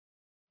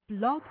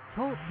Blog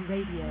Talk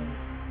Radio.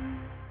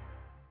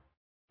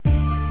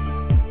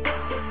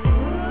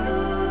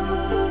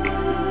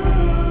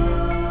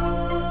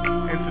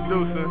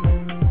 Introducing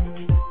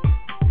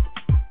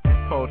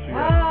Poetry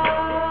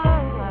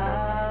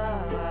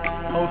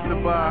hosted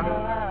by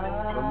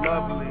the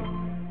lovely,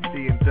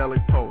 the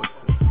angelic poetess.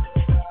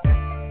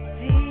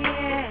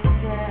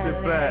 Sit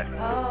back,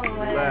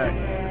 relax,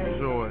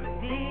 enjoy.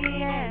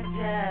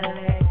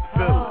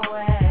 Feel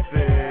it,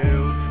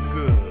 feels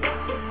good.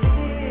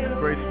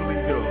 Gracefully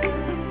yours.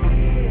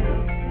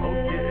 Oh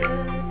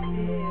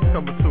yeah,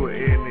 coming to an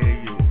ear near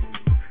you.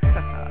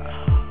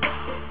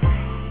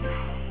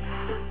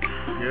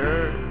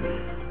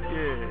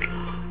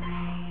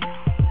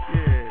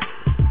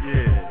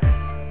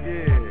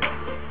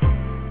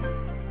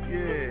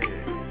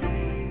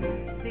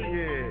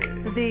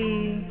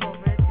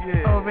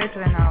 Yeah.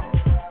 Original.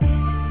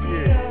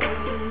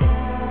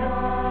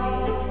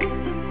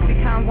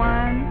 Become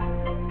one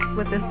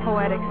with this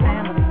poetic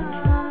family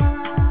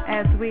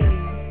as we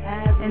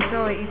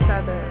enjoy each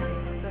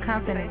other's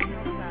company.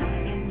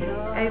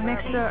 A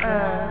mixture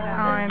of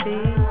R&B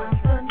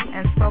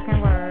and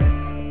spoken word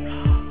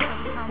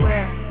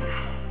with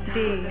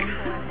the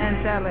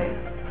angelic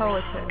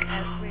poetess.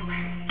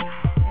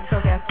 So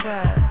guess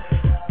what?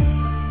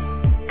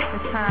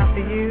 It's time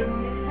for you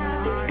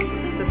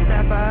to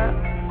step up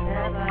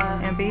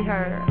and be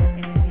heard.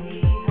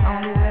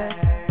 Only with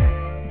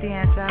the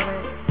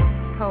angelic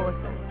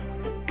poetess.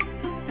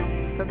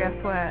 So guess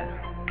what?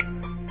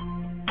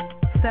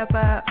 Step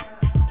up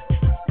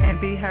and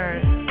be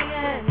heard. The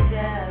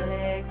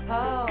angelic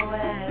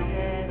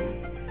poetess.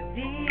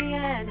 The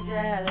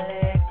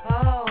angelic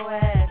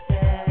poetess.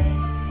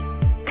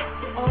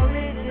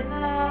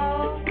 Original,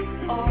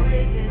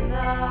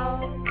 original,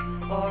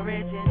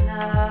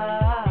 original.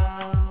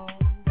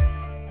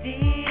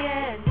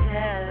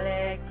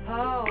 Angelic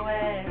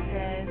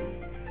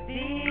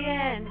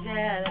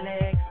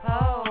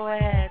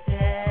poetess.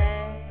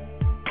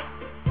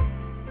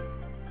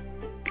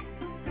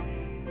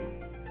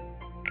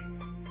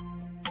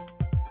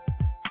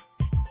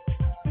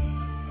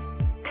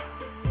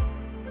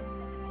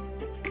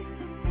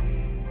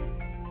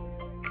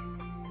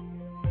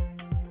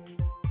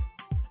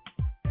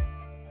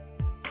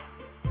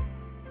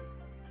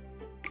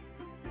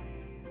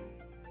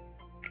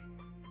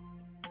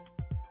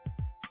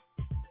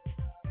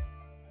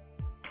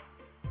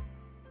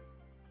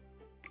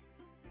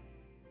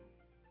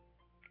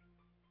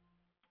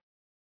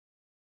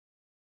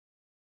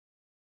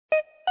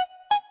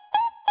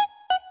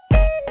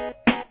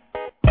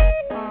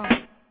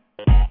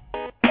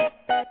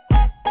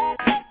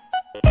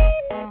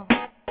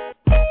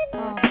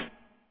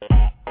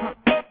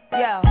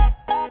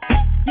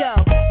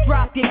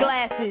 Your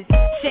glasses,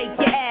 shake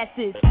your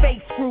asses,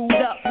 face screwed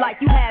up like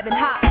you having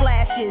hot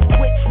flashes.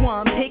 Which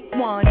one? Pick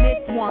one,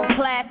 this one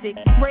classic.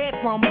 Red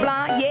from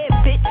blind, yeah,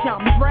 bitch,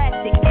 I'm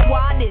drastic.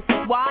 Why this?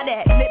 Why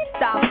that? Lips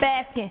stop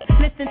basking.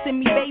 Listen to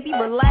me, baby,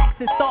 relax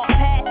and start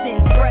passing.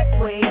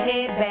 Expressway,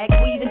 head back,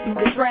 weaving through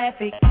the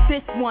traffic.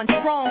 This one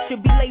strong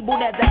should be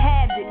labeled as a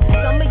hazard.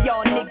 Some of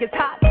y'all niggas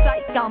hot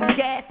psych, I'm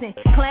gassing.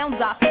 Clowns,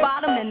 I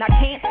spot them and I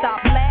can't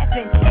stop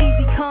laughing.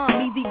 Easy come,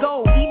 easy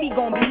go, Evie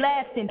gon' be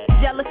lasting.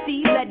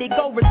 Jealousy, let it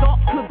go,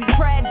 results could be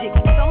tragic.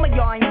 Some of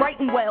y'all ain't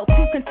writing well,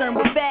 too concerned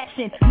with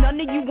fashion. None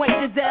of you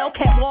ain't Giselle,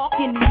 can't walk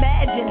and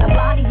imagine. A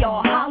lot of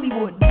y'all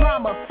Hollywood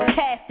drama,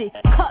 cast it.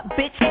 Cut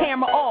bitch,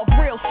 camera off,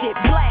 real shit,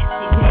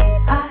 blast it.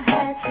 I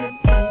had to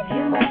give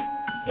you up,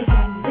 if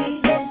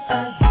only been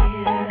a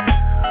year.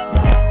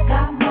 Now I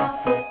got my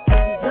foot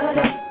over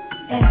it,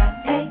 and I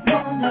ain't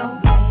going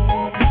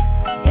nowhere.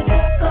 It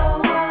took a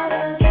while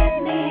to get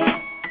me,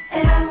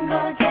 and I'm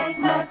gonna take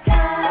my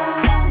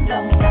time.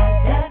 Don't like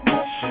that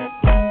much shit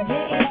when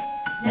you're in.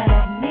 Now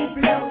let me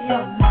blow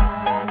your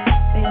mind.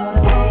 They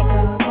wanna make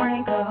her,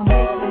 bring her,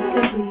 make me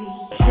complete.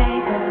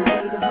 Shame her,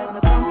 haters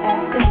wanna come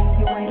after me.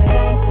 You ain't a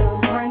gangster,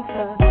 drink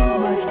her, too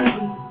much to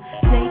eat.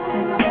 Snakes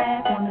in my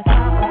back on the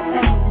top of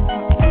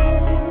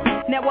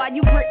me. Now while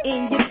you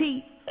gritting your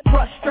teeth,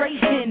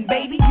 frustration,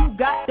 baby, you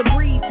got to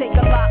breathe. Take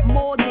a lot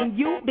more than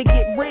you to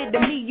get rid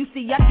of me. You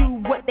see, I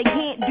do what they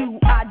can't do,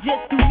 I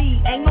just do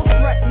me. Ain't no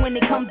stress when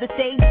it comes to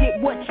stage, get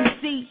what you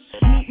see.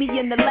 Meet me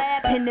in the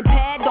lab, pen and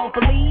pad, don't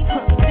believe.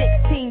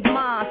 16's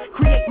mine,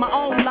 create my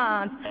own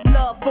lines.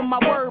 Love for my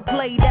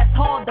wordplay, that's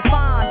hard to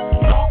find.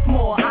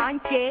 Sophomore, I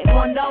ain't scared,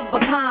 one of a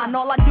kind.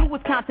 All I do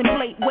is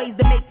contemplate ways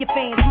to make your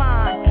fans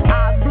mine.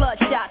 Eyes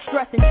bloodshot,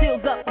 stress and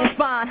chills up your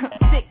spine.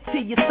 Sick to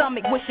your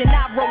stomach, wishing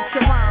I wrote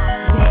your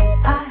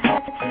rhyme. I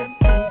had to give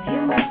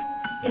you up,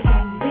 if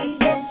only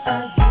been a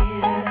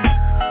year.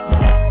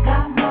 Now I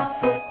got my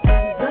foot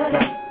over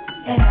it,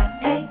 and I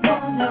ain't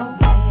going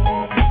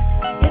nowhere.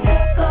 It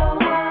took a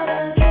while to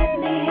get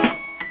me,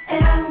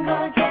 and I'm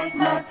gonna take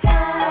my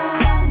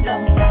time.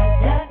 Don't like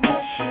that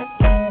much shit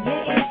when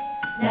you're in.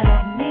 Now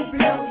let me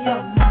blow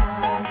your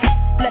mind.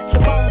 Let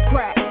your bones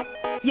crack,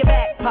 your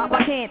back pop, I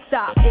can't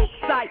stop.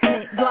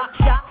 Excitement, block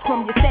shots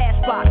from your stash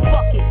box.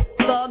 Fuck it,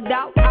 thugged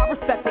out, I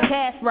respect the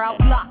cash route.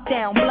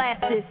 Lockdown,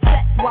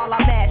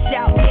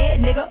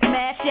 nigga,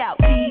 mash out,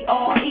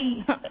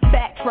 T-R-E.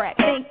 Backtrack,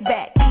 think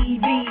back,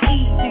 E-V-E.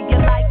 Do you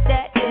like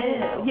that?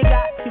 Yeah, you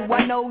got to,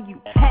 I know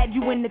you. Had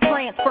you in the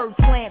trance, first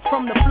glance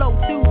from the flow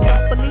too.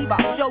 Don't believe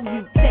I'll show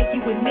you, take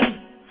you with me.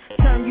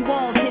 Turn you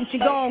on, tension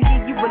gone,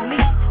 give you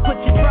relief. Put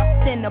your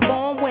trust in the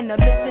born winner,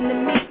 listen to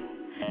me.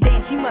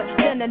 Damn, she much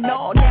thinner,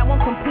 no, now I'm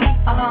complete.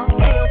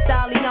 Hell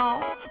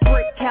stallion,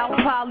 brick house,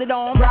 pile it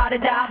on. Ride or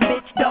die,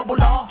 bitch,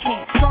 double off,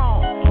 can't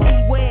strong.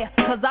 Beware,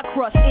 cause I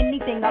crush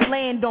anything I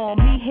land on.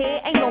 Me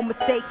here ain't no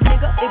mistake,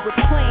 nigga, it was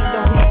planned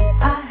on me.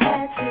 I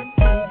had to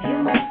give you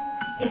up,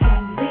 if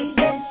only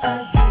been a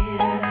year.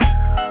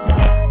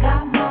 Now I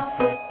got my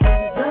foot in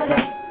the door,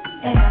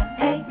 and I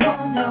ain't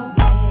going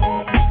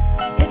nowhere.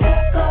 It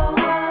took a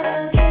while to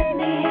get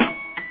me,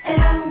 and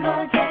I'm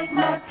gonna take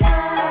my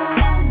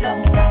time.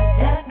 Don't write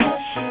that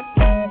much shit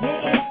in your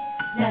ear,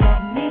 now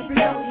let me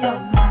blow your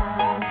mind.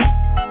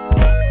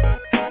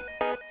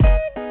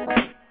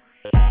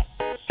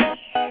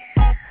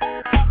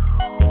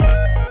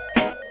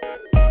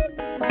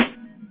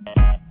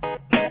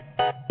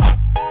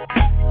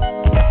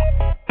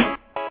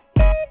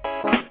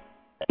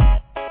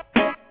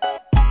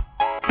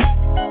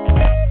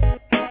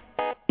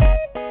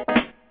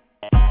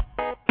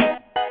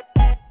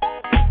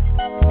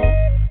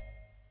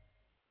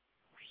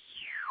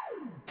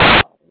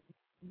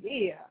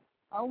 Yeah.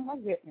 Oh my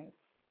goodness.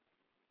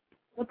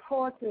 The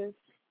Poetess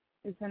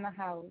is in the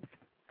house.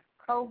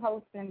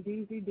 Co-hosting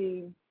Deezy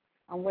D.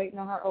 I'm waiting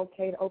on her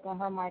okay to open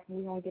her mic and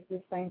we're going to get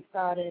this thing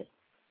started.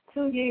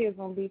 2 years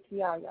on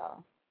BTR,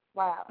 y'all.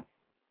 Wow.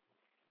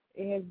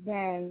 It has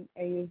been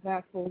a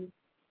eventful,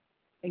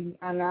 and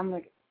I'm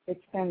going to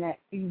extend that,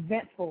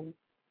 eventful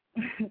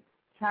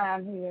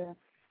time here.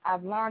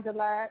 I've learned a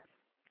lot.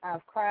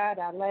 I've cried,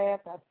 I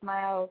laughed, I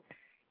smiled.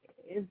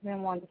 It's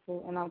been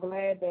wonderful, and I'm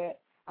glad that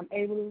I'm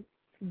able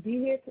to be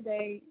here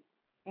today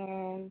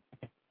and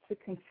to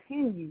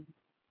continue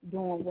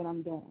doing what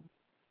I'm doing.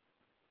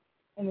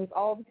 And it's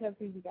all because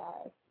of you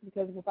guys.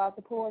 Because without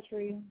the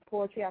poetry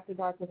after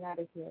dark would not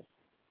exist.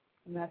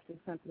 And that's as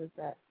simple as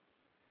that.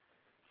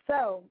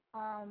 So,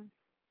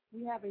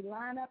 we have a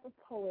lineup of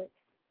poets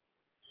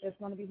that's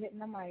going to be hitting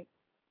the mic.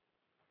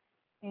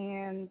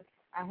 And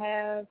I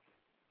have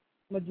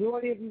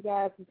majority of you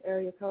guys with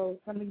area code.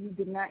 Some of you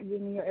did not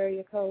give me your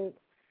area code.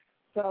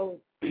 So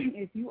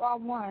if you are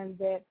one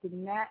that did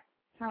not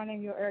turn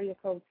in your area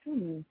code to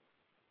me,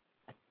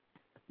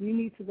 you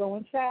need to go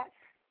in chat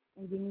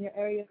and give me your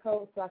area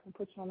code so I can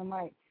put you on the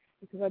mic.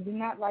 Because I do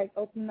not like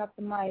opening up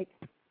the mic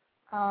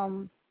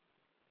the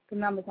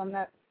numbers. I'm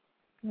not,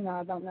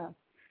 I don't know.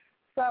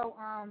 So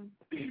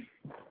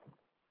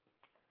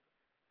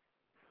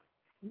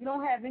you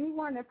don't have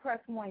anyone that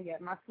pressed 1 yet.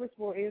 My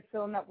switchboard is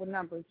filling up with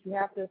numbers. You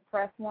have to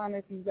press 1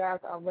 if you guys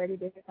are ready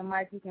to hit the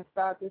mic. You can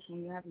start this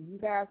when you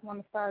guys want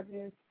to start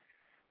this.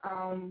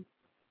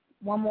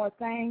 One more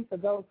thing, for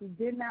those who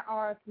did not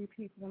RSVP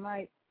to the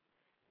mic,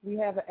 we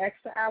have an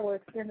extra hour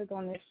extended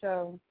on this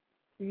show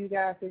for you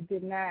guys that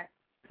did not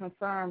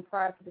confirm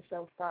prior to the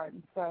show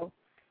starting. So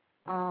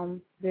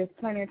there's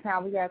plenty of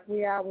time. We got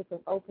 3 hours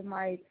of open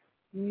mic,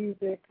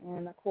 music,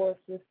 and, of course,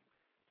 just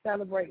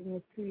celebrating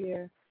this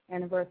 2-year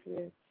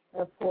anniversary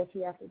of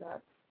Poetry After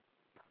Dark.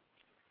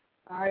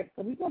 All right,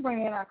 so we're gonna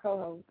bring in our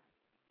co-host.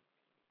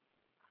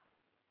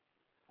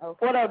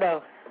 Okay. What up,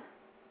 though?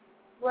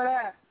 What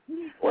up?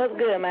 What's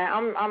good, man?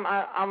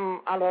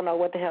 I don't know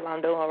what the hell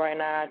I'm doing right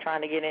now.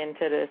 Trying to get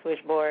into the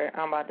switchboard.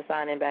 I'm about to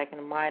sign in back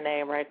into my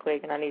name right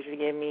quick, and I need you to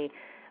give me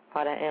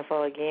all that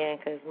info again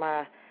because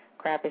my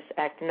crap is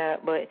acting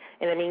up. But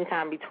in the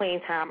meantime,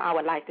 between time, I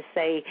would like to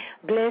say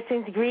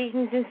blessings,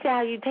 greetings, and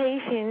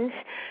salutations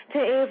to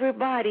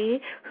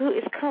everybody who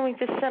is coming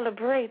to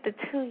celebrate the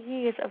 2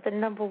 years of the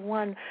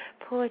 #1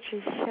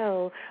 poetry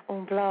show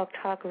on Blog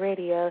Talk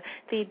Radio,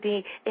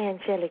 the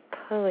Angelic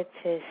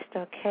Poetess,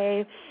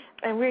 okay?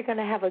 And we're going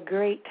to have a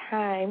great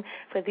time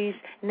for these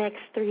next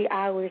 3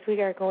 hours.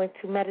 We are going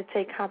to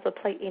meditate,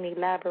 contemplate, and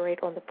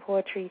elaborate on the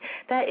poetry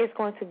that is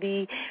going to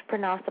be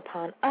pronounced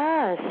upon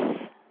us.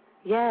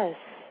 Yes.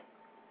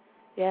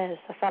 I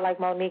felt like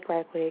Monique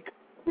right quick.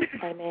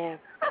 Amen.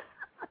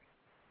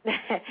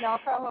 Y'all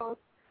co-host,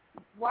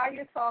 while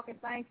you're talking,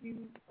 thank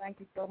you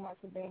so much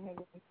for being here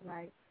with me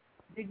tonight.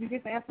 Did you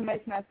get the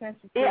information I sent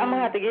you? Yeah, I'm going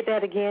to have to get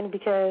that again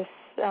because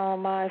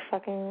my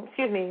fucking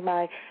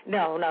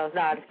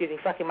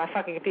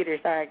computer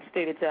started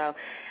stupid. So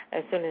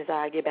as soon as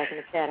I get back in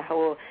the chat, I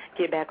will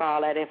get back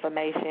all that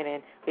information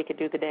and we can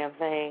do the damn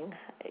thing.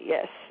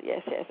 Yes,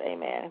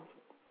 amen.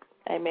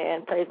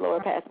 Amen. Praise the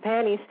Lord, Pastor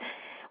Panties.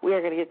 We are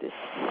going to get this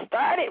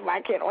started.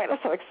 I can't wait. I'm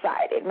so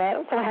excited, man.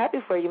 I'm so happy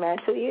for you, man.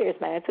 2 years,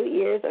 man. 2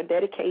 years of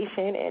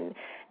dedication and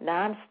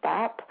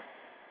nonstop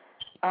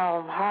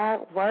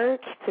hard work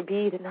to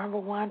be the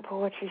 #1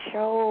 poetry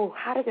show.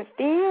 How does it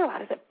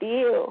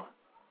feel?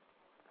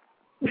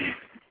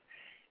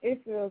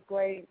 It feels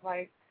great.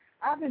 Like,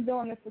 I've been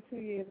doing this for 2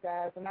 years,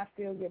 guys, and I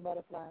still get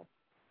butterflies.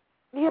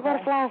 You get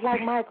butterflies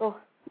like Michael?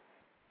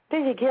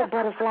 Did you get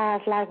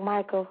butterflies like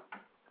Michael?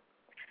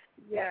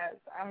 Yes,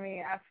 I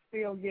mean, I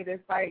still get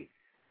it. Like,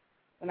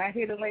 when I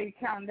hear the lady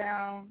counting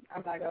down,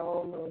 I'm like,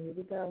 oh, Lord, here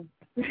we go.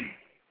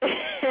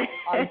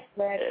 I'm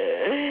glad.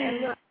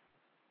 And look,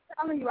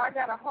 I'm telling you, I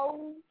got a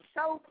whole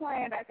show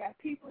planned. I got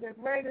people that's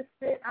ready to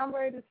spit. I'm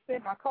ready to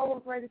spit. My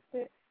co-host ready to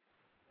spit.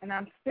 And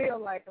I'm still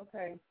like,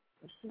 okay,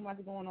 there's too much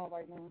going on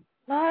right now.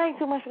 No, there ain't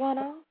too much going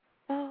on.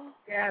 No.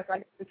 Yes,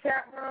 like the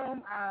chat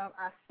room,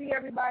 I see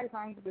everybody, so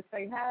I'm going to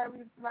say hi to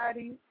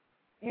everybody.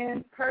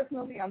 And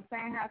personally, I'm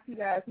saying hi to you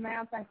guys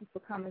now. Thank you for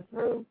coming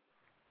through.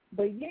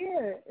 But,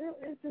 yeah,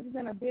 it's just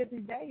been a busy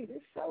day.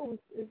 This show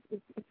is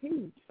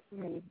huge for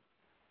me.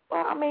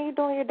 Well, I mean, you're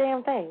doing your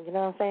damn thing, you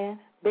know what I'm saying?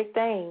 Big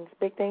things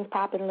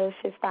popping, little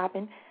shit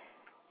stopping,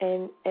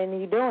 and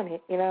you're doing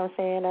it, you know what I'm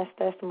saying?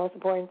 That's the most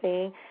important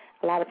thing.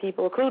 A lot of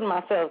people, including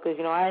myself, because,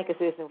 you know, I ain't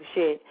consistent for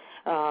shit.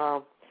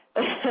 A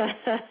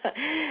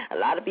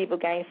lot of people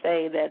can't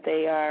say that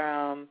they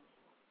are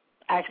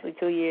actually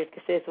 2 years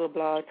consistent with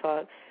Blog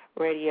Talk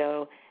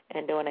Radio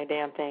and doing their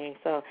damn thing.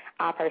 So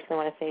I personally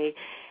want to say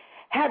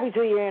happy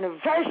 2-year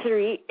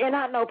anniversary, and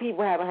I know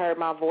people haven't heard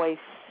my voice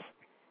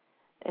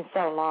in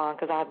so long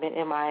because I've been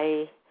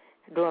MIA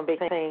doing big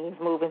things,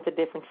 moving to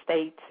different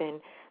states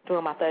and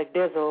doing my thug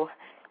dizzle.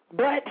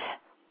 But,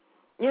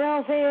 you know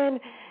what I'm saying,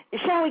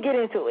 shall we get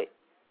into it?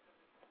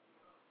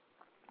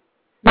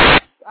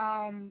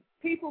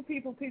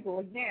 People,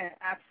 again,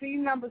 I see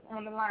numbers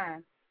on the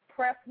line.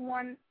 Press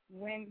 1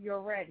 when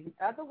you're ready.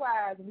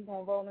 Otherwise, we're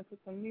going to roll into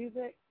some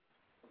music,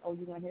 or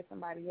you're going to hear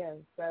somebody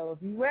else. So if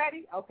you're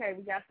ready, okay,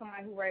 we got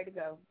somebody who's ready to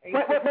go.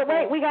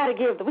 Wait, we got to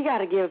give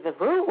the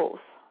rules.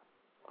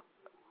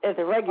 Is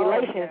the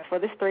regulations for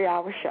this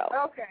 3-hour show.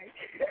 Okay.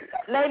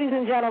 Ladies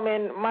and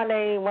gentlemen, my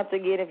name, once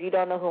again, if you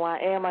don't know who I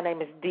am, my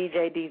name is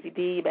DJ Deezy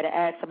D. You better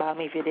ask about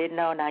me if you didn't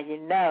know. Now you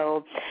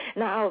know.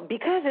 Now,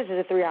 because this is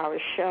a 3-hour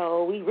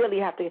show, we really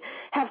have to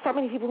have so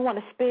many people who want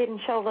to spit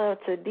and show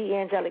love to the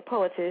angelic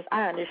poetess.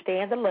 I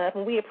understand the love,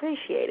 and we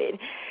appreciate it.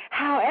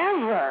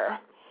 However,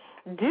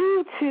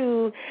 due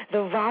to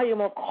the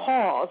volume of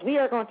calls, we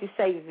are going to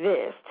say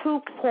this: 2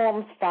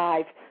 poems,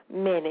 5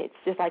 minutes.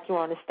 Just like you're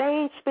on the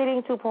stage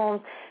spitting, 2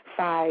 poems,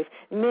 5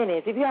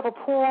 minutes. If you have a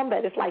poem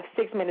that is like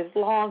 6 minutes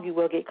long, you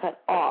will get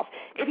cut off.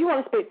 If you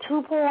want to spit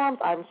 2 poems,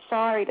 I'm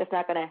sorry, that's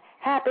not going to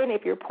happen.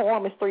 If your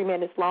poem is 3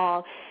 minutes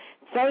long,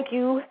 thank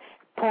you.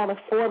 Poem is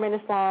 4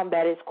 minutes long.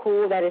 That is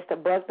cool. That is the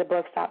buck. The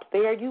buck stops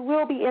there. You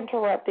will be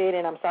interrupted,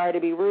 and I'm sorry to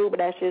be rude, but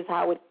that's just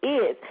how it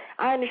is.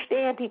 I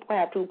understand people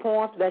have 2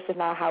 poems, but that's just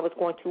not how it's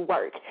going to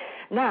work.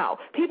 Now,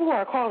 people who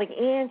are calling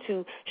in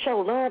to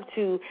show love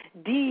to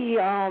D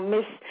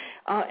Angelic,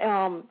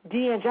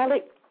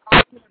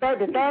 the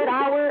 3rd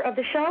hour of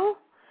the show,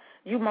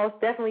 you most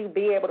definitely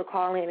be able to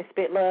call in and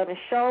spit love and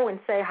show and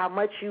say how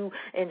much you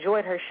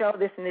enjoyed her show,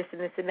 this and this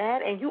and this and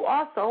that. And you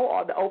also,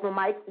 or the open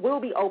mic, will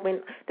be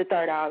open the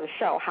 3rd hour of the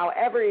show.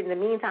 However, in the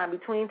meantime,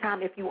 between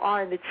time, if you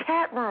are in the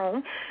chat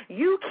room,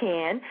 you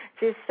can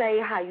just say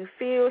how you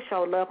feel,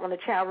 show love on the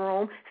chat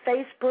room,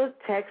 Facebook,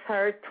 text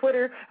her,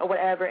 Twitter, or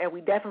whatever, and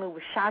we definitely will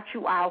shout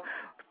you out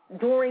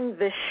during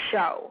the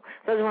show.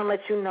 So I just want to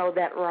let you know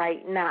that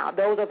right now.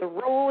 Those are the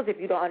rules. If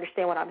you don't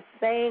understand what I'm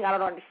saying, I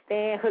don't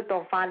understand. Hook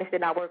don't find this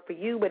did not work for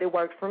you, but it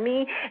worked for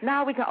me.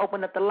 Now we can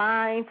open up the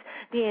lines.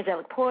 The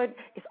angelic poet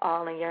is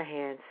all in your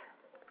hands.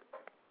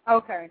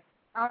 Okay.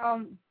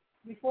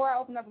 Before I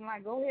open up the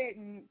line, go ahead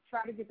and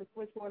try to get the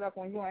switchboard up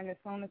on your end as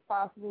soon as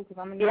possible. Cause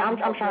I'm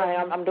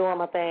trying. I'm doing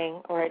my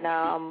thing right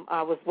now.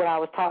 I was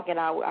talking.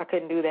 I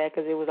couldn't do that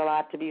because it was a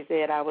lot to be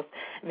said. I was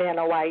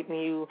Vanna White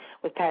and you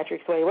was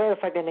Patrick Sway. Where the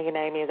fuck that nigga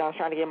name is? I was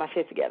trying to get my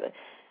shit together.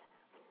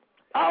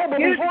 Oh, but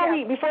before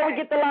we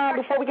get the line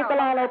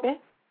open.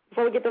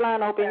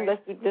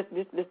 Let's do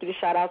the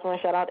shout-outs. One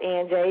shout-out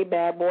N.J.,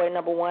 Bad Boy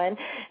 #1,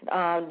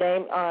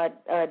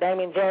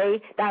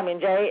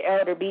 Dymon-J,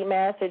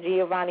 ElderBeatMaster,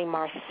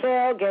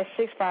 GeovanniMarcel, Guest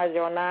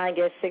 6509,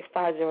 Guest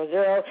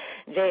 6500,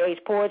 J.H.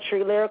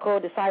 Poetry, Lyrical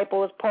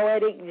Disciples,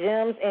 Poetic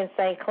Gems in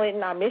St.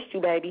 Clinton. I missed you,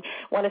 baby.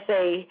 Want to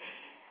say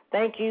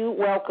thank you,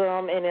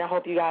 welcome, and I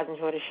hope you guys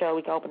enjoy the show.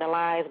 We can open the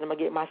lines, and I'm going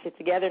to get my shit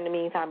together in the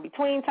meantime.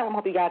 Between time, I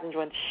hope you guys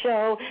enjoy the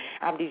show.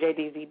 I'm DJ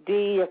Deezy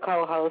D, your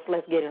co-host.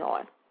 Let's get it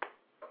on.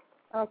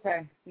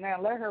 Okay, now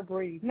let her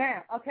breathe.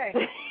 Now, okay,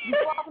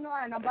 before I open the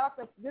line,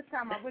 this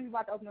time I'm really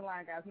about to open the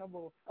line, guys, no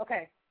bull.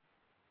 Okay,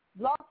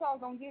 Blog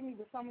Talk don't give me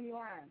with so many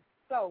lines.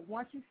 So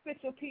once you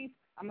spit your piece,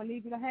 I'm going to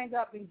need you to hang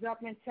up and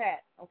jump in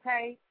chat,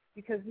 okay?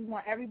 Because we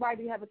want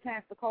everybody to have a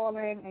chance to call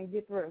in and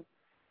get through.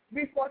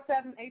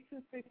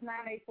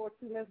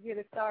 347-826-9842, let's get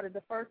it started.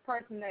 The first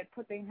person that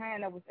put their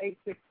hand up was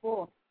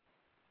 864.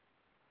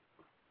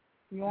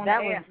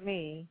 That was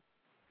me.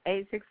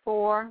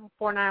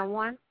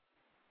 864-491?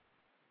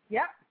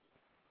 Yep.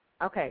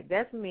 Okay,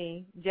 that's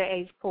me,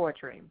 J.H.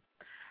 Poetry.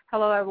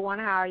 Hello, everyone.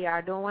 How are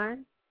y'all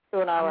doing?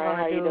 Doing all right.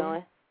 How you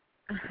doing?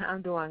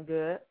 I'm doing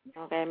good.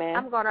 Okay, man.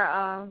 I'm going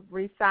to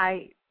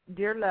recite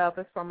Dear Love.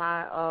 It's from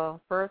my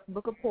first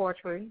book of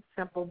poetry,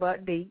 Simple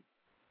But Deep.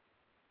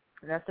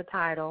 That's the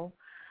title.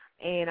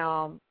 And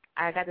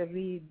I got to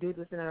do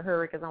this in a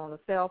hurry because I'm on the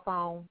cell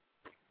phone,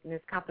 and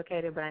it's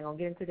complicated, but I ain't going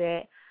to get into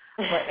that.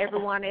 But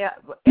everyone else,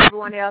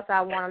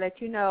 I want to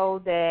let you know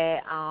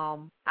that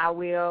I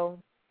will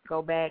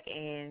go back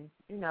and,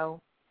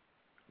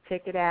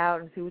 check it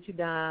out and see what you've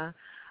done.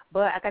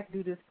 But I got to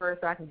do this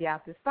first so I can get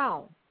off this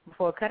phone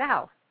before it cut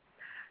out.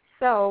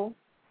 So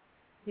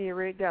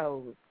here it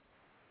goes.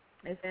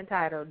 It's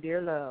entitled,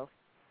 Dear Love.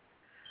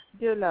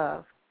 Dear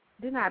love,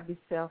 do not be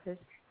selfish.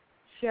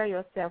 Share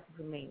yourself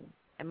with me,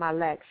 and my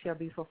lack shall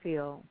be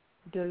fulfilled.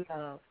 Dear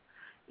love,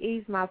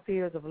 ease my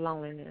fears of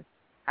loneliness.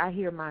 I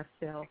hear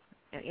myself.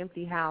 An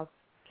empty house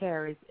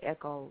carries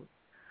echoes.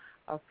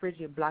 A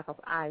frigid block of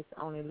ice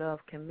only love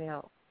can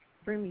melt.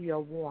 Bring me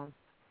your warmth.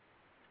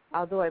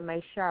 Although it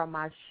may shower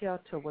my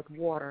shelter with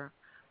water,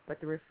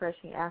 but the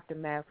refreshing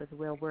aftermath is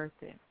well worth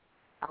it.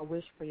 I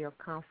wish for your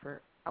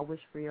comfort. I wish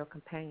for your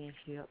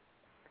companionship.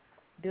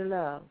 Dear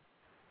love,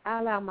 I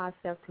allow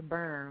myself to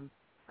burn.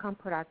 Come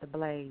put out the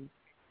blaze.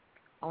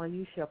 Only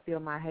you shall fill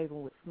my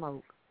haven with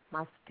smoke.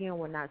 My skin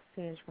will not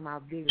singe from our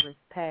vigorous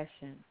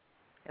passion.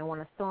 And when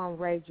a storm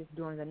rages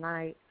during the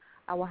night,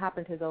 I will hop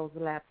into those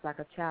laps like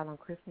a child on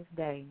Christmas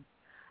Day.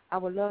 I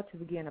would love to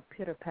begin a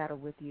pitter-patter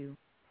with you.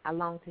 I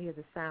long to hear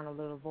the sound of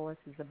little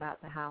voices about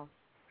the house.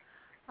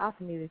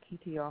 Offer me the key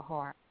to your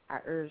heart. I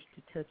urge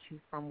to touch you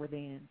from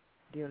within.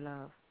 Dear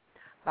love.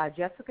 By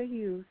Jessica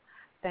Hughes.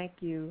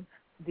 Thank you.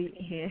 The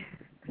end.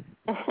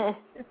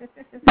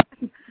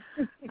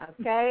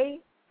 Okay.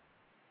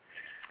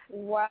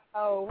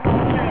 Wow.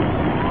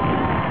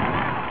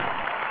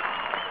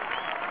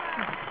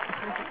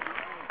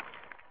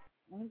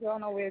 I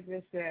don't know where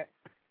this at.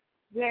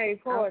 Jay,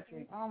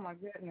 poetry. Oh my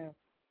goodness.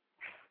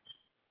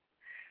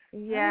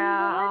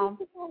 Yeah.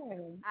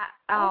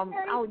 I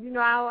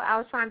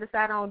was trying to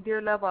decide on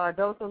Dear Love or A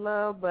Dose of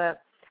Love,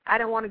 but I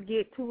didn't want to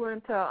get too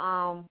into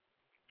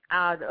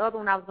the other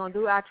one I was gonna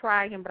do. I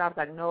tried him, but I was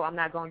like, no, I'm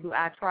not gonna do.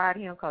 I tried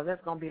him because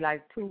that's gonna be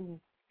like too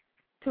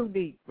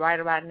deep right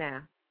about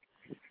now.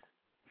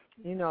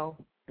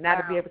 Not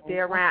to be able to stay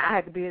around. I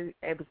had to be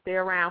able to stay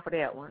around for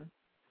that one.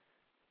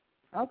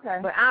 Okay.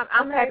 But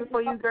I'm happy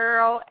for you,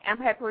 girl. I'm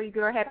happy for you,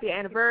 girl. Happy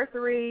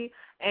anniversary.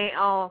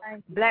 And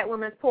Black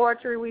Women's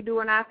Poetry, we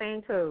doing our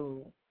thing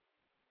too.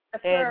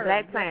 And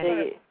Black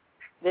Planet.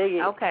 Dig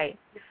it. Okay.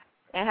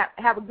 And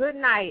have a good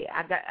night.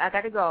 I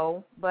got to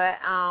go, but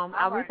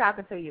I'll be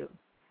talking to you.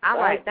 All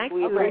right. Thank you.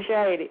 We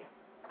appreciate it.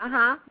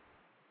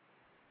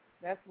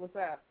 That's what's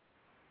up.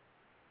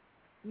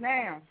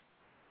 Now.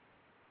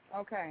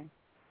 Okay.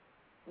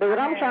 But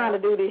I'm trying to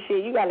do this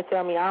shit. You got to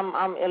tell me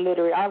I'm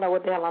illiterate. I don't know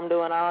what the hell I'm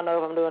doing. I don't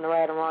know if I'm doing it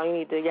right or wrong. You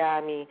need to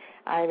guide me.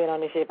 I ain't been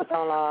on this shit for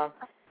so long.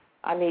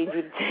 I need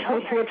you to tell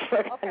me what the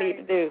fuck I need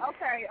to do.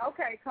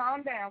 Okay.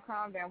 Calm down.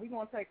 We're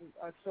going to take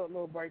a short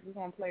little break. We're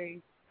going to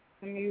play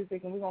some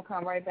music, and we're going to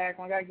come right back.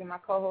 I got to get my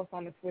co-host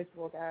on the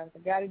switchboard, guys. I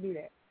got to do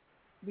that.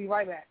 Be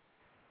right back.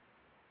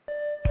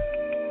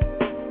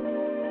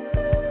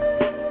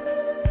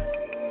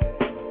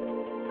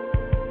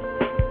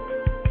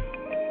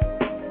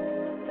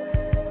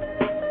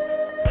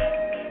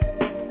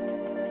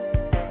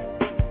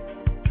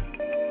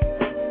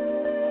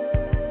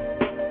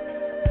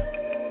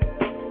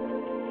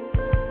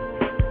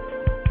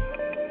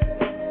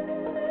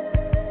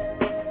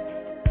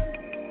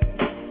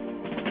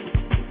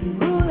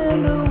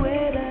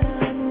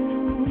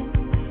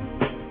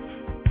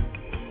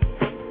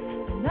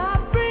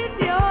 Not breathe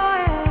your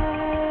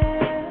air.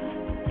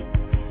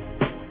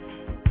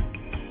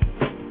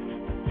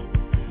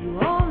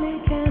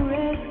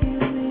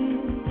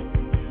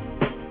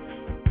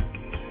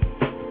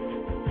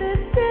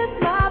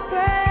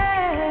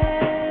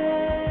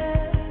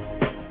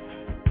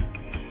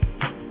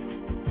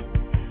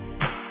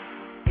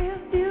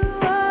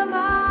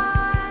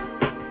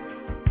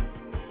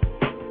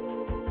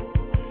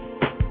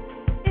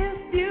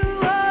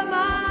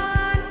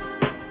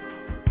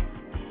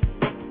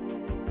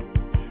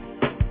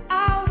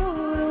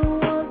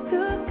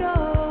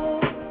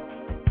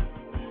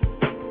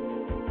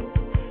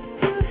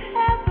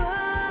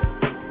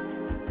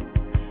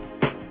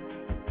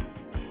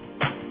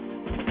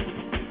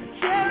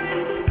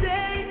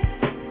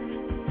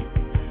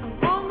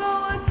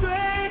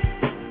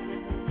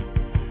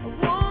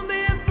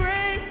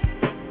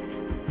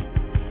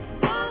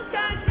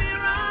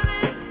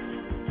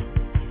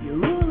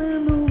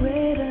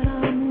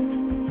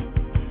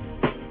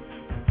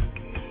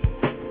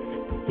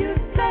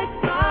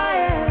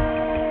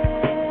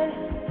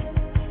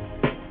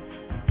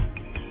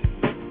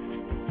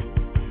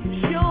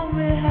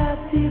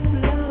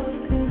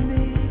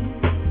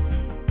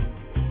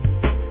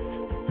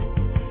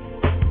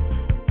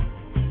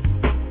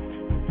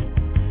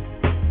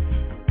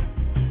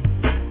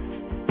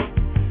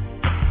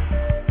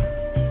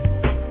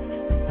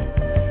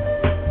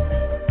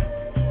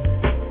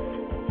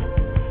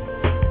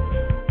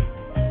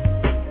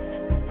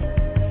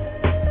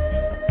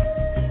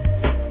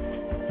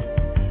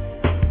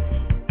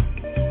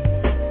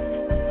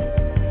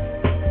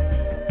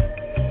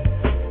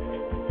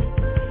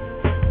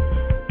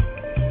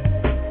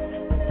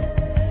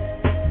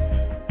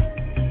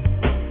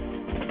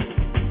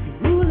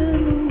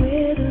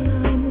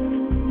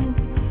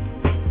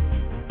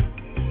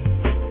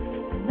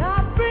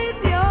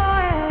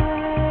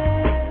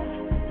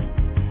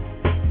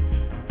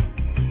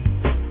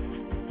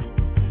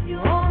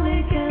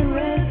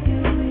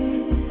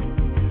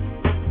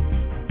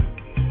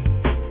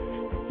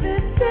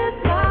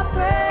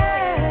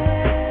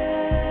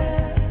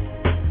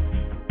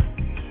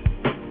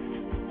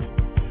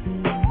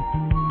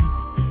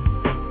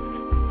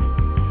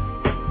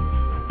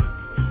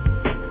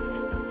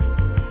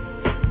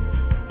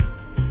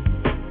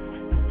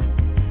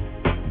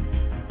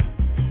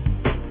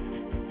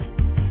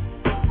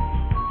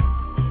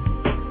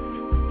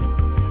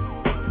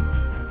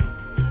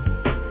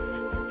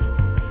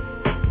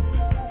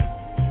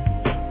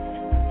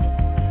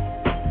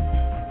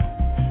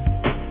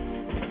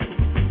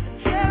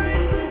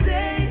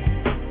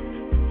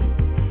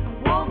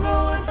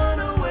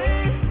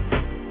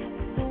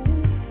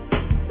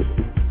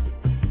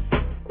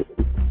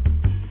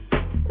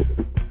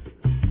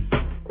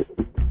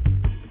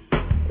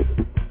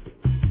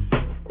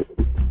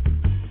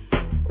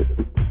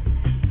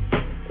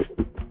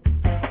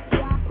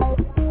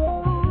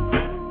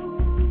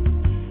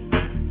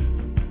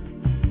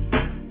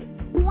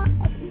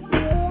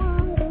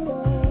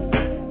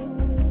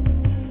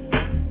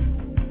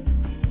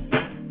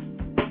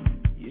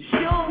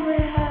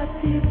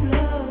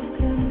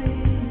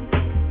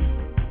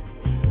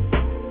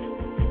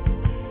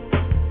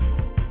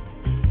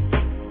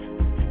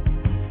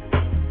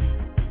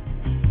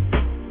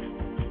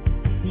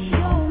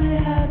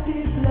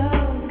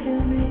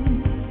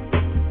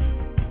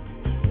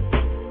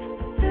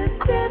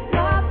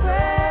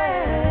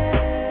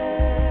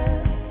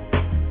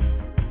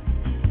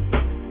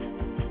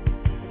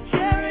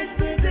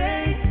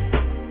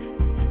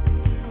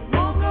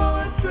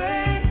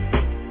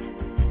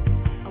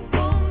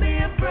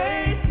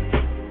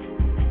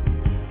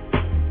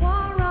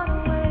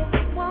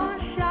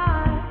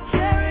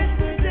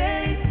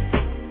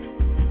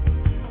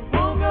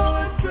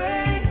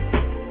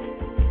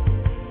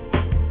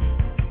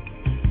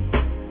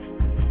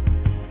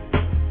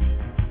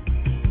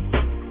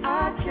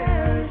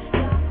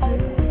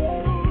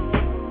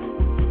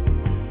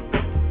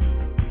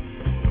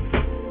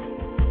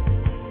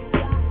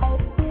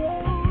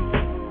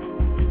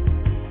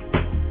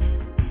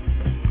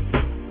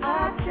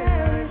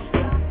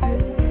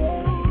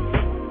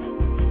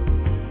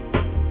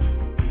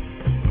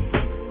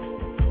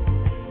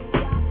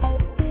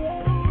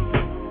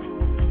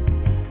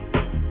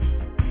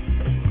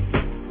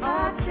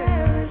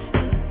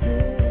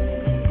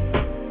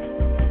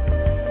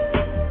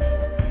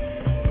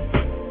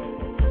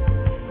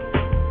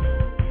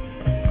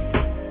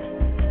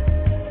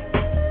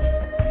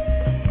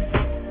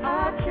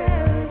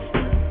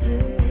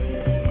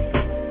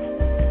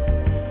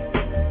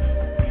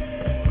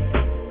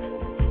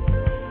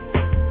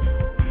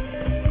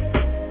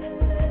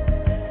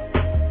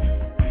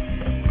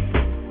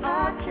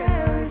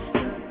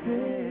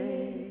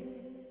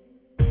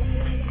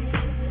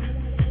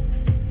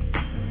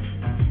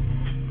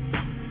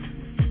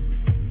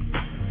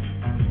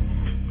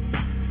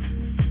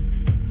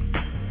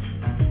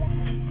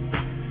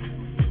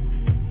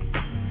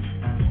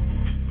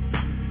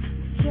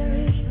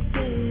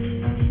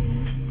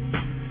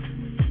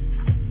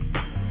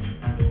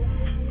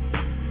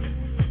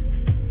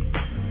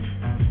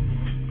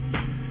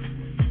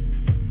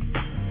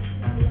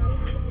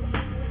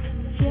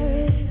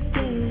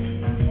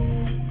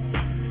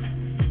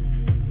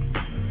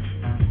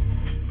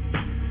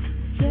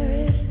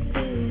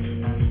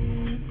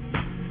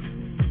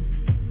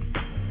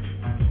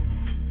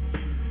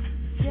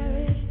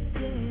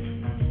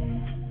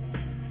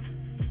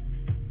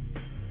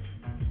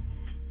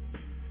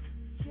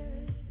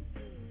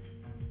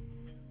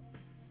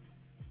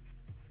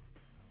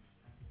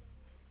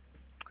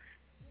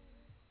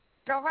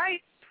 All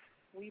right.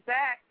 We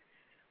back.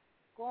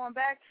 Going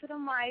back to the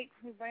mic.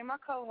 We bring my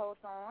co-host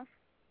on.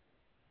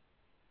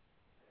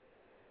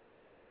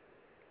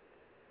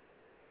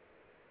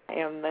 I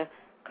am the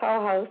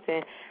co-host,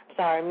 and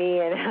sorry, me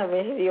and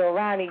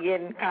Giovanni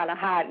getting kind of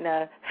hot in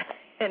the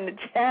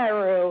chat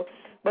room,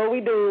 but we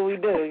do what we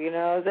do, you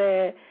know what I'm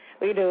saying?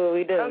 We do what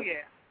we do. Oh,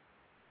 yeah.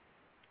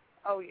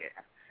 Oh, yeah,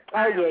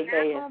 I'm not going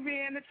to be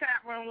in the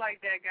chat room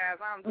like that, guys.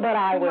 I'm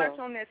too much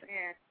on this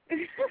end.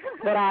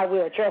 But I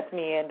will, trust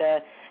me, and,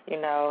 you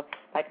know,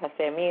 like I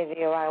said, me and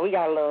Giovanni, we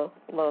got a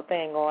little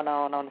thing going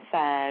on the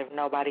side,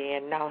 nobody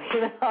in know,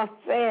 you know what I'm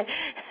saying?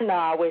 No,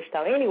 I wish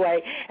so.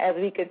 Anyway, as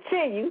we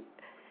continue,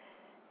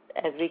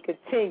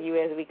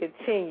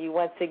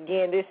 once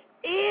again, this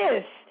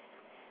is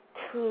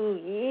 2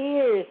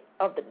 years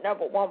of the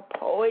 #1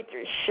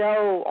 poetry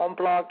show on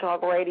Blog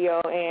Talk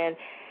Radio, and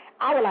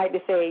I would like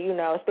to say, you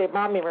know, spit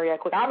my memory real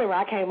quick. I remember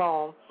I came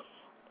on,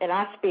 and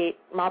I spit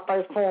my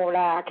first poem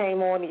that I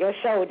came on to your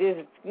show, just,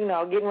 you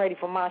know, getting ready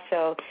for my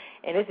show,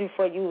 and this is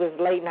before you was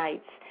late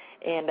nights,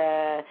 and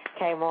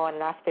came on,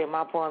 and I spit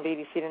my poem,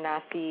 BBC and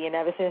I See, and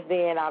ever since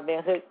then, I've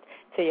been hooked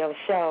to your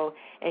show,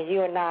 and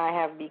you and I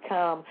have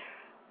become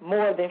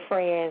more than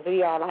friends.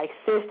 We are like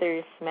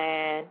sisters,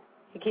 man.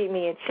 You keep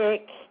me in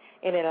check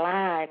and in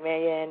line,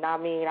 man. And I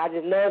mean, I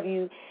just love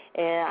you,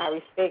 and I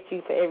respect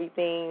you for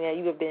everything that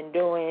you have been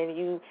doing.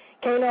 You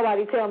can't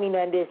nobody tell me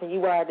nothing different.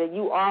 You are the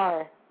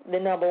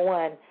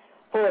 #1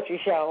 poetry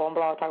show on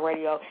Blog Talk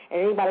Radio.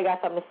 And anybody got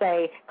something to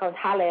say, come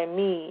holler at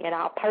me, and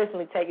I'll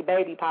personally take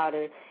baby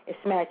powder and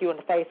smack you in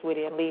the face with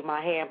it and leave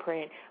my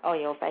handprint on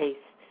your face.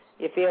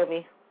 You feel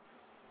me?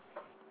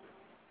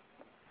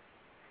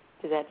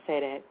 Just have to say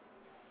that.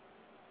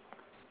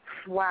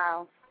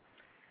 Wow.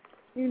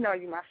 You know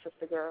you my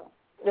sister girl.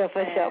 Yeah,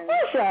 for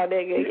sure,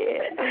 nigga,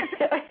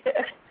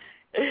 yeah.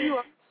 You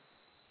are,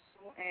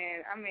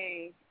 and, I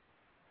mean,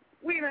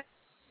 we've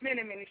been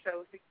many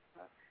shows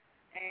together,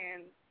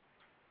 and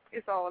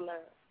it's all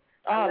love.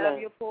 I love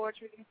your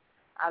poetry.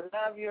 I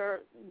love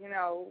your, you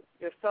know,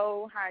 your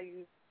soul, how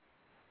you,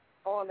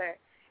 all that.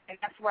 And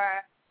that's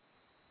why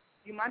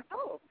you my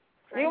dog.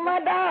 You my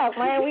dog,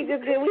 man. We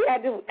just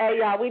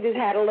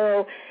had a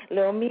little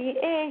me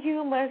and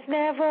you must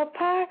never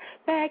part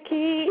back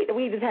here.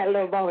 We just had a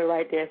little moment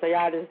right there, so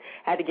y'all just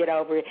had to get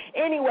over it.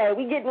 Anyway,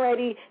 we getting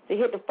ready to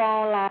hit the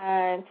phone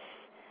lines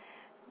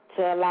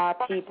to allow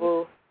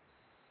people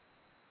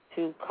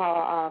to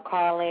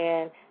call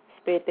in,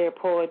 spit their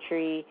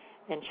poetry,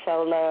 and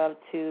show love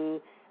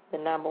to the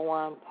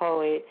 #1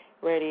 poet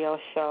radio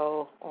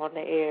show on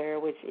the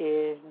air, which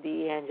is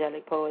the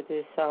Angelic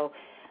Poetess. So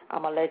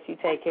I'm going to let you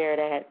take care of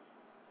that.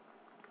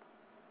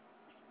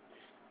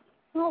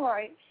 All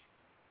right.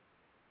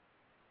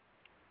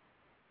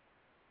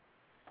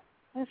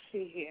 Let's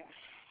see here.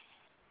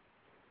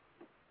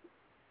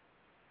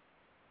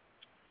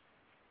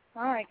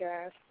 All right,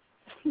 guys.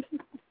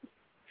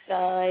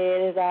 So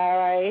it is all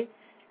right.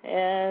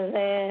 And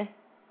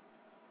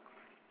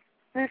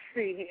let's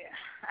see here.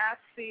 I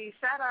see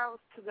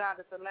shout-outs to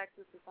Goddess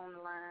Alexis is on the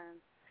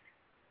line.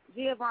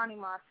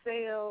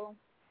 GeovanniMarcel.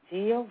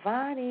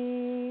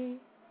 Giovanni.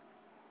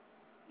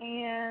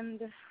 And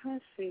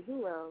let's see,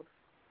 who else?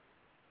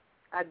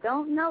 I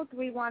don't know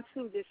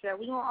 312 this year.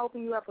 We're going to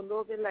open you up a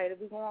little bit later.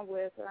 We're going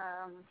with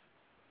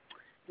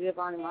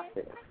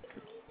GeovanniMarcel.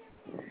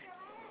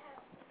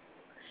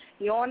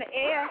 You're on the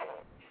air.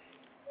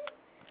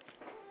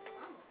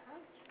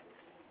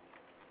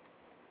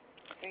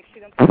 I think she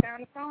done put down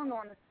the phone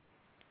on us.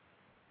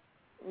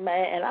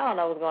 Man, I don't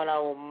know what's going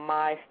on with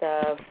my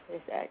stuff.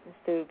 It's acting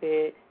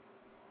stupid.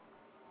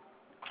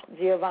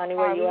 Giovanni,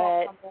 where you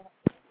at?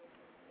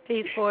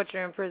 Peace,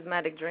 Poetry, and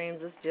Prismatic Dreams.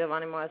 This is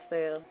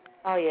GeovanniMarcel.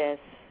 Oh, yes,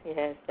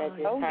 that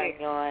just turned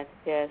me on.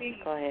 Yes,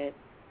 go ahead.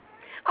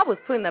 I was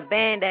putting a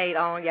Band-Aid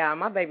on, y'all.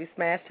 My baby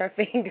smashed her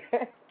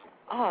finger.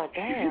 Oh,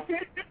 damn.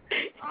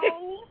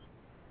 Oh.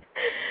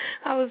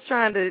 I was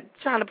trying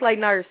to play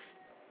nurse.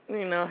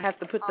 You know, have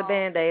to put the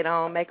Band-Aid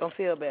on, make them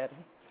feel better.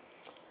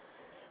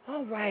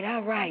 All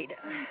right.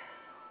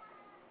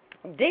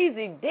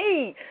 Deezy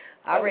D.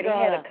 I already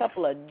had a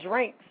couple of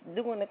drinks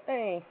doing the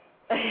thing.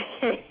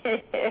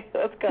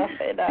 What's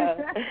going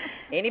on?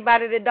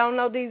 Anybody that don't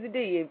know Deezy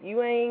D, if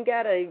you ain't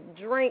got a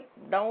drink,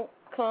 don't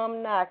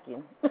come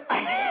knocking.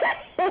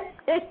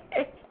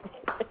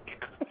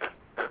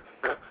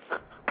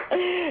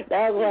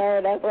 That's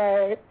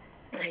right.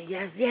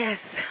 Yes.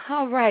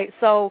 All right.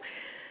 So,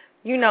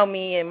 you know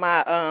me and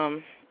my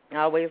I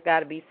always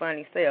got to be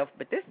funny self,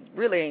 but this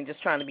really ain't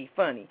just trying to be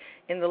funny.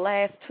 In the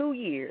last 2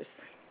 years,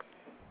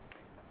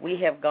 we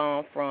have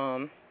gone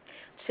from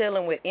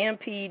chilling with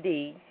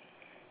MPD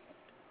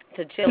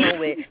to chilling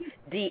with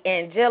the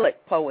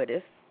Angelic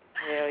Poetess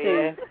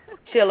to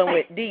chilling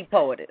with D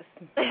Poetess.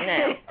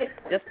 Now,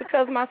 just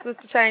because my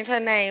sister changed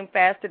her name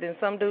faster than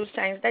some dudes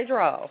changed their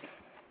draws,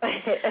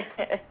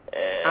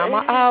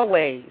 I'ma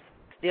always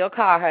still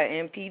call her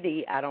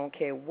MPD. I don't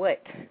care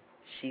what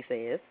she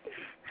says.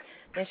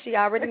 And she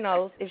already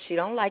knows if she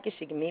don't like it,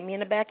 she can meet me in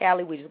the back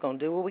alley. We just going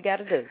to do what we got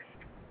to do.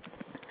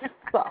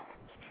 So,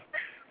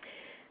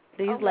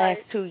 These last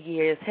 2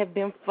 years have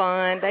been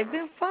fun. They've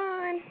been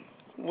fun.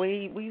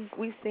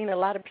 We've seen a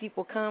lot of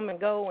people come and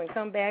go and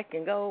come back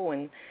and go,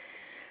 and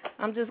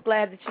I'm just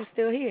glad that you're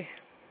still here.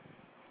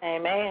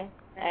 Amen.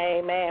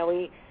 Amen.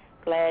 We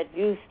glad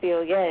you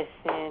still, yes.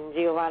 And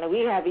Giovanni,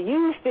 we have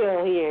you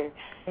still here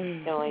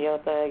doing your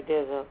thug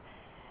dizzle,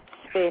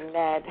 spitting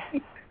that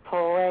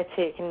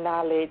poetic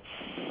knowledge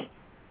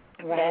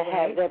that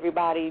has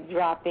everybody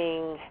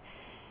dropping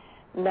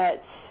nuts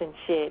and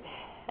shit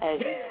as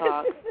you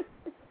talk.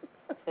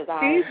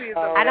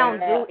 I don't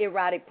do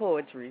erotic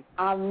poetry.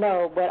 I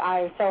know, but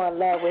I'm so in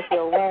love with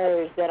your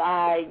words that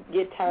I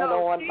get turned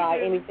on by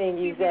anything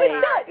you say.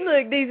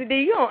 Look, Deezy D,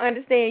 you don't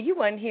understand. You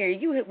wasn't here.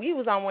 You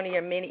was on one of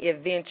your many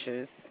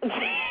adventures,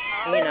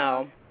 you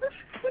know,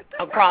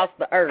 across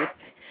the earth.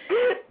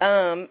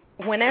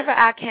 Whenever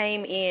I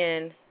came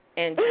in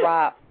and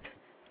dropped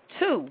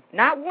 2,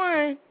 not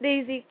 1,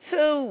 Deezy,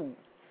 2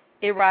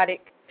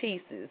 erotic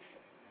pieces,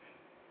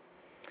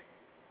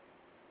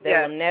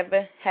 that will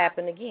never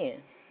happen again.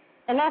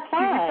 And that's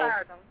fine.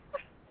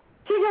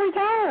 She can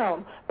retire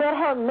them. But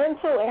her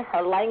mental and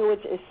her language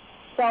is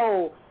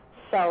such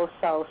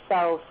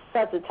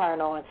a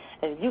turn on.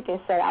 And you can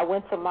say, I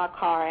went to my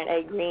car and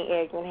ate green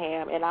eggs and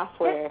ham, and I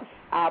swear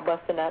I'll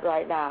bust a nut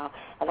right now.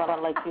 And I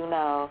want to let you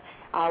know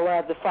I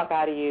love the fuck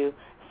out of you.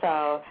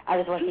 So I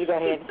just want you to go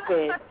ahead and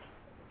spit.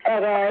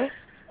 Okay?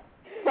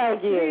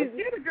 Thank you.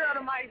 Give the girl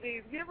the mic,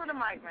 Deezy. Give her the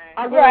mic, man.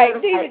 All right,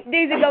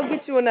 Deezy, go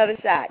get you another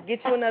shot. Get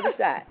you another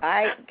shot, all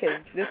right?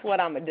 Because this is what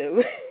I'm going to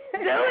do. Do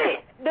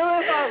it. Do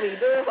it for me.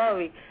 Do it for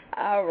me.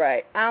 All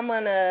right. I'm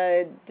going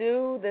to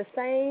do the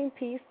same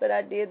piece that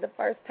I did the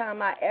first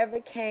time I ever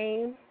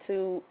came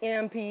to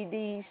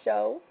MPD's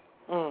show.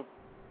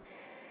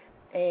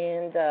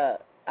 And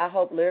I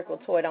hope Lyrical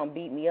Toy don't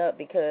beat me up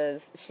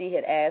because she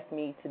had asked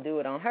me to do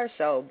it on her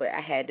show, but I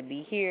had to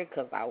be here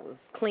because I was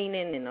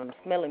cleaning and I'm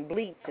smelling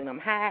bleach and I'm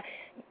high.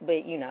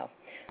 But, you know.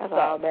 That's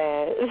all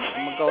bad.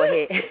 I'm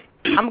going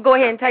to go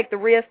ahead and take the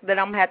risk that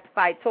I'm going to have to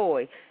fight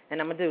Toy, and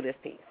I'm going to do this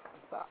piece.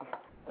 So,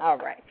 all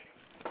right.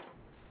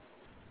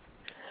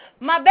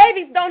 My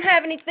babies don't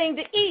have anything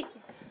to eat.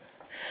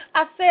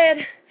 I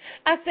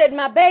said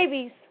my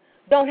babies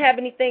don't have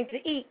anything to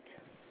eat.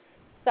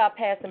 Stop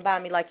passing by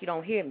me like you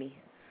don't hear me.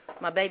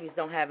 My babies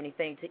don't have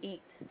anything to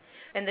eat.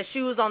 And the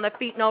shoes on their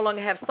feet no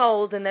longer have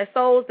soles, and their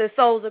soles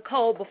are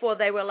cold before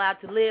they were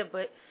allowed to live,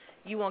 but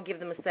you won't give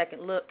them a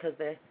second look because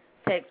they're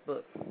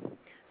textbook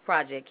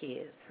project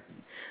kids.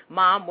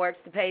 Mom works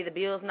to pay the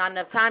bills, not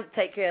enough time to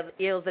take care of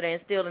the ills that are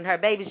instilled in her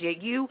babies,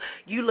 yet you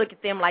look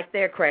at them like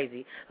they're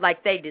crazy,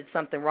 like they did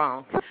something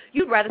wrong.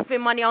 You'd rather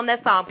spend money on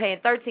that song paying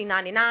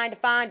 $13.99 to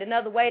find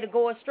another way to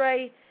go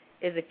astray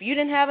as if you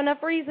didn't have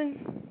enough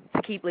reason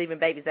to keep leaving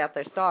babies out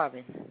there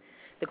starving.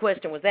 The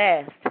question was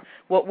asked,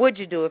 what would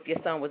you do if your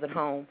son was at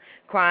home,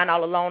 crying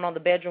all alone on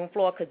the bedroom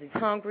floor because he's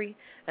hungry,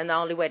 and the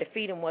only way to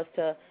feed him was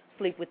to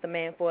sleep with the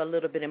man for a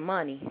little bit of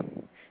money?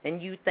 And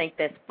you think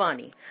that's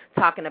funny,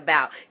 talking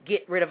about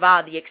get rid of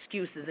all the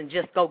excuses and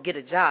just go get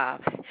a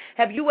job.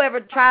 Have you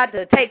ever tried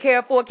to take care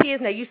of 4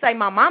 kids? Now, you say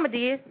my mama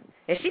did,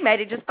 and she made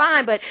it just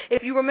fine. But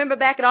if you remember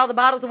back at all the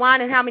bottles of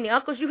wine and how many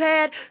uncles you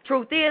had,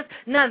 truth is,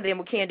 none of them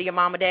were kin to your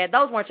mama, dad.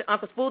 Those weren't your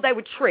uncles, fool. They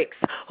were tricks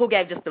who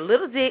gave just a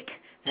little dick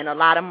and a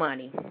lot of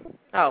money.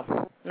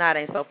 Oh, now it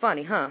ain't so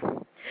funny, huh?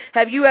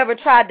 Have you ever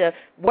tried to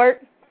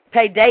work,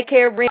 pay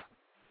daycare rent,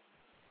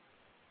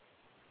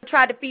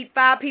 tried to feed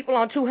 5 people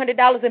on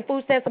 $200 in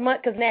food stamps a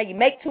month because now you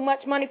make too much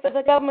money for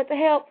the government to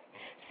help?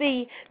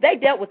 See, they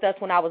dealt with us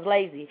when I was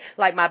lazy,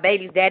 like my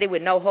baby's daddy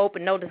with no hope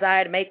and no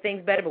desire to make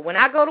things better. But when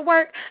I go to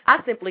work,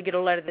 I simply get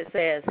a letter that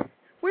says,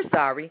 we're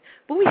sorry,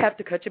 but we have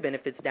to cut your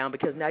benefits down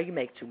because now you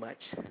make too much.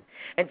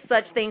 And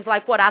such things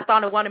like what I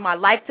thought I wanted my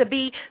life to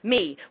be,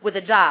 me, with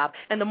a job.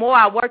 And the more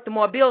I work, the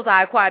more bills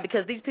I acquire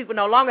because these people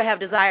no longer have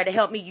desire to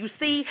help me. You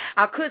see,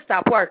 I could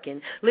stop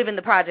working, live in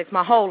the projects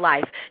my whole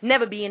life,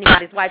 never be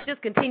anybody's wife,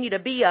 just continue to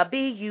be a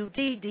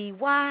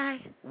B-U-D-D-Y.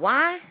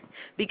 Why?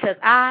 Because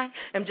I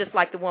am just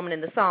like the woman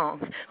in the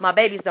song. My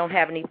babies don't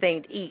have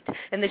anything to eat.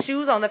 And the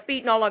shoes on their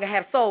feet no longer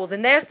have soles.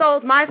 And their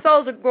soles, my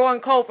soles, are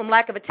growing cold from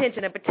lack of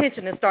attention, and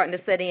pretension is starting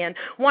to set in.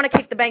 Want to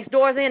kick the bank's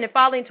doors in and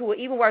fall into an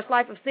even worse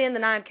life of sin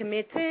than I am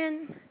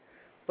committing.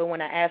 But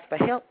when I ask for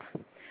help,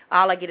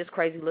 all I get is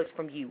crazy looks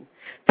from you,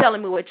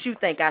 telling me what you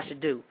think I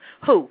should do.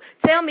 Who?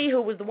 Tell me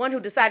who was the one who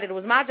decided it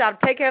was my job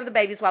to take care of the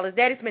babies while his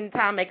daddy spending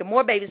time making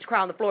more babies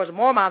cry on the floors of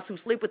more moms who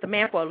sleep with the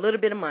man for a little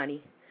bit of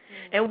money.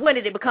 And when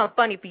did it become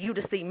funny for you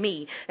to see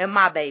me and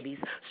my babies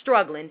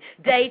struggling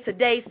day to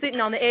day, sitting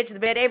on the edge of the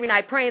bed every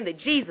night praying that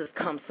Jesus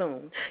comes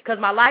soon? Because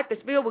my life is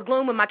filled with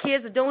gloom and my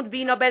kids are doomed to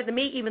be no better than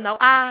me, even though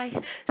I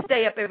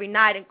stay up every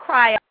night and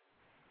cry out.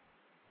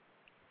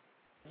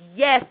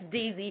 Yes,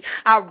 Deezy,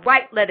 I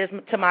write letters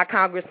to my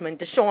congressman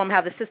to show him how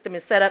the system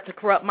is set up to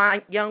corrupt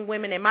my young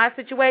women in my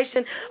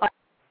situation.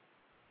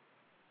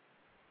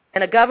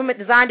 And a government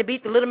designed to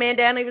beat the little man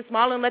down even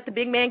smaller and let the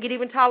big man get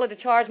even taller to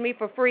charge me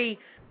for free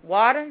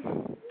water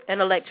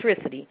and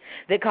electricity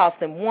that cost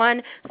them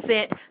 1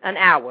 cent an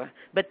hour.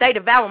 But they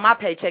devour my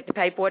paycheck to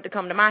pay for it to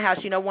come to my house.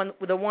 You know,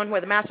 the one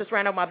where the mattress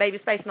ran over my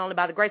baby's face, and only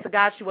by the grace of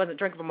God she wasn't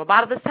drinking from a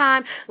bottle this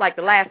time, like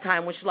the last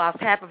time when she lost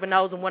half of her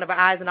nose and one of her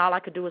eyes, and all I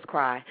could do was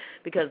cry,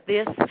 because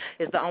this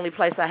is the only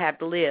place I have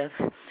to live.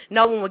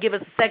 No one will give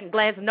us a second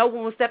glance, and no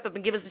one will step up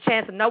and give us a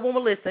chance, and no one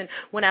will listen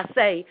when I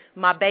say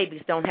my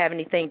babies don't have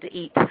anything to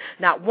eat.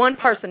 Not one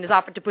person is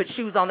offered to put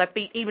shoes on their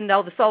feet, even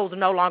though the souls are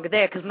no longer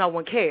there, because no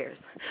one cares.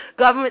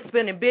 Government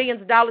spending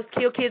billions of dollars to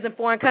kill kids in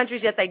foreign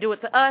countries, yet they do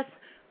it to us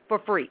for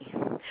free.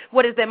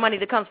 What is that money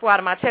that comes out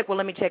of my check? Well,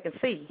 let me check and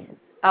see.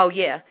 Oh,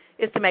 yeah,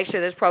 it's to make sure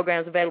there's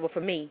programs available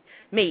for me,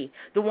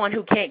 the one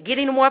who can't get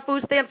any more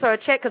food stamps or a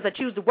check because I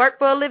choose to work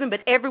for a living,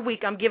 but every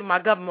week I'm giving my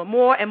government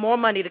more and more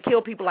money to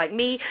kill people like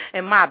me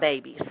and my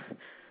babies.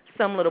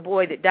 Some little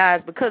boy that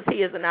dies because he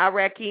is an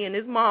Iraqi and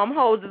his mom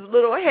holds his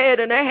little head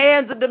in her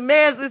hands and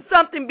demands that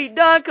something be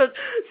done because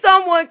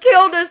someone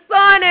killed his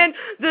son, and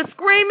the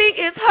screaming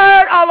is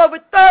heard all over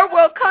third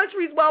world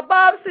countries while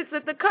Bob sits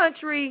at the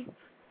country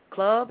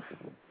club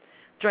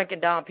drinking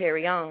Dom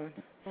Perignon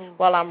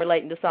while I'm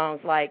relating to songs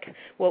like,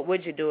 what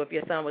would you do if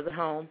your son was at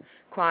home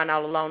crying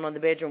all alone on the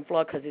bedroom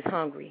floor because he's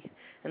hungry,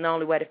 and the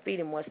only way to feed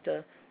him was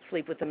to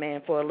sleep with a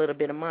man for a little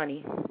bit of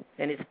money.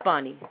 And it's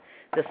funny.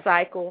 The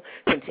cycle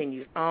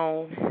continues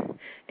on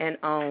and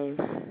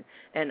on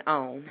and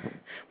on.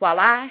 While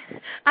I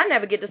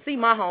never get to see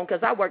my home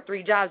because I work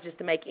 3 jobs just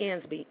to make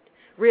ends meet,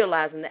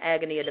 realizing the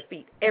agony of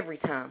defeat every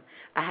time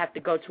I have to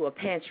go to a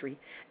pantry,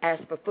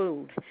 ask for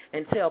food,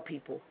 and tell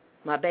people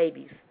my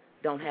babies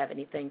don't have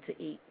anything to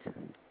eat.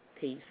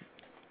 Peace.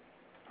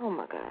 Oh,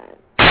 my God.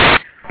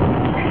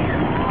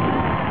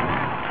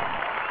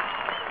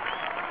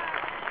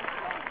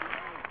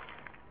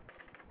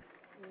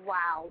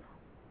 Wow.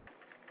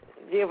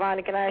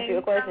 Giovanni, can I ask you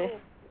a question?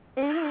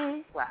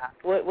 Wow.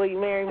 Will you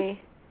marry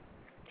me?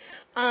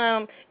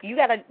 You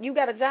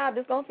got a job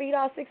that's gonna feed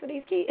all 6 of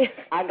these kids.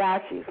 I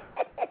got you.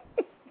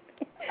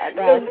 I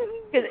got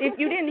you. Because if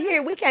you didn't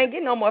hear, we can't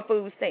get no more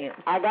food stamps.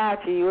 I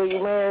got you. Will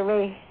you marry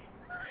me?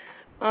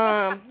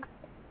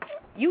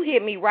 You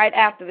hit me right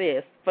after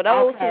this. For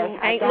those who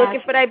ain't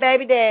looking for their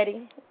baby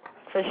daddy.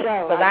 For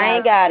sure. Because I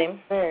ain't got him.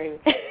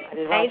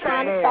 Ain't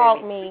trying to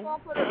stalk me.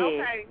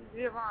 Okay,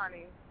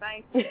 Giovanni,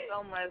 thank you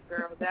so much,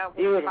 girl. That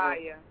was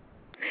fire.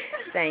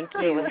 Thank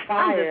you.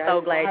 I'm just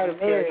so glad you're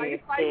still here.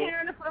 It's like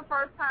hearing it for the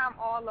first time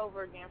all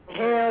over again.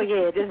 Hell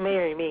yeah, just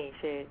marry me,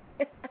 shit.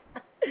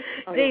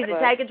 Deezy,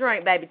 take a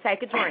drink, baby.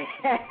 Take a drink.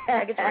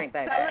 Take a drink,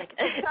 baby.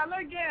 Tell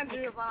her again,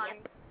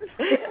 Giovanni.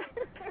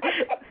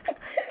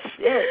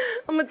 Shit.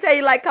 I'm going to tell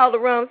you like Call the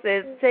Rum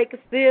says, take a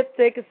sip,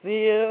 take a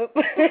sip.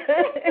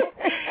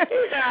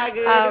 It's all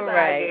good. All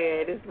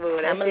right. It's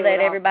good. I'm going to let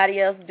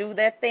everybody else do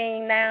their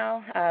thing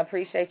now. I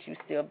appreciate you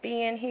still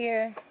being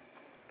here.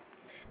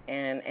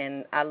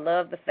 And I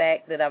love the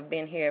fact that I've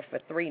been here for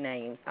 3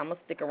 names. I'm going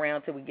to stick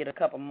around till we get a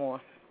couple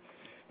more.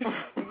 You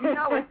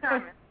know it's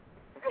coming.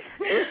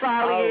 It's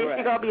probably is.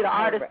 She's going to be the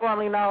artist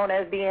formerly known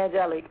as The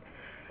Angelic.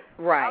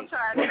 Right. I'm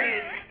trying to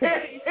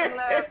peace and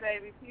love,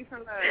 baby. Peace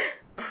and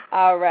love.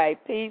 All right.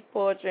 Peace,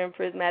 poetry, and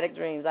prismatic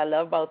dreams. I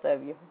love both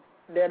of you.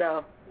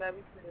 Ditto. Love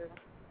you too.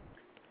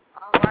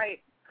 All right,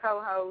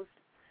 co-host.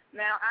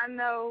 Now, I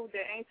know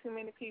there ain't too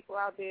many people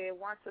out there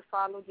want to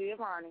follow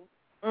Giovanni.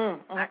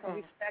 I can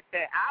respect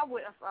that. I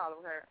wouldn't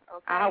follow her,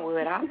 okay? I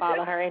would. I'll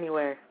follow her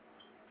anywhere.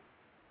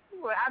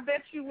 Well, I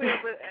bet you will,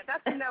 but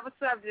that's another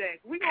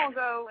subject. We're going to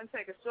go and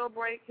take a short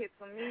break, hit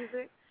some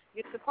music,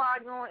 get the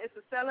party on. It's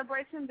a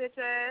celebration, bitch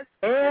ass.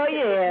 Hell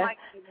yeah.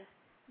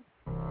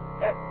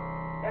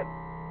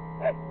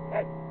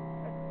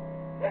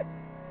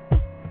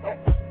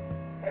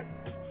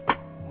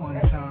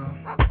 One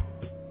time.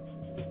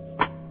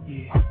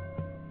 Yeah.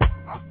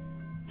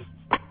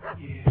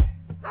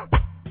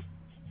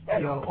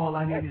 Yo, all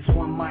I need is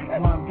one mic,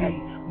 one beat,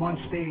 one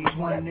stage,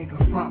 one nigga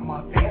front,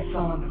 my face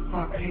on the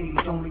front page.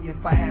 Only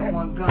if I had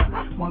one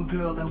gun, one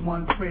girl and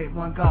one crib,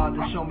 one God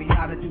to show me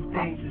how to do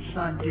things the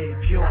sun did.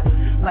 Pure,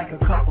 like a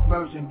cup of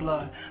virgin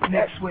blood,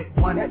 mixed with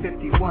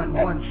 151,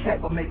 one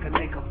sip will make a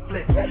nigga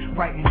flip.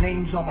 Writing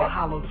names on my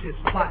hollow tips,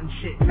 plotting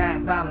shit,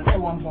 mad balance,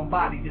 who I'm gon'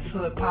 body. This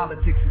hood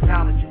politics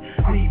acknowledge it.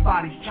 Leave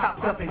bodies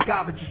chopped up in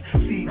garbages.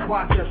 Seeds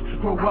watch us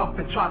grow up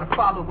and try to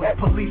follow us.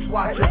 Police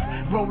watch us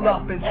roll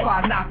up and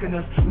try knocking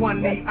us.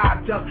 One knee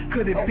I duck,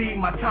 could it be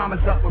my time is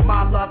up? With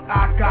my luck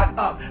I got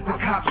up, the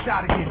cop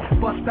shot again.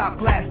 Bus stop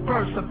glass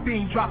burst, a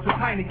fiend drops a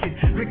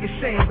Heineken.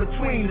 Ricocheting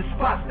between the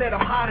spots that I'm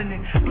hiding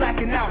in.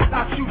 Blacking out,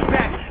 I shoot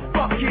back,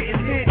 fuck getting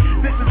hit.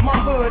 This is my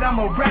hood, I'm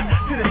a rap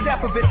to the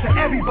depth of it. To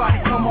everybody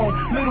come on,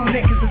 little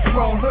niggas is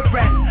grown. Hood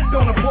rats,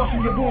 don't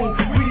abortion your wound.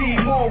 We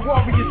need more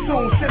warriors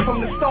soon. Sent from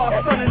the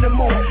stars, sun and the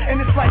moon.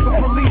 And it's like a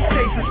police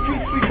chase, the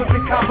street sweepers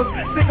and coppers.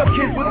 Stick up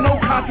kids with no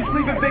conscience,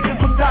 leaving victims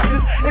with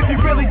doctors. If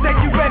you really think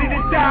you ready to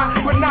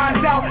die, with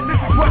nines out,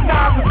 this is what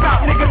nines is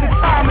about, nigga, the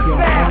time is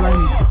now. All I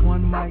need is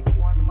one mic.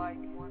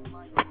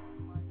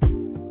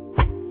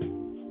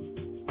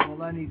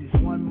 All I need is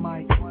one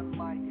mic.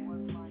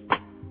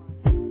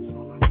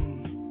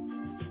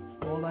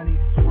 All I need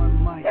is one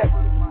mic.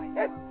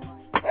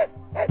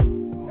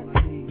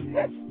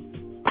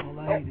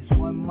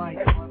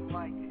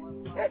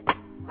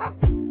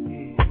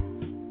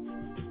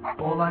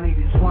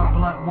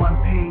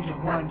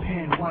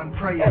 one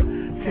prayer.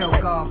 Tell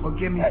God,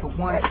 forgive me for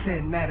one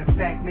sin. Matter of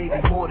fact, maybe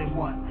more than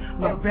one.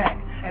 Look back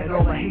at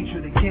all the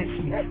hatred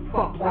against me.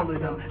 Fuck all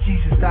of them.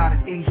 Jesus died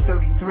at age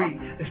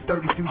 33. That's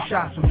 33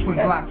 shots from twin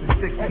blocks and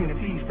 16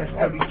 apiece. That's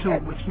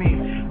 32, which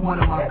means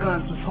one of my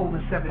guns was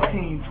holding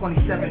 17.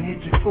 27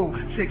 hit your crew,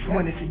 6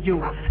 went into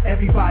you.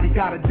 Everybody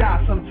gotta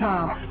die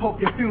sometime. Hope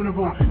your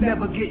funeral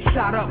never get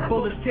shot up.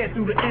 Bullets tear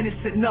through the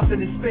innocent,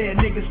 nothing is fair.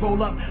 Niggas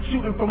roll up,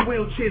 shooting from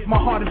wheelchairs. My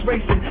heart is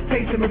racing,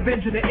 pacing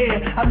revenge in the air.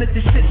 I let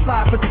this shit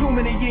slide for too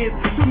many years,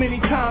 too many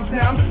times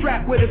now. I'm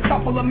strapped with a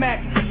couple of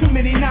Macs, too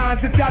many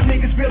nines. If y'all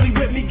niggas really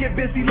with me, get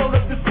busy, load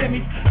up the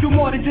semis. Do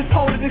more than just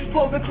hold it,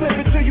 explode the clip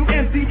until you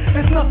empty.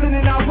 There's nothing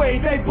in our way.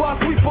 They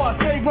bust, we bust.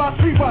 They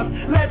rust, we rust.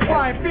 Let's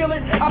try and feel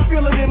it. I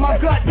feel it in my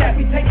gut that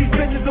we take these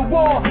bitches to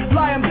war.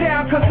 Lie them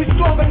down, cause we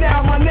stronger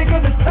now. My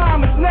nigga, the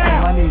time is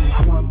now. All I need is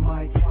one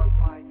mic.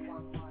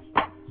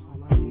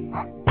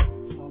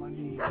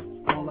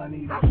 All I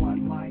need is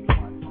one mic.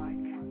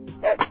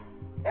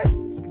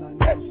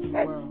 Nothing else in the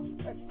world.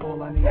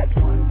 All I need is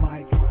one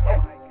mic.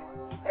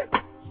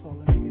 All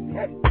I need is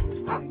this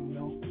thing, you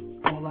know.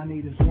 All I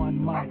need is one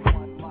mic.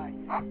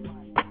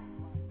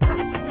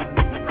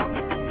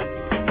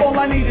 All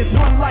I need is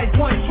one life,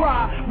 one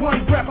try,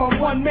 one breath, I'm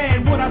one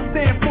man. What I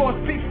stand for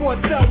speaks for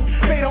itself.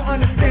 They don't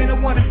understand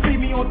and wanna see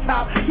me on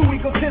top. Too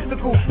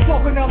egotistical,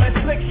 talking all that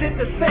slick shit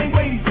the same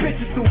way these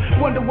bitches do.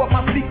 Wonder what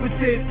my secret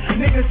is.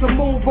 Niggas will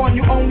move on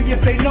you only if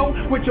they know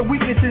what your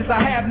weaknesses. I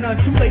have none.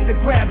 Too late to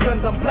grab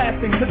guns, I'm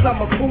blasting cause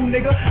I'm a cool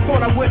nigga.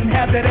 Thought I wouldn't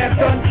have that ass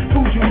done.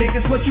 Fooled you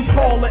niggas, what you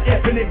call an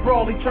infinite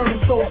brawl,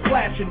 eternal souls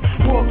clashing.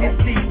 War gets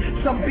deep,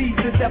 some beef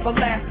is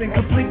everlasting,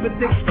 complete with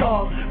thick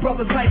scars.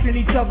 Brothers knifing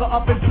each other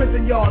up in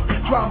prison yards.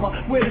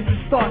 Drama, where does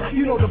it start?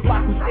 You know the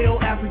block was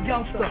ill as a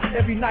youngster.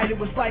 Every night it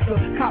was like a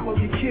copper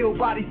get killed,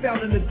 body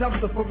found in the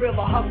dumpster. For real,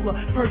 a hustler,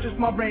 purchased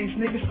my range.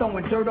 Niggas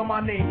throwing dirt on my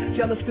name.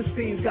 Jealous cause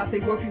fiends got they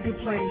work and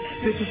complain.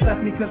 Bitches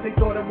left me cause they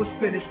thought it was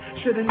finished.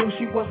 Shoulda knew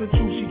she wasn't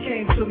true. She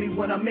came to me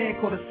when a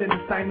man caught a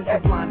sentence. Diamonds are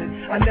blinded.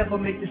 I never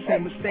make the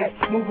same mistakes.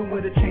 Moving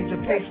with a change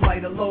of pace,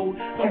 lighter load.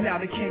 So now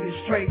the king is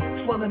straight.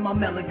 Swelling my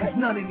melon cause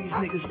none of these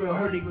niggas real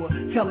hurting or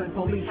telling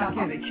police how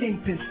can a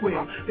kingpin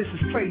squeal. This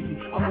is crazy.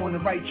 I'm on the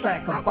right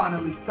track. I'm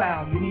finally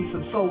found. You need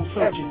some soul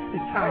searching. The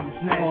time is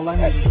now. All I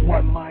need is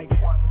one mic.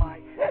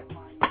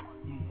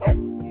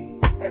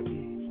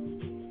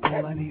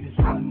 All I need is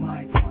one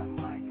mic.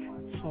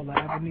 That's all I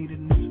ever needed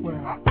in this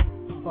world.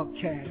 Fuck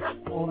cash.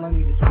 All I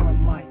need is one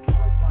mic.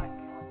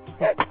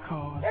 Fuck the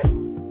cars, the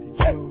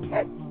jewelry.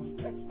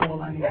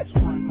 All I need is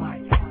one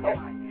mic.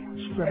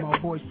 Spread my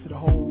voice to the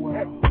whole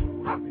world.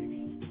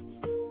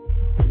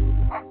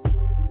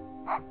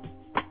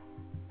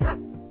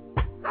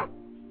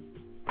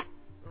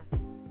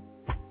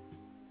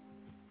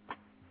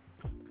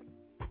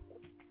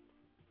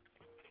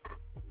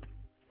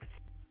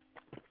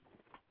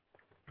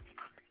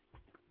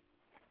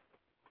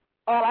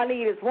 All I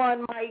need is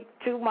one mic,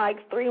 2 mics,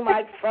 3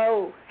 mics,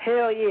 4.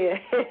 Hell yeah.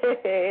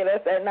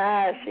 That's that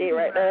nice shit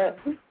right there.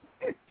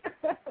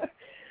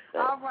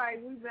 All right,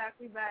 we back.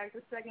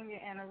 The 2nd year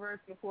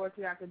anniversary of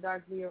Poetry After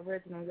Dark, the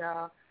original,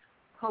 y'all.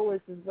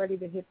 Poets is ready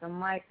to hit the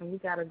mic, and we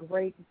got a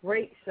great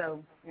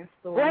show in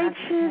store. Great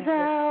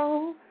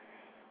show.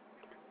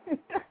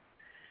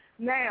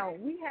 Now,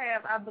 we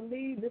have, I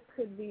believe this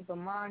could be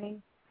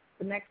Bomani,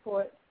 the next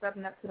poet,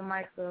 stepping up to the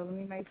mic, so let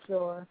me make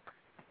sure.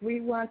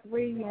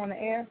 313, you on the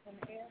air?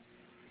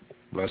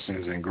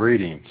 Blessings and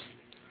greetings.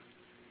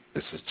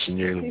 This is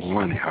Chyna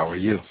Blue. How are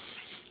you?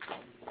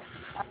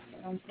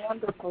 I'm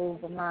wonderful,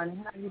 Bomani.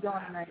 How are you doing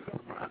tonight?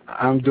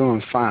 I'm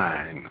doing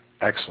fine.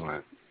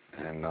 Excellent.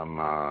 And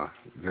I'm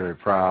very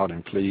proud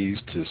and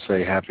pleased to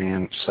say happy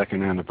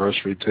 2nd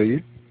anniversary to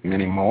you.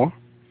 Many more.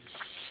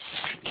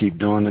 Keep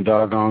doing the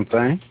doggone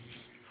thing.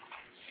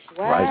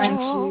 Wow.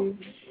 Right.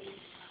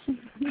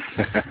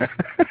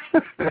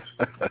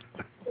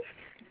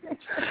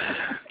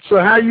 So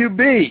how you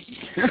be?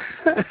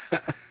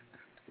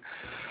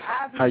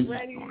 I've been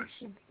ready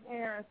to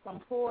hear some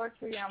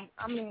poetry.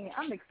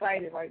 I'm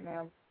excited right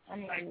now.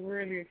 I'm like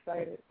really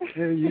excited.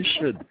 Yeah, you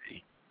should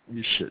be.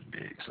 You should be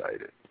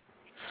excited.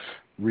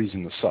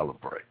 Reason to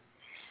celebrate.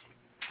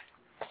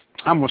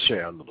 I'm gonna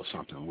share a little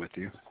something with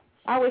you.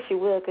 I wish you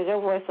would, cause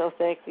your voice so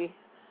sexy.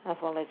 I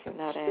just want to let you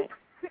know that.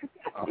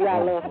 You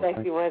got a little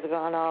sexy voice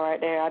going on right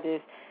there. I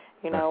just,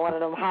 one of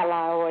them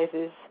hotline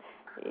voices.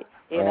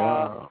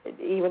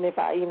 Even if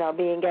I,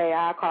 being gay,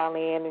 I'll call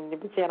in and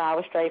pretend I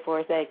was straight for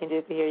a second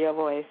just to hear your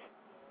voice.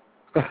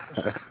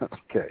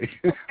 Okay.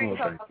 Well,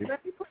 thank you.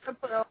 Let me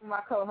put up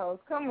my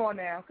co-host. Come on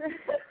now.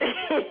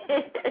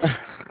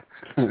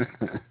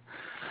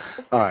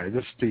 All right,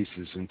 this piece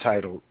is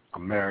entitled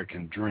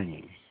American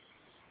Dream.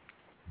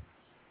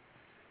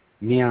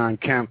 Neon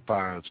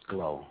campfires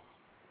glow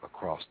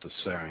across the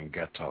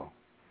Serengeti.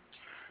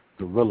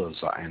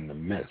 Gorillas are in the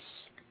mist.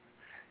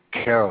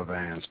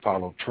 Caravans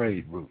follow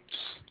trade routes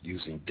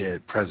using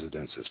dead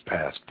presidents as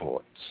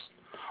passports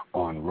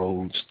on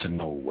roads to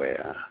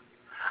nowhere.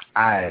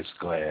 Eyes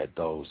glare at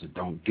those that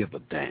don't give a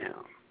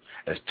damn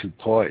as 2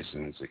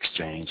 poisons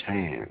exchange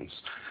hands.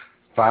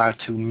 Far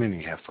too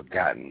many have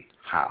forgotten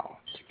how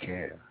to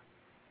care.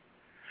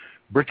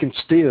 Brick and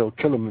steel,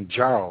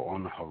 Kilimanjaro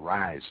on the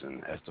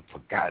horizon as the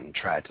forgotten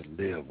tried to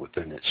live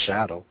within its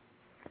shadow.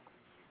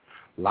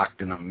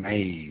 Locked in a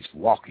maze,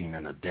 walking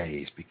in a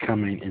daze,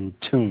 becoming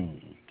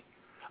entombed,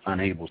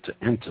 unable to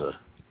enter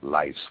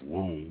life's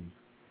womb.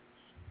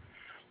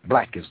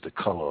 Black is the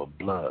color of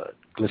blood,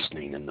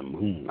 glistening in the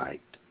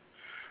moonlight,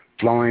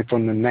 flowing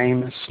from the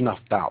nameless,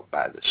 snuffed out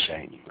by the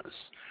shameless.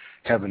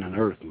 Heaven and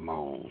earth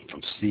moan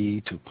from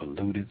sea to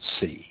polluted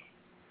sea.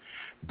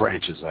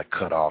 Branches are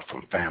cut off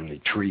from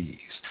family trees,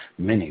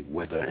 many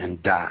wither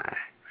and die.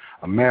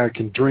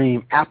 American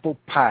dream, apple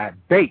pie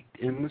baked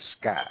in the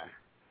sky.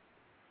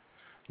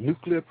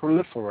 Nuclear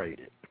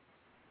proliferated,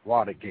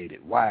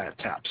 Watergated,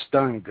 wiretap,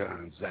 stun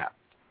gun zap.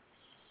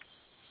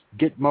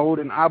 Gitmo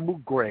in Abu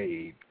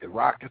Ghraib,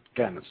 Iraq,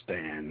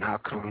 Afghanistan, now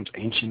comes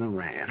ancient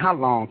Iran. How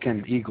long can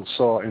an eagle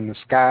soar in the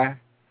sky?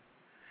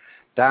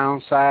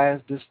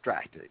 Downsized,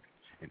 distracted,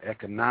 and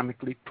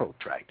economically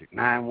protracted.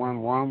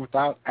 911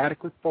 without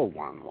adequate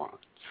 411.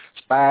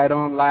 Spied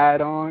on, lied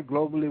on,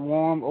 globally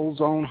warm,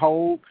 ozone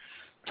hole,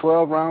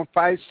 12-round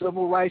fights,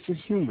 civil rights and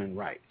human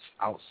rights.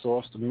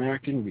 Outsourced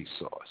American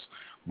resource.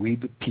 We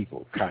the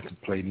people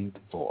contemplating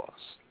divorce.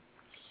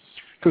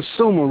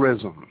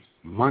 Consumerism,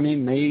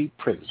 money-made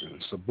prison,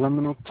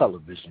 subliminal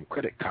television,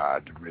 credit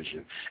card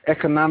derision,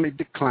 economic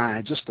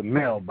decline, just a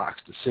mailbox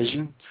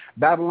decision.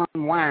 Babylon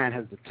wine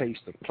has the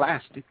taste of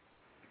plastic.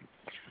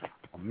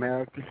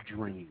 America's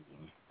dream,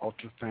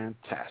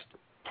 ultra-fantastic,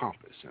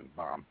 pompous and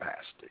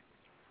bombastic.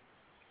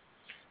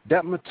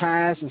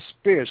 Depmatized and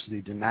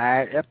spiritually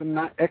denied,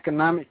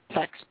 economic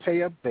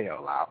taxpayer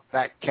bailout.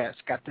 Fat cats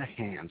got their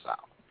hands out.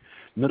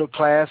 Middle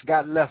class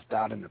got left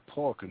out, and the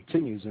poor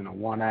continues in a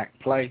one-act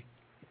play.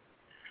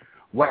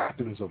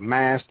 Weapons of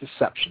mass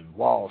deception,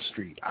 Wall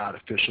Street,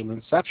 artificial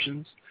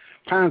inceptions,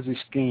 Ponzi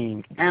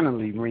schemes,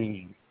 anally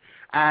ring,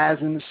 eyes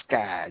in the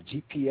sky,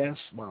 GPS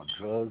while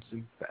drugs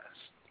invest.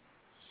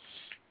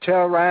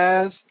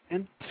 Terrorized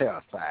and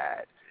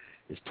terrified.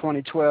 Is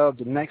 2012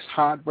 the next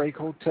heartbreak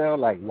hotel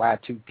like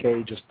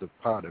Y2K just a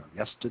part of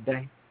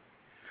yesterday?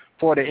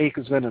 40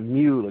 acres and a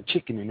mule, a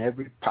chicken in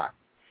every pot.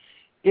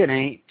 It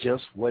ain't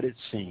just what it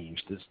seems,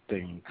 this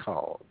thing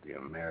called the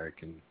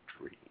American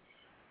dream.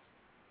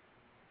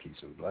 Peace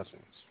and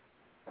blessings.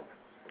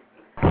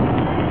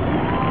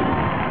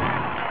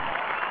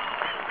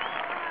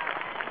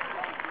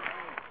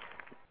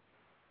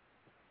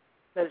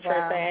 The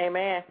church say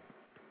amen.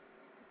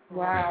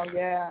 Wow,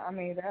 yeah. I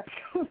mean, that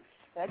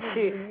just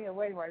blew me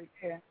away right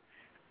there.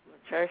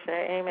 The church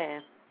say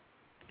amen.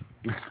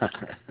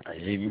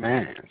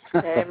 Amen.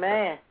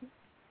 Amen.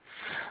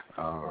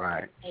 All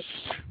right.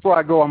 Before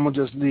I go, I'm going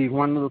to just leave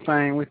one little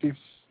thing with you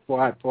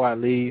before I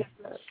leave.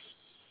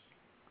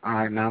 All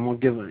right, now I'm going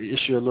to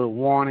issue a little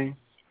warning.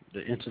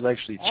 The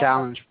intellectually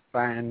challenged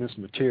find this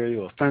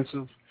material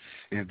offensive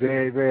and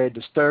very, very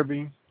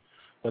disturbing,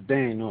 but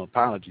there ain't no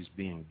apologies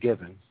being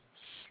given.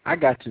 I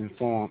got to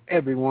inform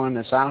everyone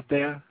that's out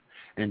there,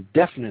 and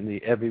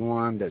definitely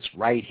everyone that's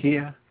right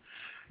here.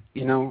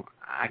 You know,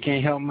 I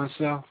can't help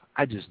myself.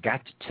 I just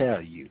got to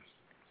tell you,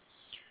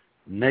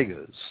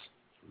 niggas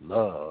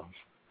love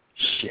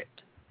shit.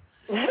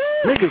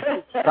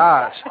 Niggas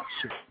dodge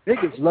shit.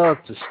 Niggas love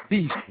to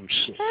see some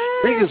shit.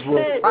 Niggas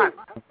will watch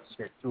some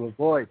shit to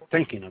avoid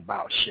thinking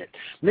about shit.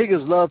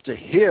 Niggas love to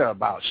hear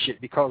about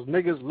shit because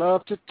niggas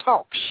love to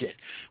talk shit.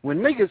 When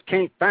niggas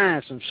can't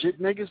find some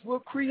shit, niggas will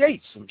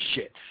create some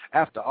shit.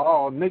 After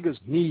all, niggas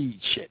need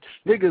shit.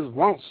 Niggas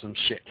want some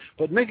shit.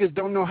 But niggas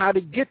don't know how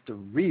to get the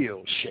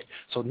real shit.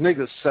 So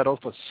niggas settle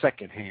for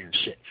secondhand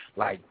shit.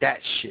 Like that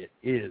shit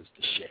is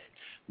the shit.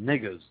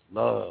 Niggas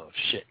love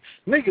shit.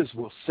 Niggas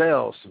will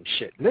sell some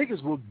shit.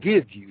 Niggas will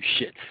give you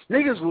shit.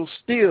 Niggas will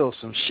steal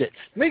some shit.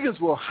 Niggas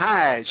will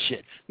hide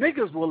shit.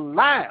 Niggas will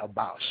lie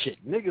about shit.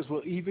 Niggas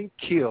will even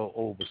kill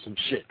over some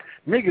shit.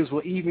 Niggas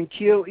will even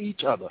kill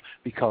each other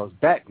because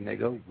that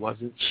nigga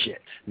wasn't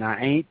shit. Now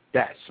ain't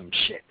that some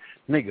shit?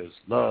 Niggas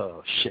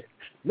love shit.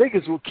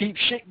 Niggas will keep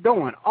shit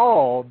going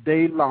all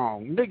day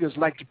long. Niggas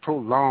like to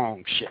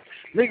prolong shit.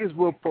 Niggas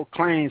will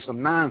proclaim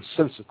some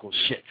nonsensical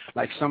shit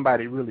like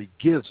somebody really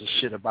gives a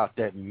shit about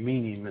that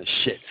meaningless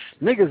shit.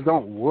 Niggas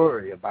don't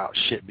worry about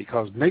shit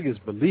because niggas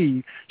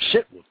believe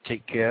shit will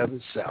take care of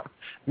itself.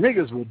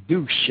 Niggas will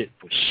do shit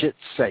for shit's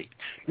sake.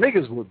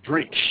 Niggas will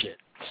drink shit,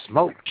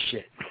 smoke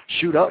shit,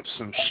 shoot up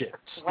some shit,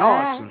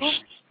 snort some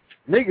shit.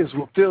 Niggas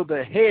will fill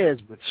their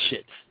heads with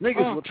shit.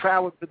 Niggas will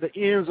travel to the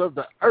ends of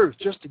the earth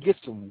just to get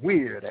some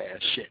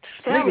weird-ass shit.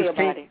 Niggas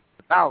can't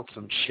about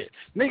some shit.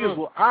 Niggas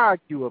will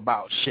argue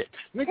about shit.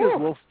 Niggas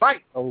will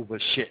fight over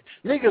shit.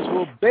 Niggas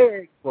will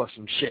beg for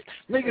some shit.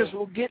 Niggas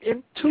will get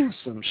into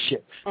some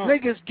shit.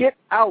 Niggas get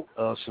out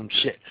of some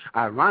shit.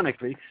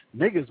 Ironically,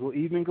 niggas will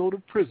even go to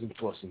prison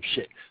for some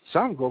shit.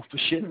 Some go for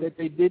shit that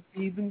they didn't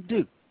even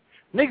do.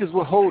 Niggas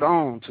will hold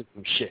on to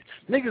some shit.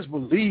 Niggas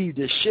believe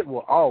this shit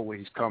will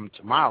always come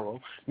tomorrow.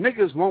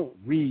 Niggas won't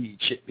read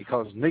shit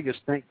because niggas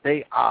think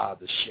they are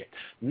the shit.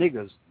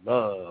 Niggas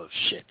love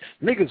shit.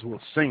 Niggas will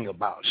sing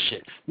about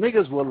shit.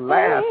 Niggas will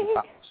laugh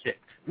about shit.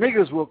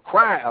 Niggas will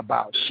cry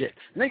about shit.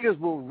 Niggas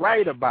will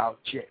write about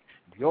shit.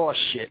 Your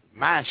shit,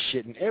 my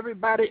shit, and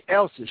everybody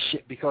else's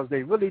shit because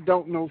they really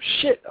don't know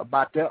shit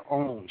about their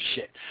own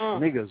shit.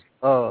 Niggas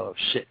love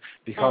shit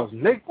because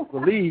niggas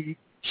believe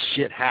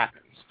shit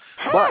happens.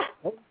 But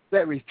those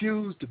that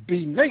refuse to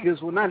be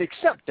niggas will not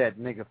accept that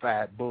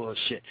niggified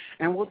bullshit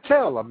and will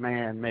tell a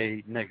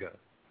man-made nigga,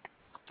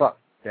 fuck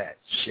that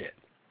shit.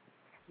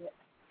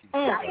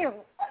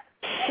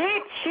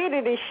 Shit,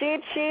 shittity,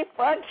 shit,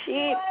 fuck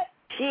shit,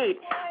 shit.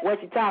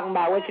 What you talking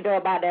about? What you know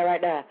about that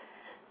right there?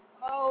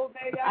 Oh,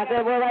 baby. I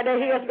said, well, right there,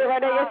 he gonna spit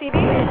right there. Yes, he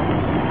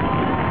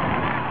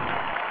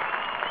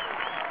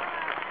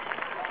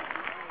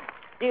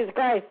did. Jesus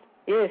Christ,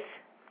 yes.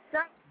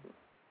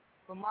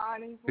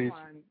 Bomani.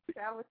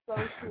 That was so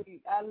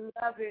sweet. I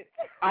love it.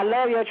 I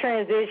love your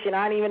transition.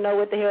 I didn't even know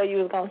what the hell you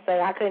was going to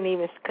say. I couldn't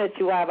even cut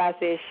you off. I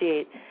said,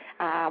 shit.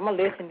 I'm going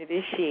to listen to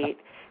this shit.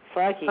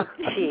 Fuck it.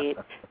 Shit.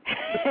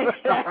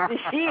 That's the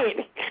shit.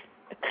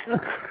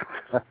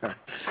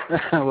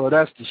 Well,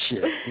 that's the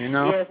shit, you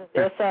know?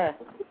 Yes, sir.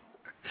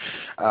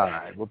 All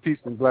right. Well, peace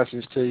and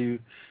blessings to you.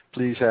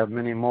 Please have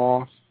many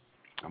more.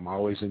 I'm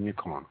always in your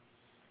corner.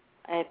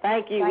 Hey,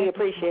 thank you. We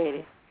appreciate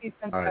it. Peace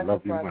and all right.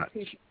 Love you much.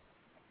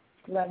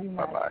 Love you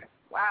much. Bye-bye.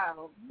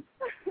 Wow.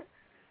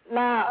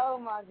 Now, oh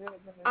my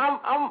goodness. I'm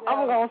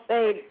gonna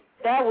say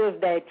that was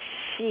that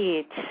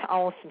shit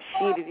on some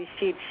shit.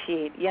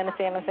 You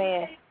understand what I'm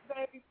saying?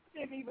 Baby,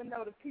 didn't even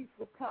know the piece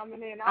was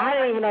coming in. I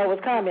didn't even know it was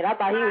coming. I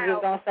thought he was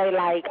just gonna say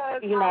like,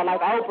 you know, like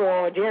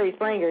Oprah or Jerry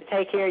Springer,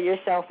 take care of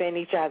yourself and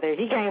each other.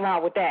 He came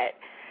out with that.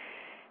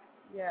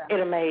 Yeah. It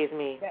amazed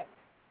me. Yeah.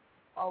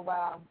 Oh,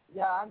 wow.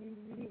 Yeah,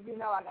 you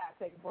know I got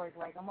to take a break.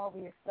 Like, I'm over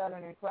here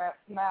stuttering and crap,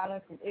 smiling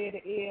from ear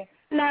to ear.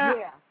 Now,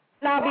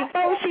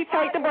 before she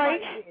take the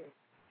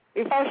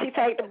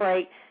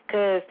break,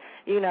 because,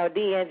 you know,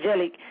 D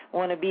Angelic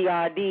want to be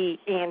our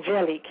D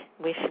Angelic.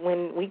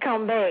 When we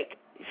come back,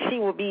 she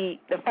will be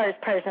the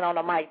first person on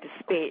the mic to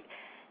spit,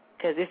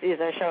 because this is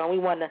her show, and we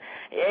want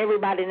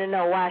everybody to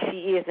know why she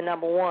is the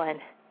number one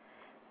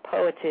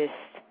poetess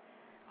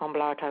on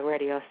Blog Talk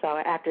Radio. So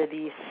after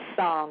the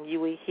song, you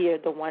will hear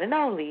the one and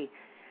only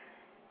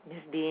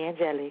Miss D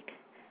Angelic,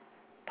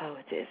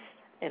 poetess,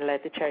 and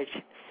let the church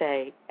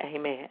say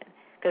amen,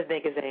 because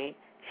niggas ain't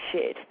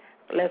shit.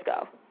 Let's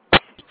go.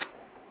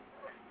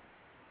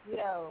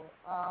 Yo,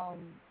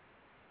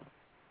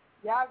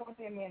 y'all gonna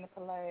hear me in the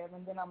collab,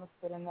 and then I'm gonna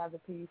spit another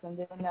piece, and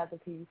then another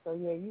piece. So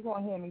yeah, you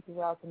gonna hear me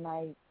throughout the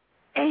night.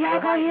 And y'all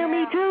gonna hear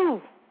me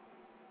too.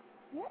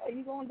 Yeah,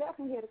 you gonna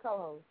definitely hear the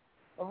co-host.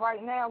 But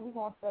right now, we're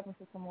going to step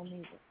into some more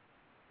music.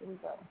 Here we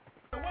go.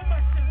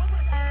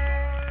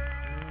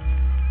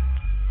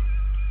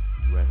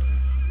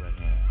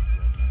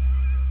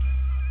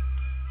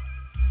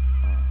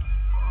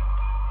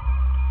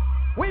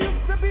 We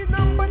used to be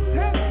number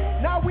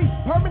 10, now we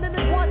permanent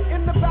as one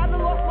in the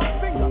battle of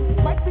my finger.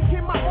 Mike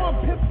became my arm,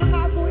 pistol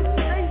nozzle, it's an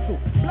angel.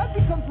 Blood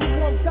becomes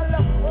lukewarm, tell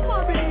them, come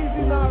on, be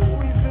easy now,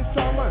 squeeze this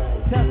charmer.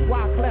 That's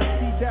why cleft,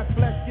 see that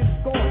flesh gets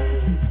scorned.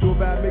 You so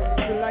bad, make you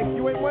feel like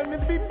you ain't wanting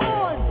to be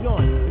born,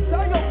 John. And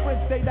tell your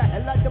friends, say the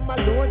hell out of my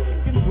lord.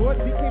 Chicken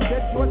George became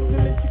dead George,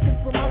 stealing chicken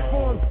from my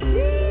farm.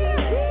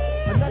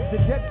 Another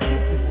dead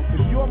chicken.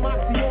 If you're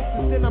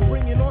mafiosis, then I'm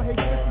bringing on hate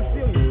for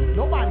Sicilian.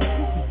 Nobody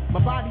shoot me, my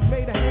body's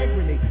made a hand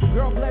grenade.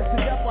 Girl bled to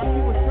death while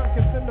she was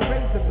trunking in the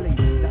razor blade.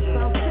 That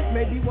sounds sick,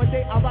 maybe one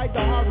day I'll write the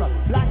horror.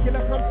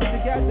 Blackula comes to the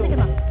ghetto,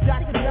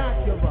 Jack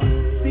Dracula.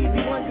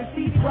 Stevie Wonder,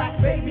 see crack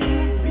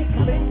babies,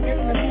 becoming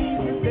enemies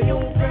with their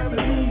own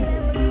families.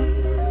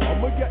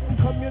 I'ma get and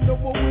come, you know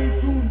what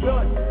we soon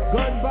done.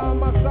 Gun by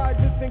my side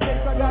just in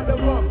case I got the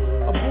rum.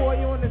 A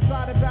boy on the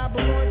side of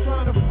Babylon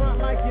trying to front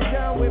like you're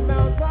down with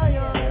Mount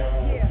Zion.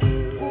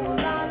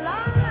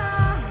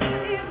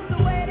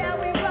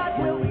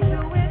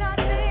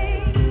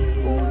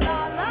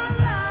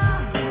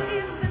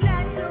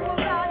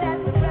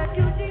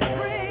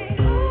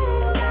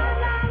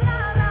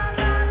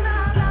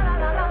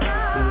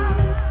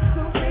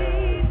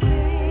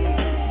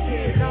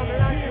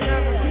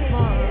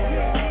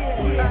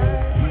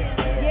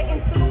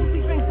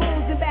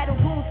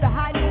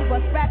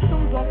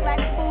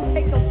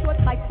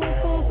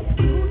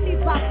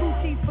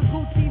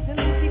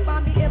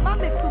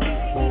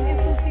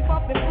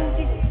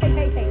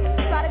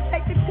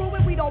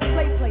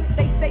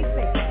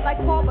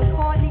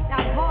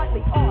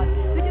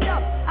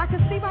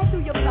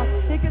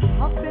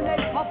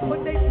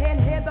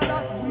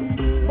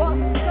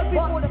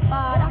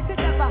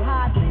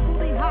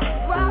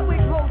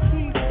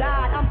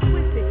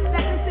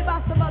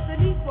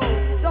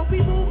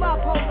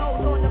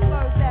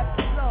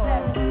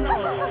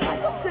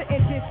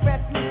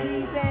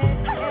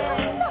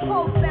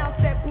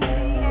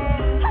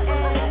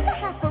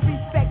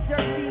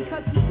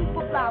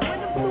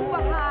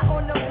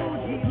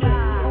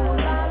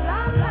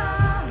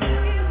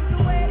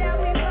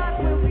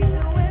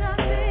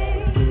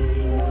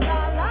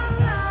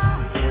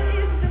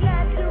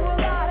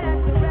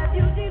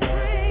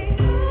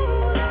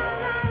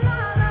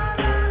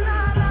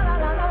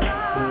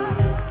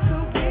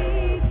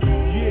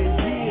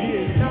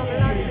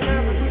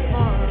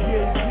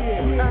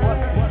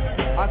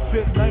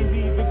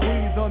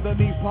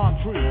 palm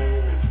trees.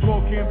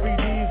 Smoking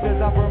BDs as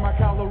I burn my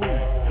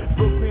calories.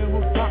 Brooklyn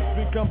rooftops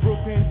become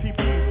Brooklyn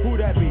TPs. Who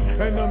that be?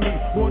 Enemy,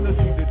 wanna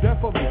see the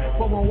death of me.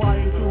 From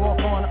Hawaii to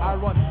Hawthorne, I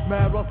run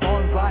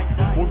marathons like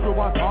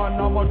Wujuwatan.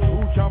 I'm a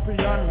true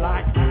champion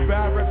like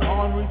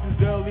Farrakhan reads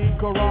Delhi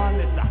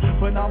Quran. It's a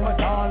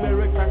phenomenon,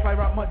 lyrics act like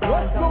Ramadan.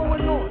 What's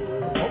going on?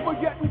 Over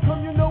getting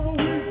come, you know what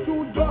we've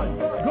too done.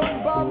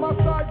 Gun by my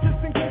side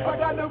just in case I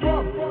gotta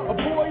run. A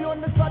boy on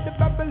the side of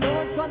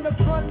Babylon trying to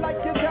front like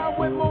you're down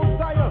with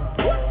Mosiah.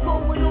 What's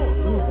going on?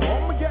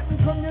 Over getting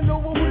come, you know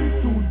what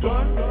we've too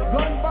done.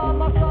 Gun by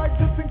my side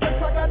just in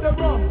case I gotta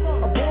run.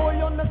 A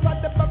boy on the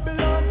side of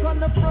Babylon trying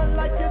to front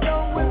like you're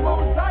down with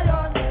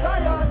Mosiah.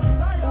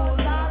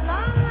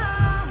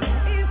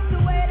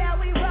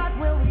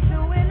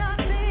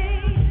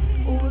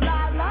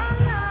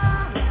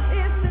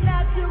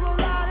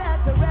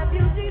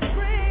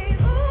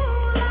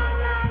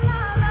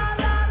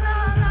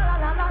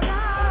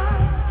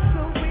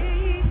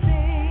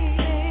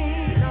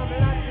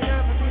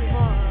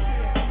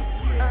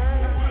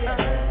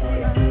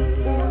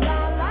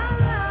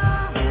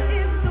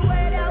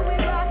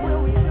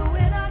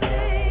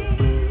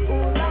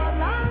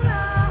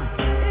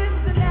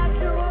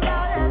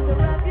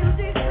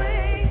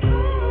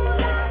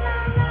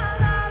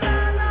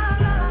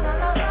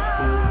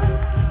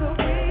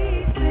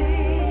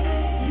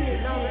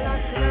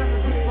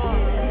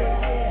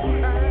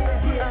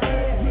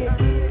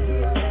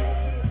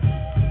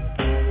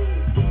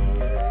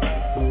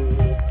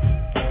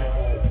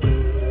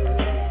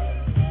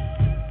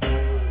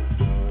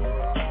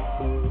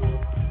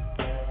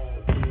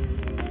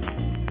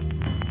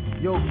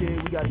 Yo,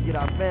 kid, we gotta get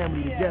our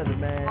family together,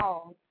 man.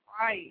 All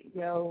right,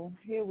 yo.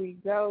 Here we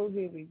go.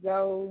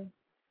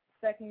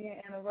 Second year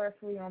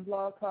anniversary on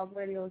Blog Talk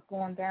Radio is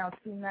going down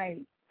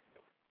tonight,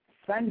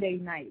 Sunday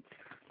night.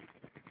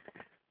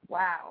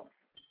 Wow.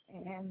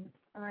 And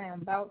I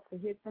am about to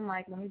hit the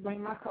mic. Let me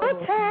bring my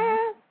co-host.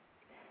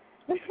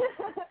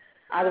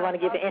 I just want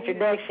to give the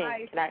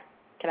introduction.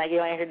 Can I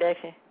give an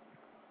introduction?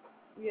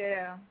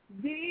 Yeah.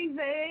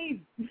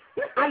 Deezy.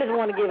 I just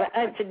want to give an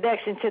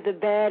introduction to the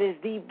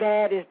baddest,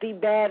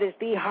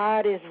 the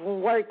hardest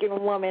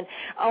working woman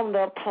on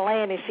the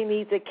planet. She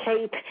needs a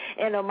cape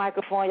and a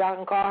microphone. Y'all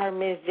can call her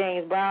Miss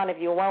James Brown if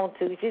you want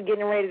to. She's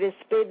getting ready to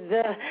spit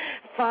the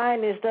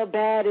finest, the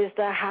baddest,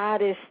 the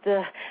hottest,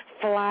 the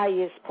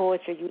flyest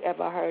poetry you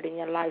ever heard in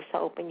your life. So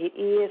open your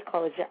ears,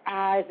 close your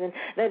eyes, and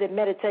let it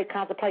meditate,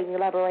 contemplate, and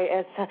elaborate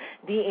as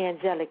the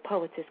angelic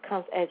poetess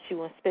comes at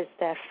you and spits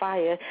that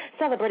fire,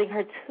 celebrating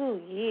her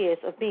 2 years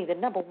of being the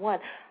 #1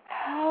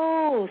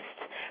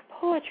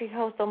 poetry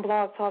host on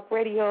Blog Talk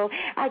Radio.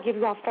 I give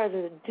you without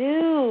further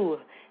ado,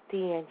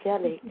 the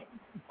angelic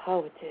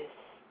poetess.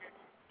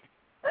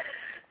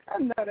 I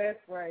know that's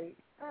right.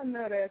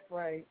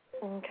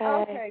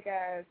 Okay,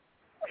 guys.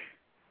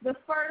 The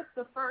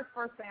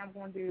first thing I'm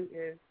going to do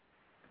is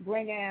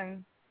bring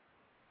in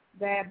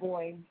Bad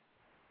Boy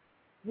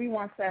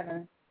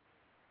 317.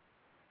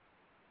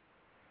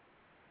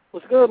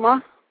 What's good,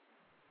 Ma?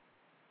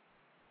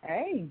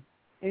 Hey,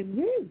 it's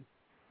you.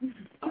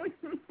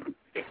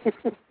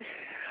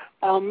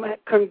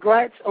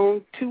 Congrats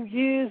on 2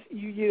 years.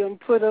 You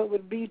put up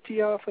with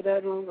BTR for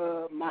that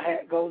long. My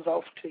hat goes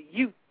off to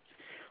you.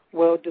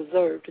 Well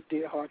deserved,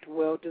 dear heart.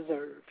 Well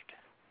deserved.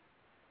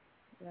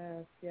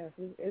 Yes.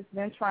 It's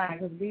been trying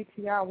because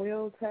BTR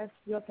will test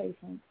your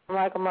patience. I'm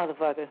like a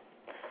motherfucker.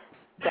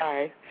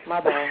 Sorry,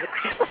 my bad.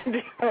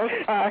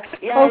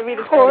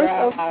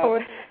 Of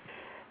course.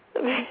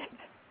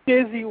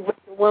 Busy with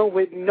the one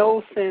with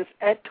no sense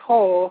at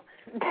all.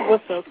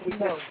 What's up,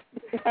 sweetheart?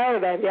 Hey,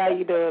 baby, how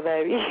you doing,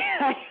 baby?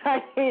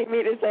 I didn't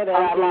mean to say that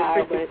out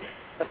loud,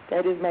 but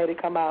that just made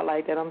it come out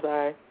like that. I'm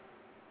sorry.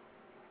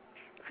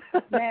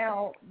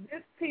 Now,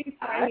 this piece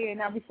right here.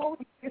 Now, before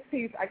we get this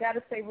piece, I got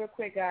to say real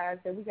quick, guys,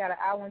 that we got an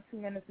hour and 2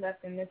 minutes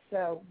left in this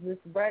show, this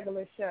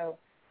regular show.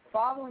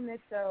 Following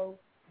this show,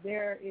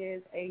 there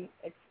is a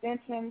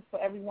extension for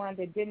everyone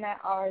that did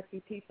not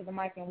RSVP for the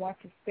mic and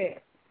wants to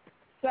spit.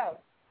 So,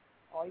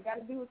 all you got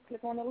to do is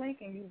click on the link,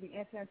 and you'll be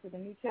entered into the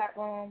new chat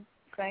room,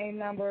 same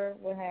number,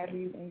 what have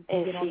you, and you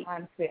can get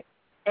on spit.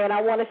 And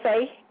I want to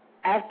say,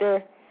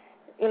 after,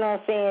 you know what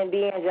I'm saying,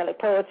 the angelic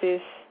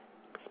poetess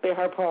spit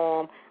her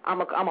poem, I'm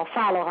going to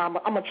follow her. I'm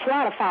going to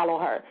try to follow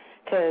her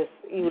because,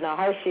 you know,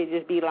 her shit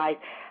just be like,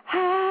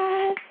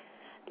 hot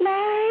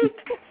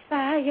like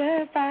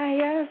fire,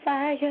 fire,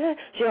 fire.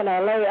 She on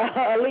that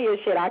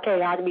Aaliyah shit. I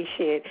can be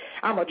shit.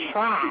 I'm going to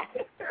try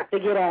to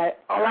get her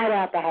right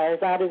after hers.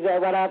 I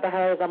deserve right after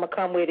hers. I'm going to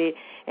come with it,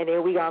 and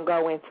then we going to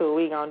go into it.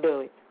 We going to do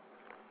it.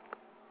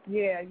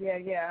 Yeah.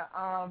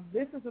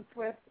 This is a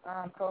Swift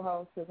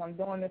co-host because I'm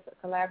doing this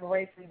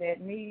collaboration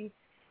that me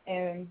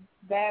and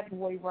Bad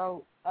Boy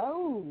wrote.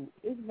 Oh,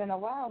 it's been a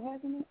while,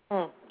 hasn't it?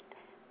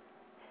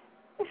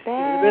 It's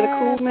been a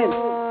cool minute.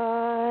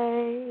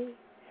 Boy,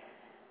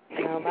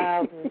 come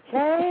out and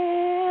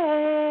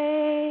play.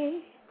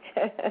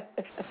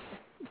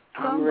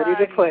 I'm ready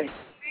to play.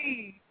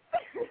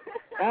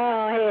 Go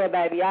ahead,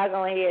 baby. Y'all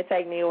go ahead.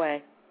 Take me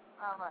away.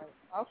 All right.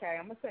 Okay,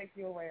 I'm going to take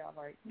you away, all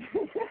right.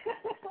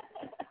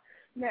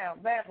 Now,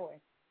 Bad Boy,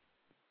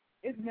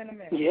 it's been a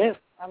minute. Yes.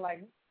 I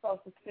like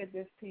supposed to spit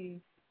this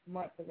piece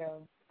months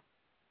ago.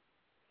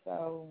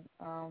 So,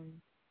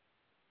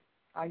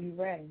 are you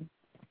ready?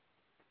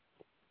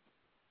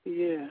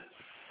 Yes.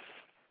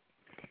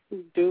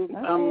 Dude,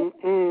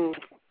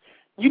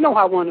 you know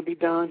how I want to be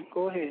done.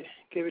 Go ahead.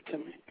 Give it to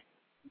me.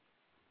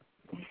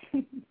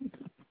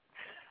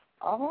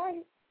 All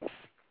right.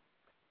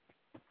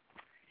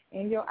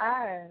 In your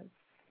eyes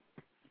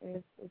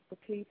is the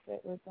piece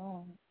that we're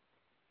doing.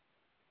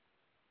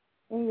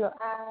 In your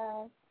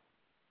eyes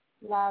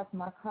lies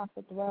my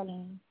comfort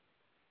dwelling,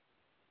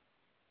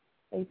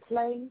 a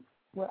place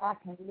where I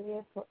can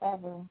live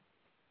forever.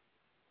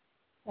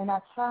 And I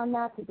try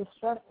not to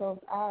distress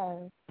those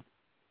eyes,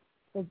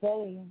 but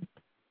they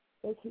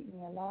keep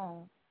me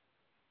alive.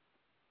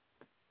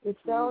 It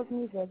shows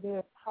me that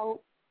there's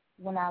hope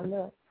when I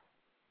look.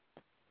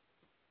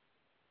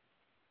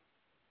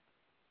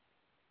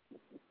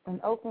 An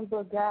open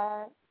book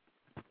guide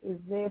is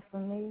there for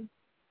me,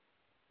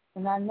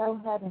 and I know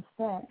heaven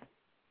sent,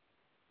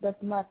 thus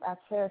much I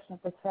cherish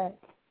and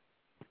protect.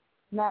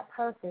 Not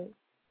perfect,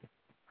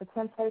 but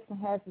temptation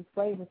has its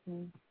way with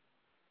me,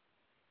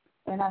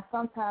 and I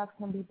sometimes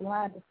can be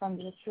blinded from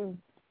the truth.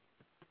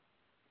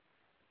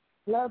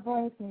 Love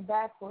brings me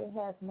back where it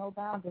has no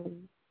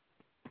boundaries.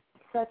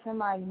 Touching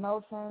my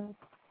emotions,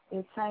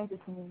 it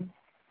changes me,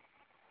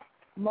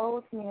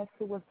 molds me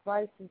into what's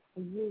righteous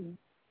for you.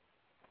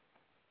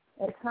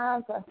 At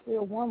times I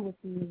feel one with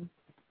you,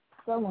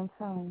 so in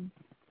tune.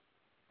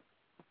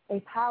 A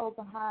power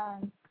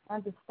behind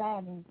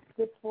understanding,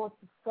 this force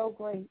is so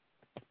great.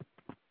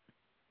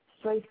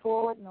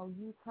 Straightforward, no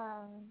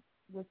U-turn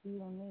with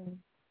you and me.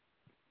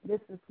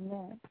 This is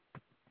meant.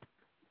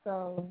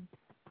 So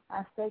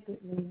I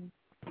sacredly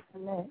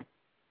commit.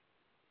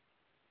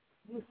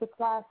 You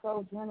supply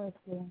so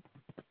generously,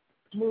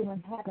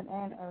 moving heaven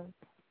and earth.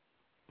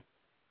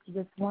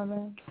 This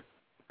woman's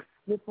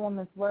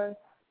worth,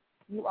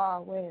 you are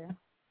aware.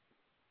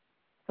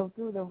 So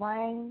through the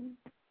rain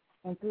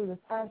and through the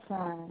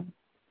sunshine,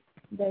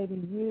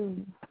 baby,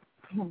 you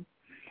will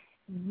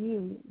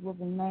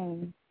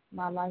remain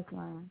my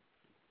lifeline.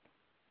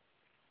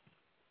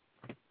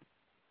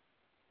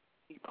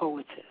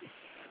 Poetess.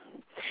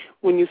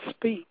 When you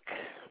speak,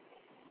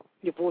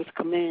 your voice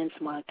commands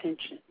my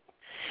attention.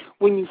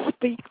 When you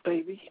speak,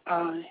 baby,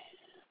 I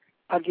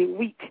get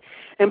weak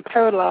and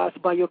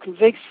paralyzed by your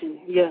conviction.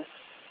 Yes,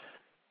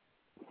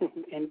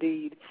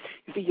 indeed.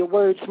 You see, your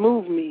words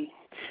move me,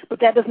 but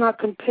that does not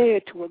compare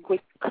to a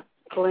quick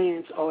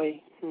glance or a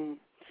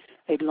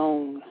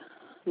long,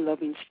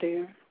 loving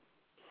stare.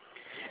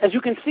 As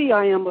you can see,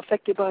 I am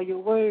affected by your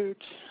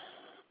words,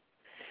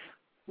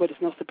 but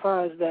it's no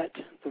surprise that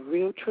the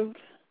real truth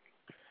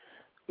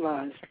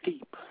lies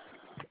deep.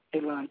 They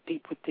lie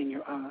deep within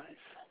your eyes.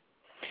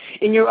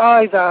 In your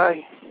eyes,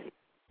 I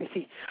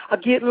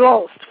get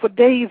lost for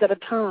days at a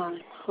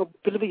time,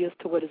 oblivious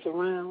to what is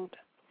around.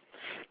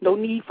 No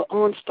need for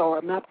OnStar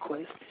or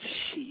MapQuest.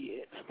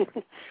 Shit.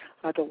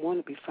 I don't want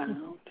to be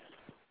found.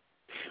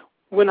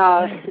 When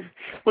I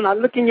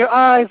look in your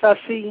eyes, I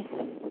see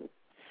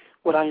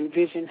what I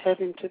envision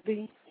heaven to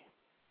be.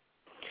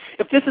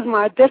 If this is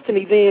my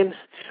destiny, then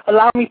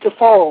allow me to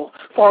fall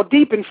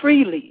deep and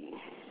freely,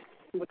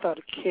 without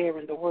a care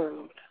in the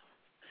world.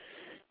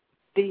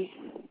 In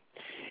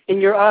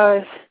your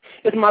eyes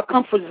is my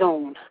comfort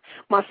zone,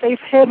 my safe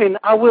heaven.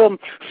 I will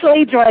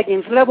slay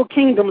dragons, level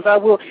kingdoms. I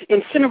will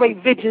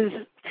incinerate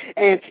visions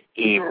and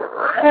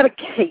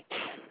eradicate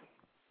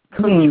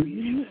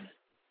countries.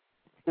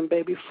 And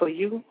baby, for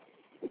you,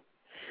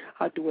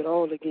 I'll do it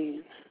all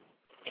again,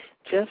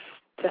 just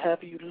to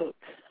have you look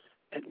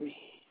at me.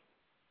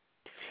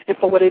 And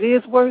for what it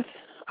is worth,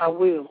 I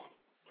will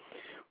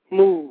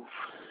move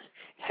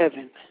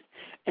heaven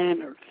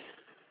and earth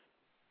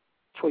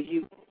for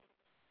you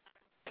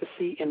to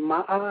see in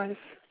my eyes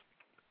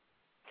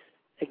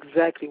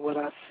exactly what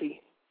I see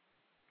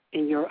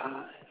in your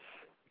eyes.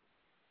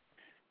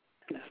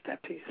 And that's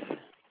that piece.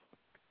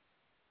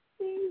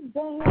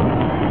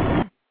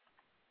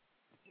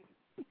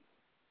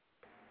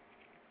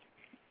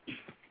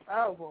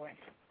 Oh, boy.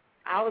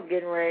 I was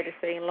getting ready to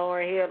sing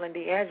Lauryn Hill and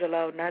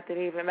D'Angelo, Not That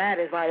It Even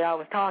Matters, while y'all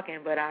was talking,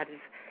 but I just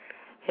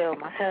held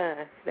my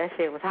tongue. That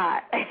shit was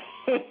hot.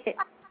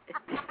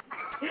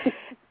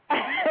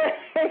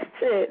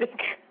 Shit.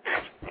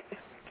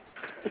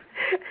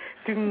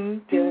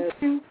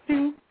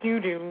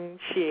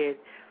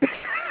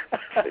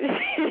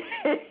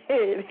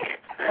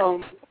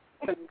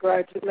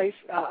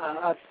 Congratulations.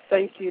 I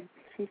thank you,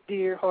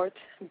 dear heart,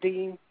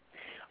 Dean.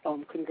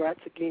 Congrats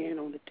again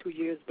on the 2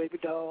 years, baby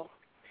doll.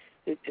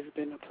 It has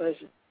been a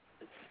pleasure.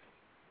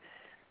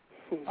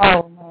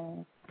 Oh,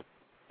 man.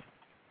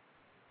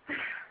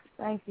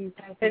 Thank you.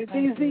 And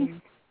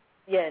Deezy?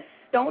 Yes.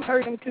 Don't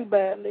hurt him too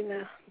badly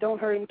now. Don't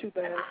hurt him too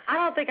bad. I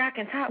don't think I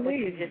can top what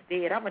you just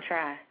did. I'm going to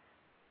try.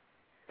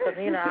 Because,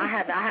 I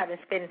haven't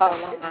spent so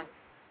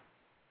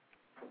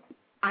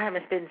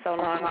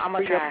long. I'm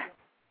going to try.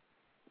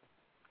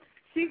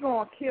 She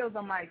gonna kill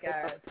the mic,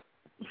 guys.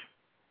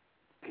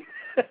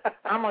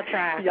 I'm gonna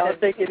try. Y'all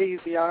take it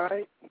easy, all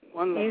right?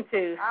 One love. You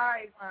too. All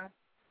right,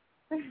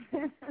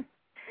 man.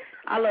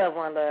 I love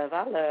One Love.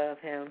 I love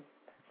him.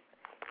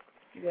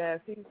 Yes,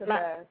 he's the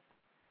best.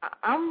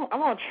 I'm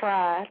gonna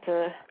try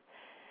to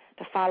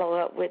follow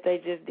up what they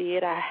just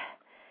did. I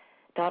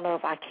don't know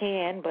if I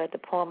can, but the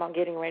poem I'm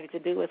getting ready to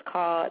do is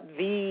called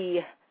The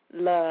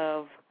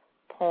Love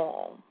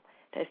Poem.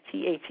 That's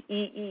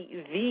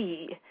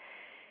THEEV,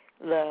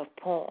 Love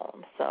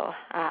Poem. So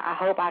I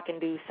hope I can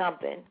do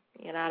something.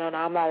 You know, I don't know.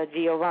 I'm not a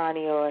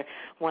Giovanni or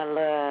One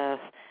Love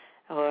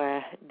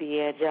or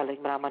the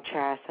Angelic, but I'm going to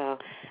try. So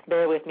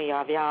bear with me,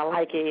 y'all. If y'all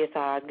like it, it's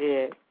all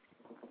good.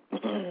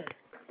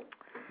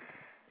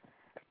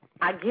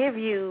 I give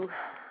you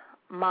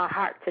my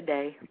heart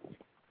today.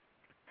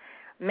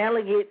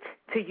 Mailing it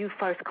to you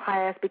first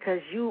class because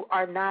you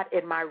are not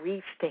in my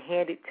reach to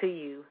hand it to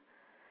you.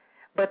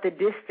 But the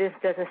distance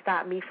doesn't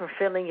stop me from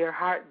feeling your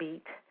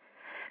heartbeat,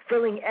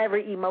 feeling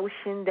every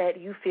emotion that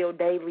you feel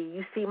daily.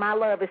 You see, my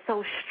love is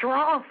so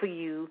strong for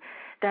you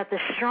that the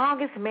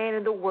strongest man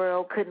in the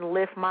world couldn't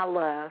lift my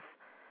love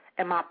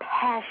and my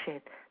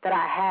passion that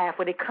I have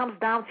when it comes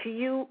down to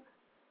you.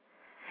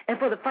 And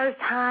for the first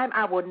time,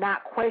 I will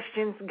not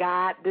question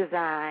God's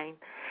design.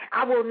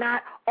 I will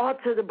not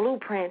alter the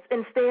blueprints.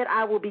 Instead,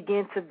 I will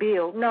begin to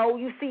build. No,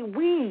 you see,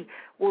 we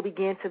will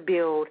begin to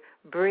build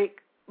brick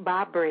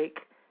by brick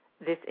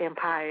this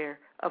empire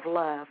of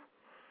love.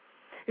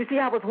 You see,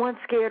 I was once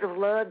scared of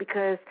love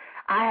because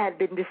I had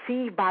been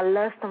deceived by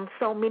lust on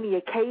so many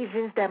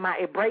occasions that my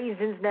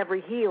abrasions never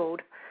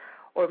healed.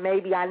 Or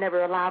maybe I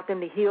never allowed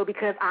them to heal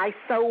because I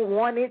so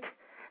wanted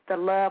the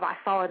love I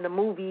saw in the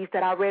movies,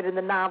 that I read in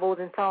the novels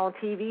and saw on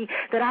TV,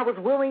 that I was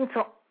willing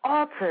to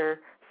alter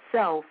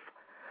self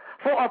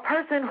for a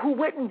person who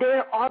wouldn't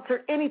dare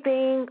alter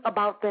anything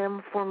about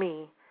them for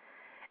me.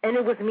 And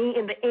it was me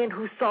in the end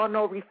who saw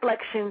no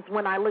reflections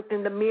when I looked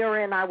in the mirror,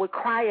 and I would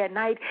cry at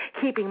night,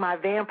 keeping my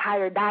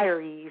vampire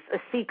diaries a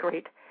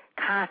secret,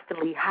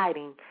 constantly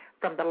hiding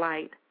from the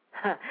light.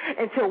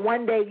 Until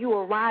one day you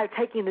arrived,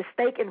 taking the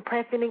stake and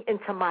pressing it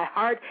into my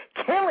heart,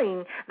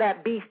 killing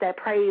that beast that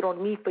preyed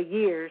on me for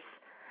years,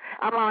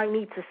 allowing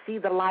me to see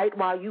the light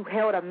while you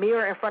held a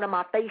mirror in front of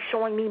my face,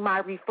 showing me my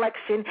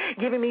reflection,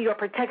 giving me your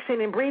protection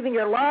and breathing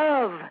your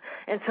love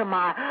into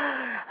my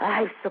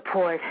life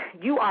support.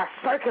 You are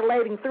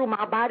circulating through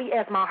my body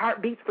as my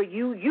heart beats for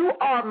you. You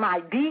are my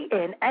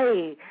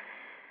DNA.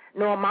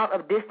 No amount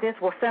of distance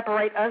will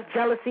separate us.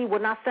 Jealousy will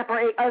not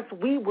separate us.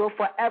 We will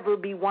forever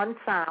be one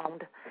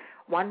sound,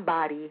 one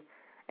body,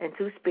 and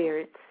two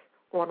spirits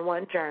on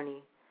one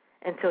journey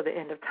until the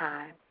end of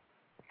time.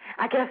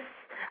 I guess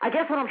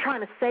what I'm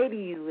trying to say to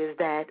you is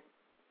that,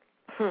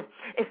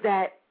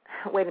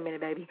 wait a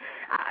minute, baby.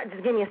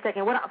 Just give me a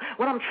second. What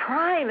I'm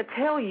trying to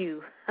tell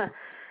you,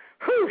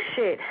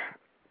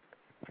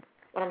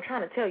 What I'm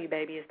trying to tell you,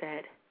 baby, is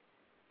that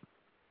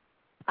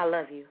I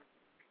love you.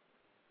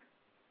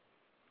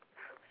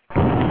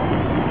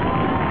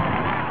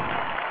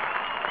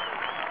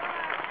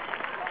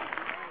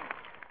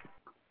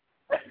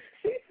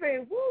 She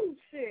said, woo,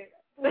 shit.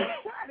 I'm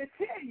trying to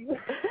tell you.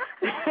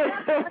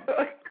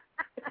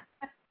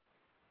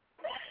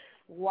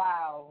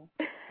 Wow.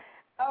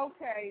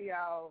 Okay,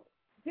 y'all.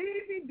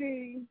 Deezy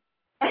D.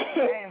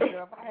 Damn,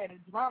 girl, if I had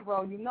a drum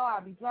roll, you know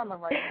I'd be drumming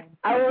right now.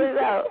 I was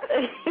out.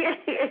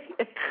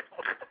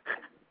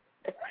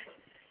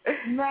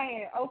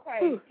 Man,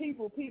 okay,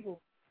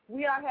 people.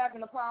 We are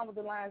having a problem with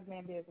the Lions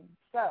Man business.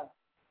 So,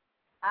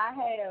 I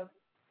have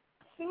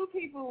two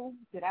people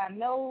that I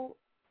know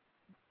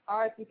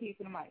RSVP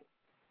for the mic.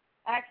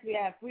 Actually,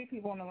 I have three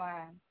people on the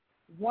line.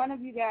 One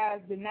of you guys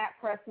did not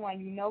press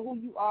 1. You know who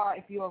you are.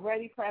 If you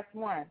already pressed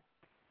 1.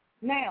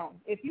 Now,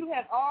 if you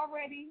have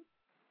already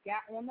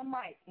got on the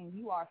mic and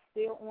you are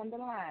still on the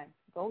line,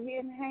 go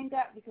ahead and hang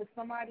up because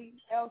somebody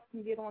else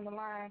can get on the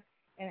line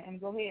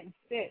and go ahead and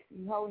sit.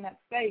 You're holding that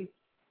space.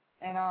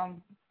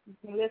 And you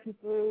can listen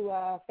through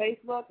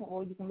Facebook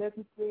or you can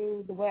listen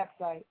through the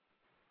website.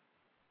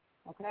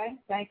 Okay?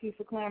 Thank you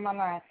for clearing my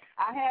line.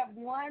 I have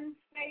one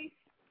space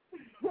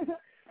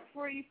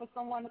free for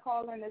someone to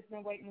call in that's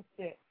been waiting to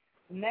sit.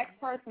 The next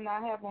person I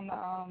have on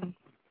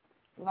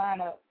the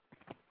lineup,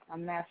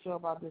 I'm not sure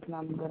about this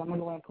number, but I'm going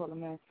to go ahead and pull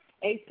them in.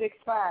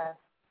 865.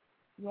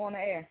 You on the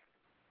air?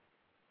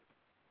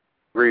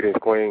 Greetings,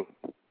 Queen.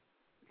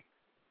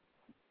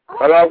 Oh,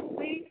 hello?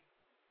 See,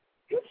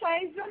 you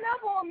changed your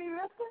number on me,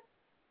 mister.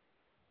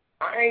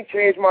 I ain't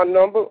changed my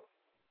number.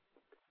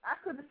 I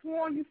could have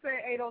sworn you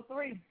said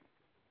 803.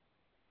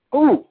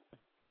 Who?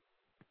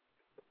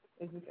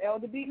 Is this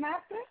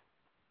ElderBeatMaster?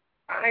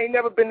 I ain't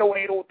never been no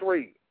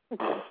 803.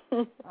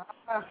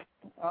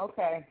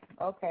 Okay.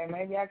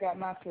 Maybe I got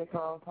my shit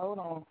called. Hold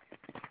on.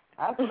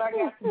 That's what I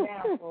got you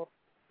down for.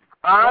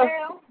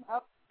 Well,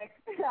 okay. I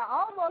forgot.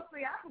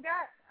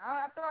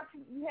 I thought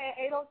you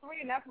had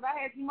 803, and that's what I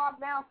had you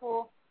marked down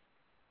for.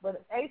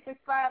 But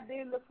 865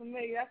 did look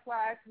familiar. That's why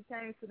I actually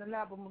changed to the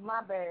number.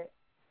 My bad.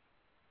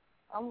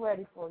 I'm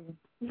ready for you.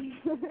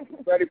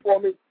 Ready for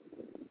me?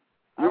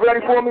 You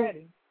ready for me?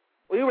 Ready.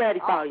 We ready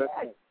for you.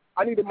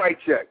 I need a mic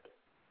check.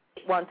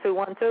 1 2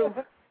 1 2.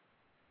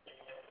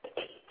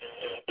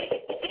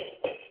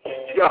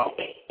 Yo,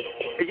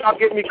 can y'all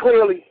get me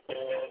clearly?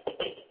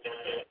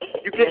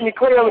 You get me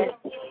clearly?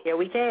 Yeah,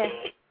 we can.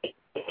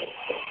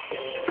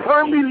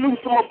 Turn me loose,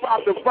 I'm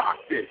about to rock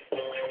this.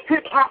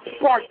 Hip-hop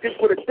sparked this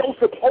with a dose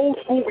of old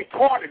school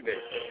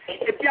retardedness.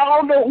 If y'all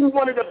don't know who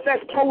one of the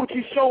best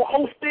poetry show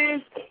hosts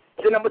is,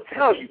 then I'm going to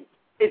tell you,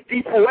 it's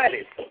D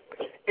Poetess.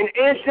 An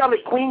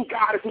angelic queen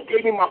goddess who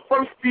gave me my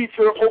first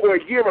feature over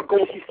a year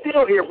ago. She's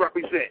still here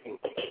representing.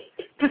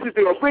 This is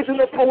the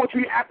original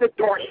Poetry After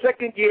Dark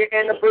second year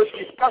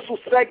anniversary special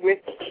segment,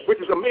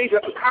 which is a major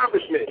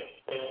accomplishment.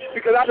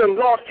 Because I done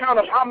lost count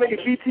of how many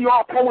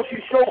BTR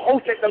poetry show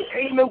hosts that done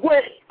came and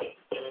went.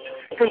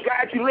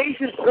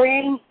 Congratulations,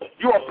 Queen.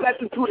 You're a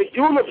blessing to the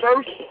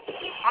universe.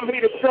 I'm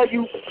here to tell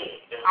you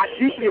I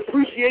deeply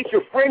appreciate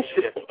your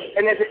friendship.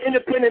 And as an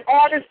independent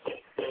artist,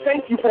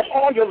 thank you for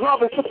all your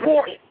love and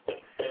support.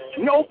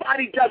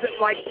 Nobody does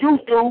it like you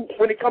do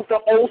when it comes to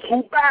old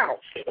school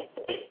battles.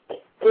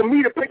 For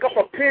me to pick up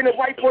a pen and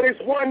write for this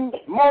one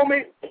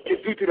moment is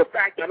due to the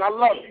fact that I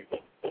love you.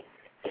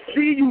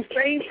 See you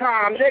same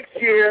time next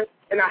year,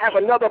 and I have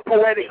another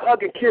poetic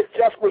hug and kiss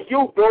just for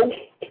you, bro.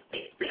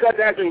 Because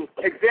as an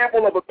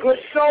example of a good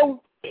show,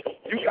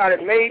 you got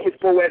it made with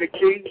Poetic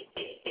D.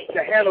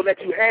 The handle that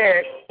you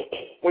had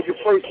when you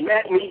first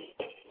met me.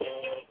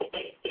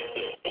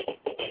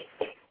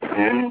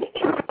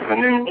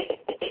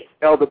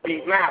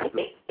 ElderBeatMaster,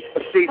 a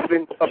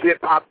statesman of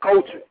hip-hop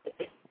culture.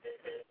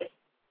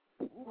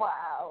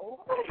 Wow.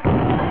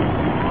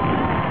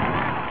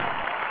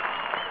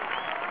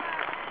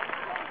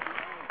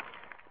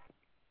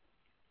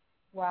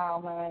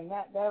 Wow, man,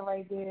 that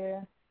right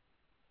there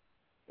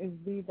is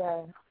the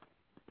best.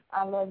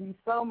 I love you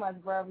so much,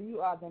 brother.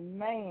 You are the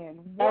man.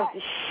 That's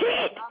the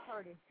shit. I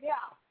heard it.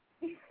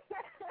 Yeah.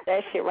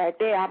 That shit right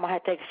there, I'm going to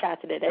have to take a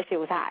shot to that. That shit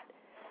was hot.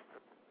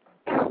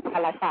 I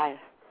like fire.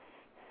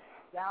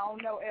 Y'all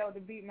don't know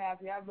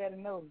ElderBeatMaster. Y'all better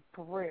know.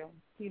 For real.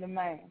 He the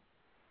man.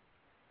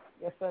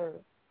 Yes, sir.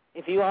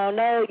 If you don't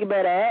know, you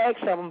better ask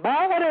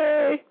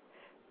somebody.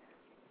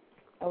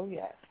 Oh,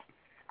 yes.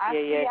 I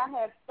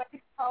have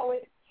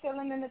SpacePoet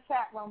chilling in the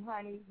chat room,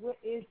 honey. What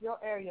is your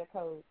area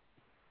code?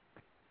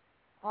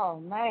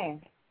 Oh,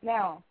 man.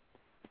 Now,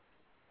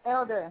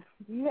 Elder,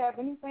 do you have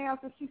anything else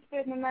that you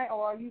spitting tonight,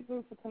 or are you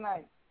through for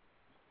tonight?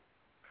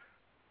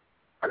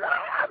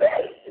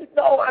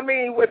 I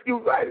mean, if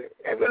you,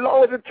 as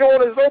long as the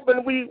joint is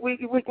open,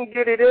 we can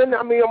get it in.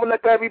 I mean, I'm gonna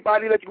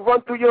let you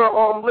run through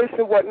your list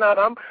and whatnot.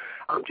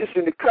 I'm just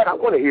in the cut. I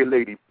want to hear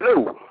Lady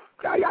Blue.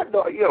 Y'all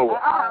know,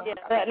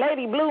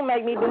 Lady Blue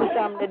make me do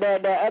something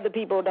that other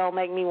people don't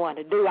make me want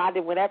to do.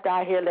 After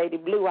I hear Lady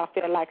Blue, I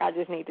feel like I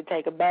just need to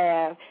take a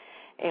bath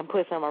and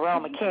put some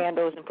aroma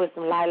candles and put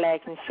some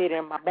lilacs and shit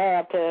in my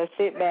bathtub,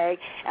 sit back.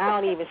 I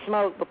don't even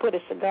smoke, but put a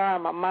cigar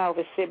in my mouth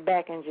and sit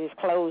back and just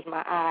close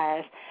my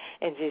eyes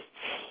and just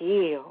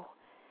chill.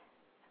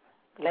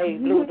 Lady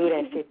Blue do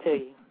that shit to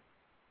you.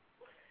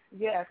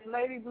 Yes,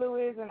 Lady Blue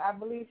is, and I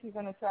believe she's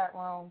in the chat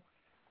room.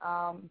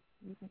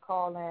 You can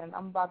call in.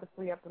 I'm about to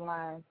free up the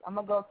lines. I'm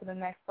going to go to the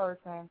next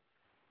person,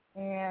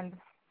 and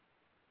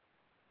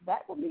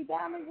that will be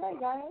Dymon-J,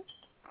 guys.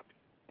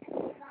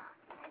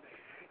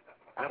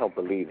 I don't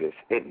believe this.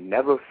 It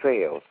never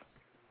fails.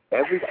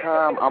 Every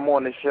time I'm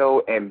on the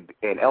show and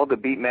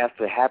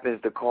ElderBeatMaster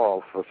happens to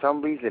call, for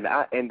some reason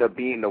I end up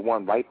being the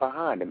one right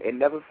behind him. It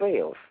never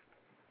fails.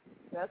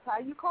 That's how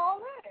you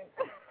call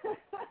in.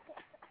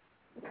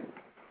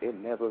 It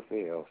never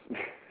fails.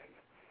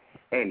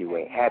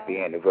 Anyway, happy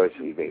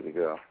anniversary, baby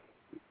girl.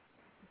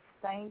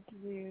 Thank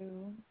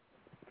you.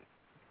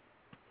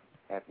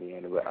 Happy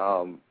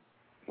anniversary.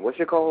 What's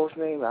your co-host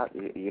name?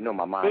 You know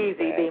my mind.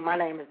 Deezy D. My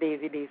name is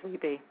Deezy D.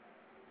 Sweet D.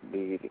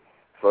 Deezy D.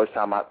 First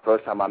time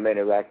I'm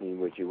interacting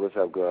with you. What's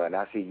up, girl? And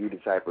I see you the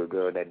type of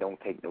girl that don't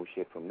take no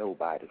shit from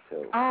nobody.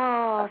 So.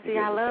 Oh, see,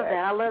 I love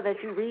that. I love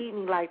that you read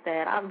me like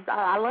that.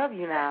 I love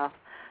you now.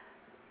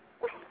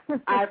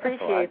 I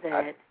appreciate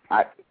that.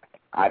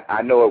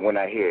 I know it when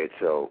I hear it.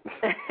 So.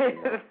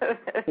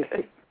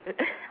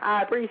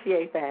 I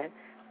appreciate that.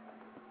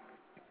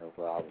 No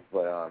problem.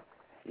 But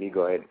we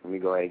go ahead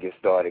and get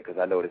started because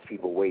I know there's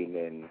people waiting,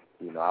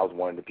 and I was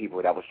one of the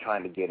people that was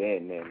trying to get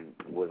in and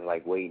was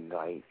like waiting,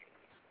 like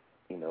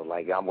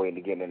like I'm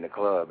waiting to get in the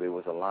club. It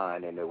was a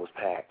line and it was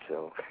packed.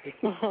 So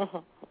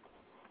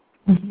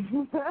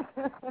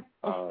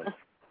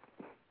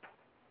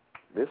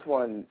this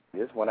one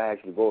I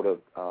actually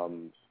wrote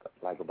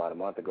like about a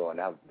month ago, and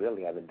I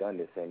really haven't done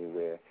this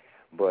anywhere.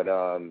 But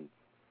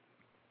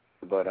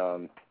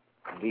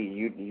D,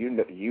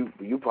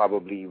 you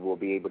probably will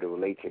be able to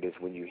relate to this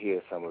when you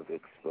hear some of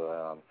it.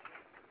 So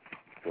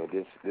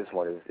this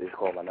one is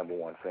called My Number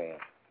One Fan.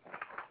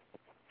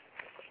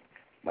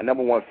 My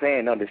number one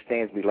fan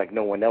understands me like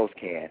no one else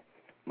can.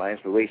 My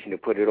inspiration to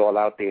put it all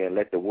out there and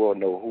let the world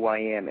know who I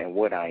am and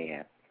what I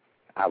am.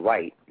 I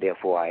write,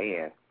 therefore I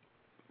am.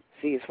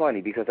 See, it's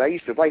funny because I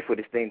used to write for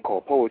this thing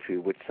called poetry,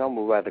 which some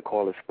would rather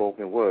call a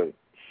spoken word.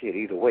 shit,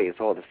 either way, it's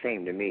all the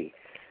same to me.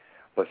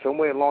 But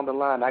somewhere along the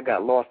line, I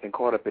got lost and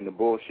caught up in the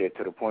bullshit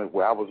to the point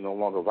where I was no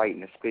longer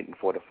writing and spitting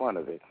for the fun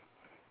of it.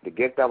 The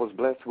gift I was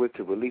blessed with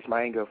to release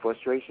my anger and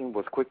frustration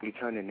was quickly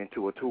turning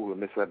into a tool of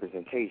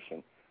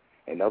misrepresentation.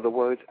 In other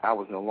words, I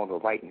was no longer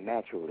writing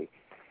naturally.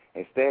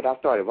 Instead, I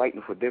started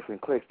writing for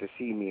different cliques to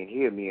see me and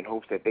hear me in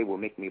hopes that they would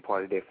make me a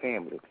part of their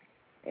family.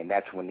 And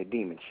that's when the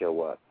demons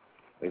show up,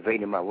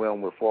 invading my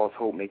realm with false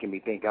hope, making me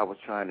think I was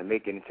trying to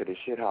make it into the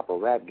shit-hopper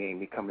rap game,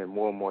 becoming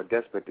more and more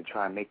desperate to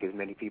try and make as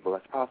many people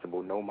as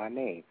possible know my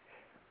name.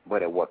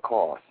 But at what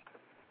cost?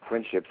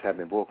 Friendships have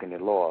been broken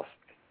and lost.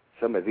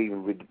 Some have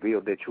even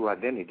revealed their true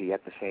identity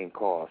at the same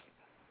cost.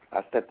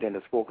 I stepped in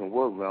the spoken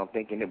word realm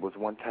thinking it was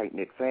one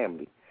tight-knit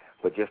family.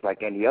 But just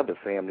like any other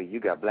family, you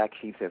got black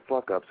sheeps and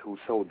fuck-ups whose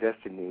sole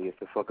destiny is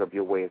to fuck up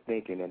your way of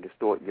thinking and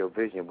distort your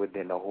vision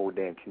within the whole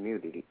damn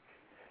community.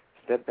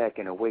 Step back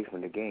and away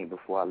from the game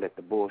before I let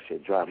the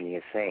bullshit drive me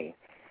insane.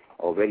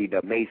 Already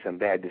done made some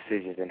bad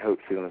decisions and hurt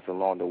feelings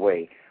along the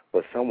way,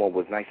 but someone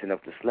was nice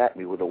enough to slap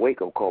me with a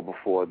wake-up call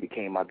before it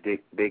became my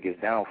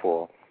biggest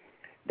downfall.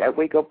 That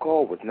wake-up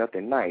call was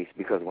nothing nice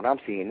because what I'm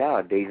seeing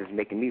nowadays is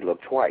making me look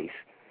twice.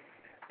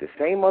 The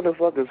same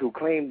motherfuckers who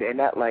claim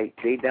and act like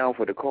they down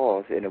for the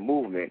cause and the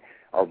movement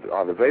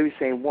are the very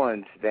same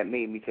ones that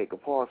made me take a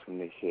pause from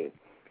this shit.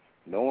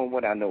 Knowing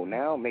what I know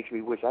now makes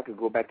me wish I could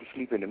go back to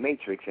sleep in the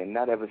Matrix and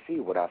not ever see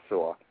what I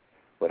saw.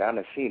 But I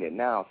done seen it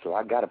now, so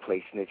I gotta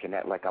play snitch and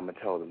act like I'm gonna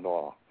tell the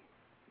law.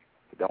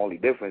 The only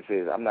difference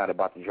is I'm not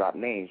about to drop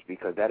names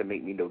because that'll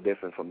make me no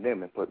different from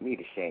them and put me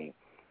to shame.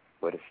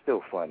 But it's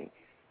still funny.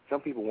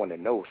 Some people want to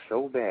know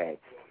so bad,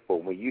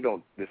 but when you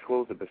don't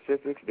disclose the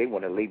specifics, they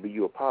want to label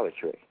you a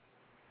politrick.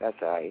 That's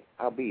all right.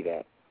 I'll be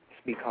that.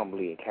 Speak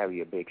humbly and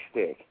carry a big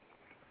stick.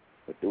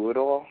 But through it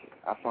all,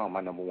 I found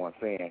my number one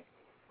fan.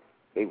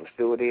 They were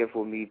still there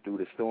for me through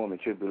the storm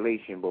and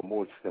tribulation, but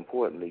most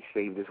importantly,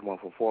 saved this one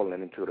from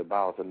falling into the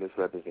bowels of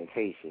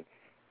misrepresentation.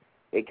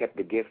 They kept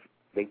the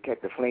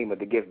flame of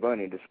the gift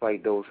burning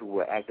despite those who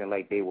were acting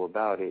like they were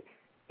about it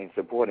and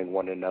supporting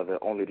one another,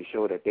 only to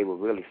show that they were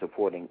really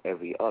supporting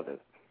every other.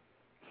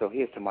 So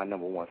here's to my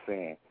number one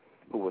fan,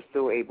 who was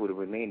still able to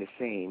remain the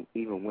same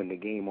even when the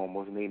game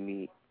almost made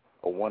me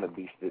a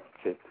wannabe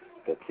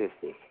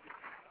statistic.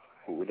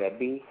 Who would that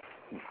be?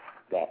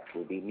 That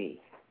would be me.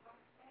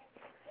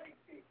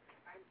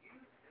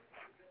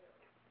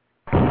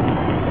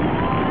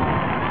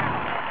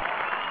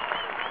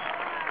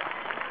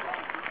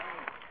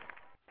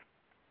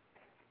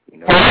 You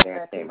know, that's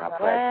a damn shame I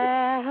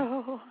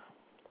practiced.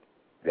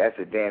 That's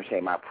a damn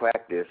shame I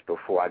practiced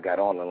before I got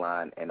on the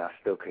line, and I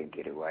still couldn't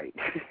get it right.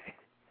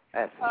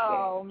 That's a shame.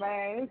 Oh,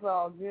 man, it's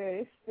all good.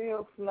 It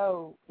still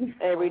flowed.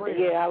 Everything,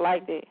 yeah, I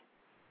liked it.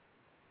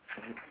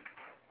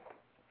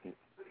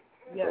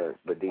 Yes.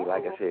 But D,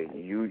 like I said,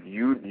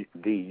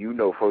 you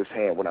know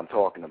firsthand what I'm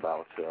talking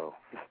about, so.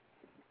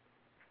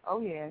 Oh,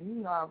 yeah,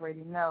 you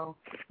already know.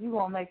 You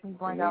going to make me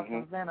bring out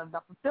some venom.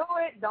 Don't do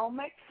it. I don't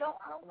want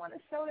to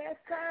show that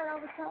side. I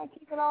was trying to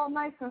keep it all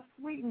nice and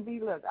sweet and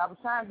be, look, I was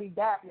trying to be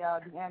dap, y'all,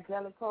 the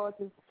angelic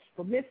poetess.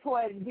 But Miss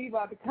Poetic D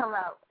about to come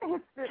out.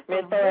 Miss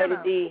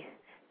Poetic D,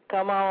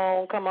 come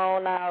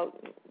on out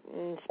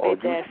and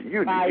spit that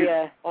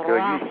fire.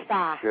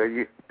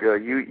 Girl,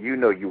 you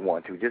know you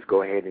want to. Just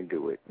go ahead and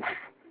do it.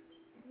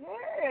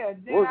 Yeah.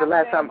 When was the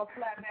last time? I'm a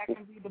FLASHBACK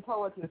and be the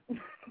poetess.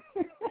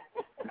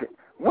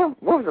 When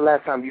was the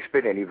last time you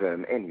spit any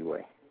venom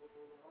anyway?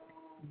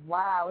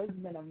 Wow, it's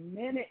been a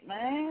minute,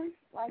 man.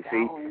 Like,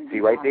 see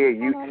right there,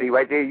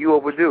 you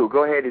overdue.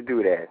 Go ahead and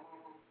do that.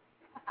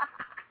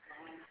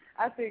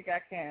 I think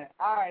I can.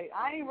 All right,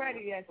 I ain't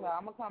ready yet, y'all.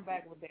 I'm gonna come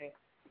back with that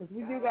because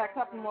we do got a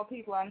couple more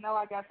people. I know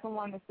I got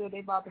someone that said they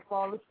about to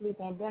fall asleep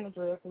on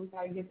Benadryl, so we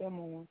gotta get them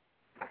on.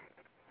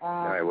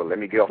 All right, well, let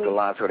me get off the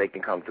line so they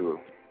can come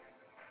through.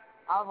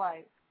 All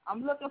right,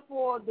 I'm looking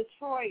for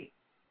Detroit.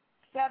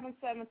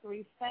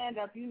 773, stand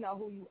up. You know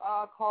who you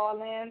are.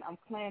 Call in. I'm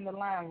clearing the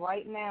line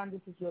right now. This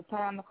is your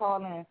time to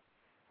call in.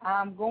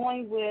 I'm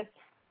going with,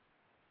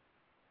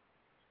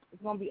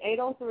 it's going to be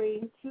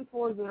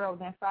 803-240,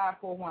 then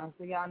 541.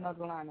 So y'all know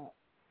the lineup.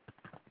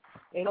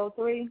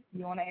 803,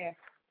 you want to ask?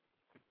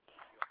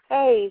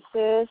 Hey,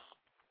 sis.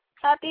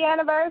 Happy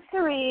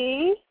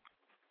anniversary.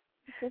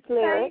 Thank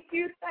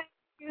you.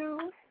 Yeah,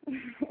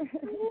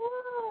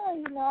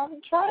 you know,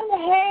 I'm trying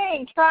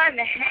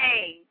to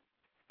hang.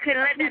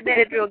 Couldn't let that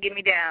Benadryl get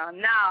me down.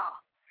 No.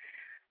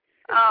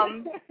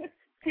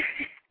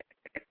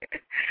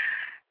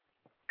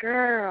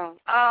 Girl,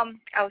 I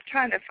was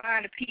trying to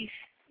find a piece,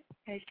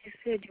 as you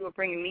said you were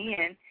bringing me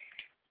in,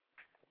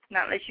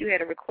 not unless you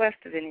had a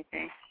request of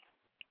anything.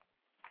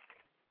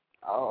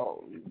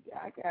 Oh,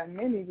 I got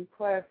many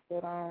requests,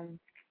 but I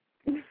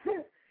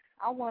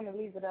want to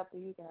leave it up to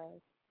you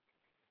guys.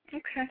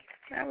 Okay,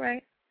 all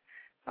right.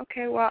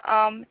 Okay, well,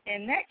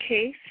 in that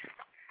case,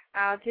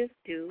 I'll just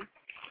do.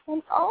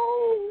 And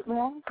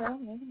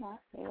maybe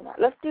not.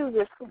 Let's do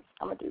this one.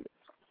 I'm going to do this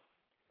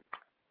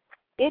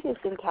one. It is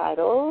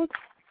entitled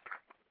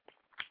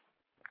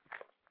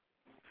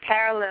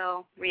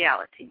Parallel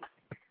Reality.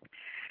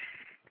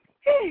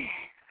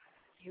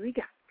 Here we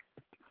go.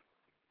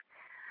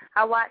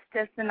 I watched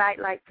as the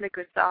nightlight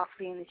flickered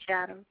softly in the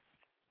shadows,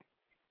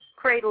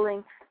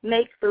 cradling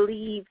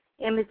make-believe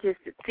images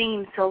that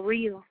seemed so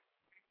real.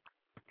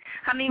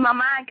 I mean, my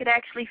mind could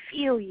actually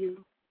feel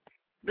you,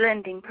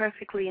 blending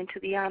perfectly into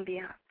the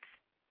ambiance.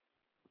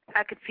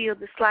 I could feel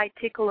the slight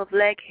tickle of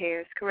leg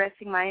hairs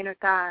caressing my inner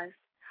thighs,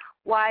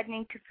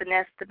 widening to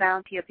finesse the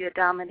bounty of your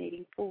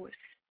dominating force,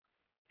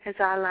 as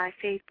I lie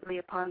faithfully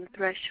upon the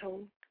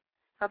threshold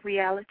of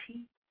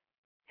reality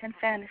and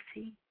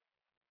fantasy,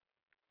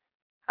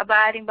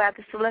 abiding by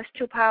the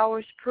celestial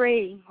powers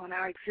preying on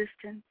our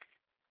existence,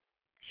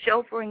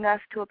 chauffeuring us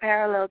to a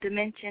parallel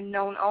dimension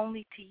known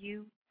only to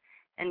you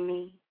and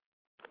me.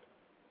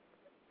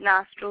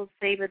 Nostrils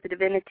savor the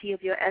divinity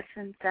of your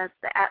essence as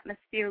the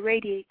atmosphere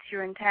radiates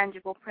your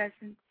intangible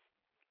presence.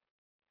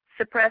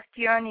 Suppressed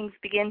yearnings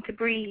begin to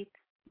breathe,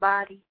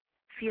 body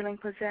feeling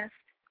possessed,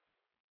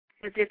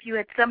 as if you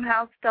had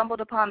somehow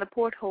stumbled upon the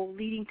porthole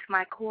leading to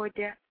my core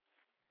depths,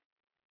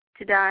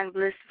 to dine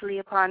blissfully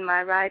upon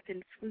my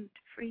ripened fruit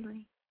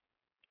freely.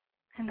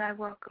 And I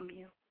welcome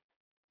you.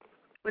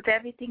 With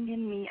everything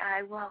in me,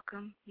 I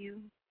welcome you.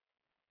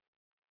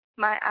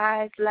 My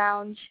eyes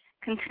lounge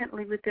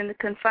contently within the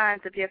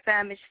confines of your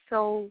famished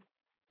soul,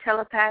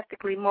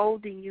 telepathically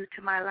molding you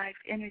to my life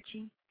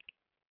energy.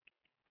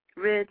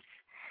 Ribs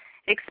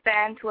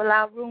expand to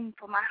allow room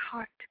for my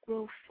heart to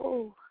grow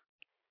full.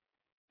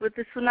 With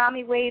the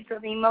tsunami waves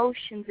of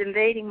emotions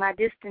invading my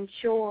distant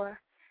shore,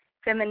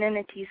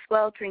 femininity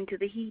sweltering to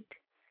the heat,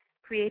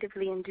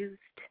 creatively induced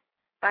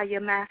by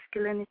your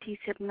masculinity's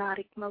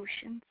hypnotic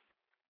motions,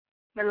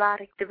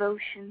 melodic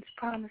devotions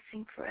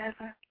promising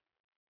forever.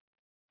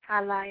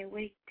 I lie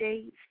awake,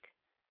 dazed,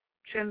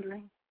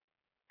 trembling,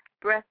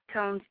 breath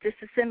tones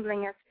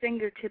disassembling as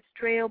fingertips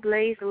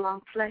trailblaze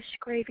along flesh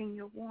craving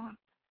your warmth.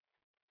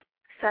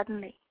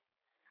 Suddenly,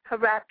 a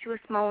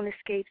rapturous moan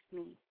escapes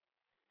me.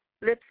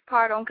 Lips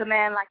part on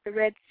command like the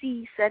Red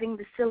Sea, setting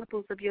the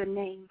syllables of your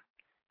name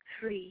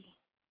free,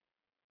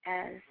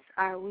 as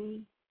are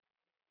we.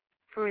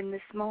 For in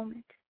this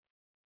moment,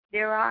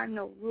 there are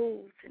no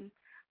rules and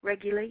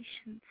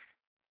regulations,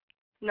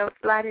 no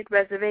slighted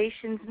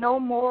reservations, no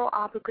moral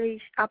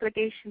obligations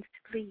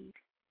to plead,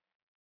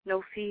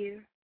 no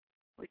fear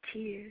or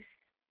tears,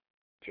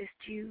 just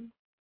you,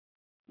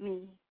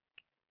 me,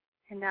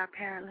 and our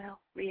parallel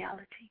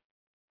reality.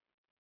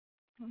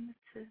 And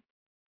that's it.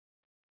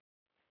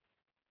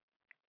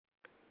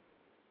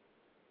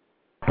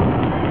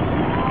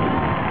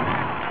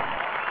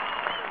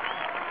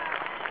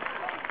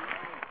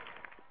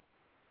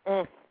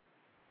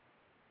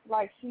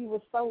 Like she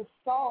was so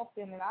soft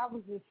in it, I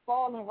was just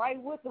falling right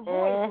with the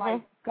voice,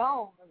 like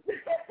gone.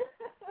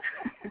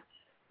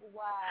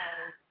 Wow.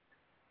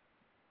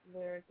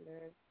 Lyrics.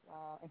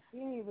 Wow. And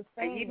she was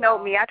saying, you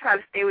know me, I try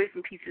to stay away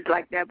from pieces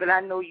like that, but I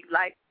know you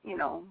like, a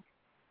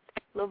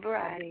little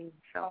variety.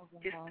 So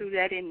just threw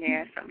that in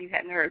there, something you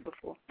hadn't heard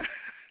before.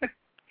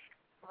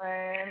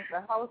 Man,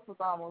 the house was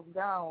almost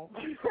gone.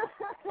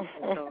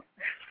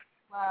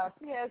 Wow,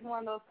 she has one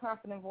of those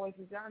confident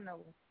voices. Y'all know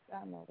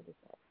what it's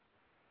like.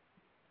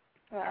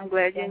 Well, I'm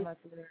glad you enjoyed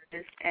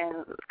this,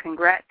 and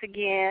congrats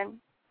again.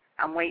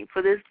 I'm waiting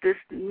for this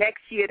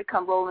next year to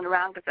come rolling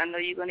around because I know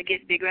you're going to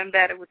get bigger and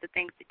better with the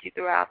things that you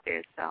throw out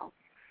there. So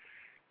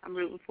I'm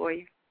rooting for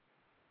you.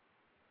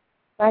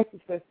 Thank you,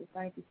 sister.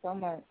 Thank you so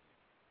much.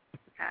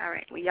 All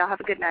right. Well, y'all have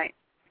a good night.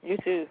 You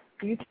too.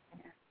 You too.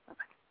 Yeah.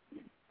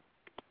 Bye-bye.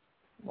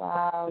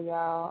 Wow,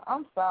 y'all.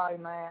 I'm sorry,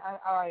 man.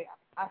 All right.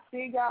 I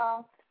see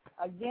y'all.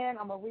 Again,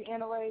 I'm going to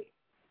reiterate.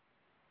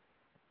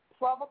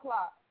 12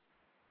 o'clock.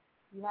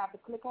 You have to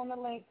click on the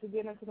link to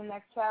get into the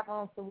next chat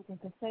room so we can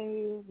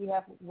continue. We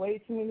have way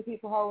too many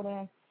people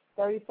holding.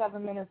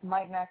 37 minutes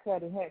might not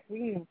cut it. Heck, we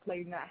didn't even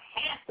play not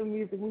half the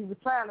music we were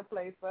trying to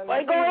play. So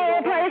wait, go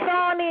ahead, play a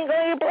song in. Go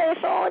ahead, play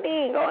a song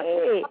in. Go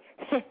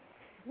ahead.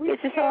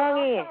 Get your song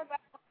in.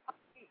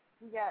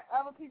 We got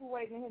other people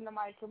waiting to hit the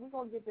mic, so we're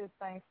going to get this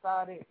thing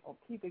started or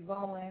keep it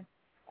going.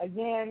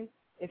 Again,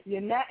 if you're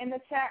not in the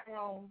chat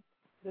room,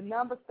 the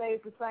number stays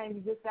the same.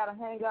 You just got to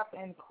hang up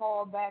and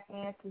call back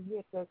in to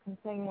get the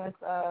continuance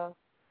of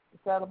the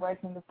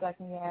celebration of the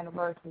second-year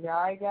anniversary.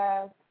 All right,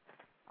 guys?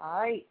 All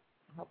right.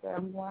 I hope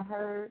everyone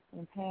heard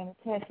and paying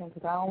attention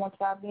because I don't want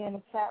y'all to be in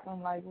the chat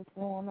room like, what's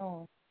going on?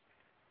 All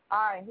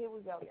right, here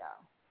we go,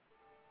 y'all.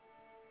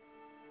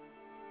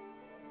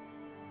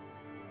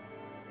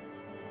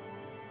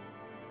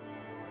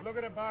 Look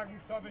at the boggy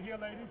southern here,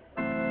 ladies.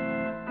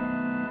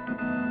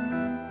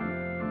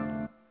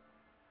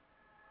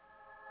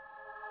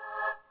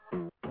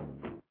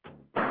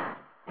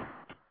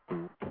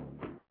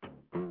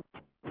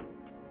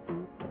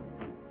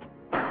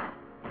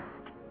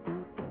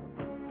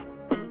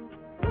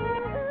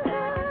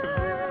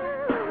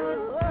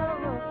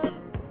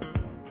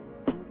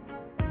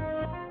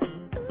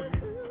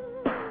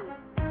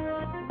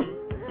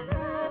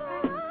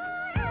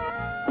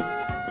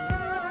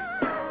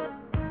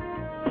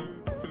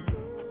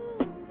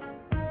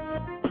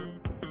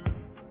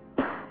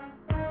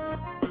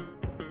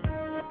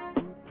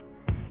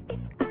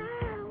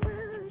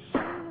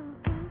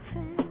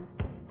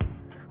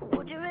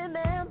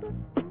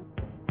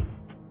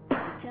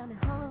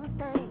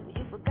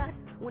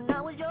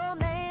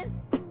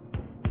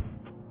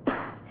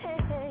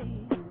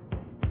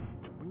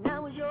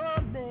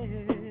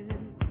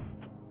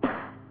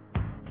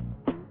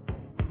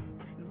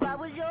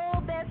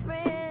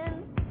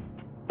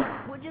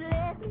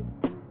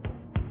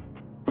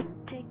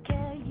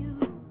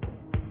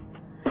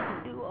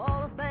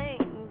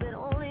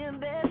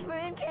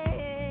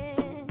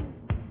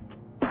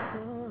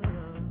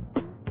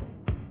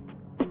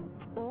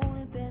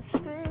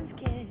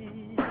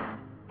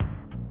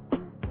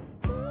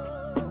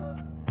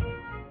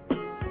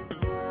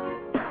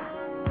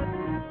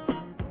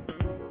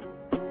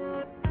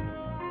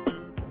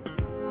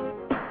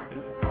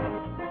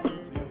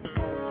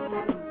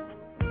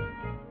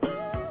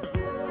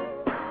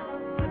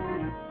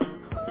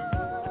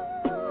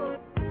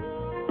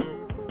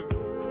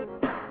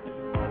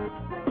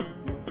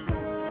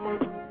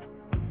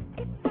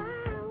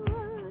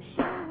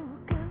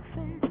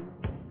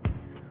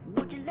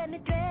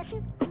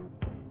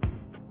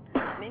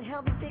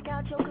 help me pick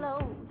out your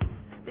clothes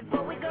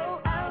before we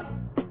go out.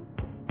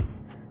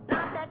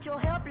 Not that you're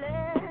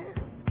helpless,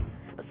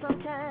 but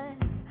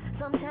sometimes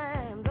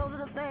those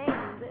are the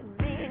things that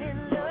being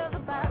in love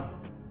about.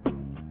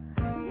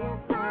 Yes,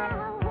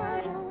 I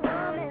was your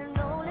one and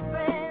only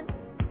friend.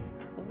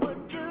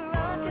 Would you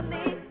run to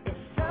me if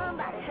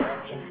somebody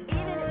hurt you,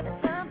 even if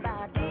it's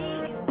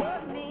somebody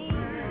was me?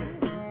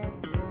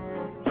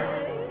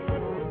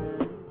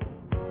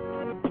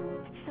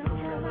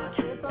 Sometimes I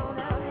trip on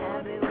how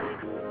happy we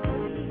could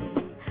be.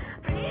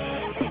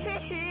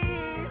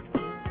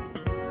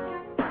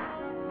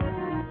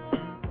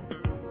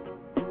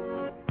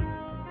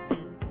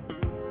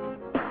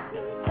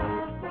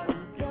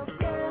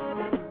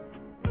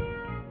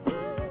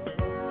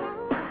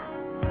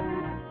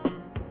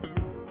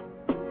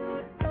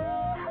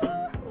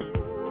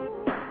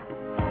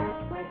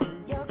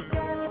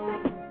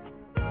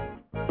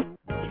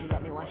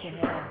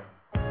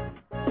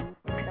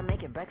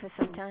 Breakfast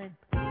sometime?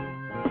 Or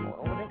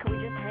then could we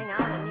just hang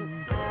out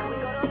and could we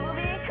go to a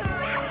movie and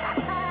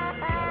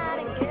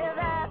cry and give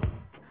up?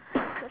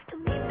 'Cause to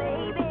me,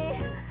 baby,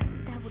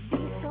 that would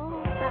be so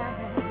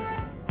fine.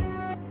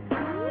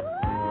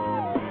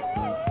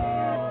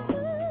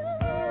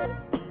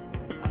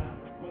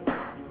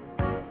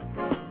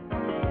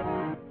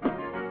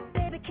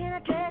 Baby, can I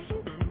dress you?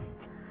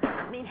 I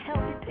mean, help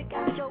you pick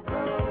out your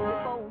clothes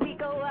before we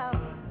go out.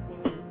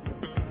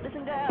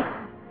 Listen, girl,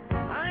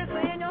 I ain't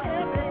saying you're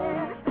helpless.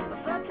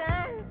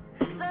 Sometimes,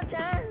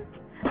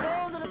 those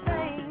are the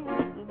things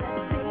that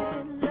being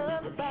in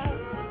love about.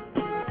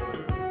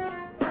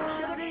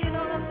 Sugar, do you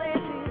know what I'm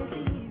saying to you this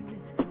evening?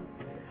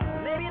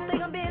 Maybe you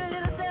think I'm being a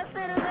little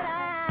self-centered, but I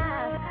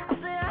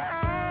say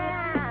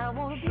I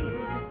wanna be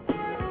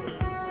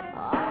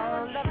all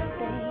of the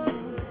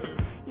things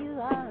you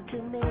are to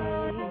me.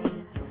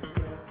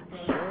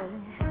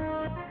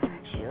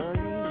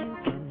 Surely you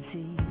can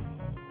see.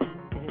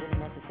 Is it really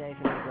necessary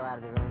for me to go out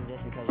of the room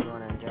just because you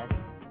want to undress?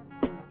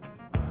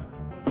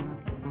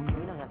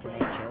 We don't have to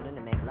make children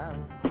to make love.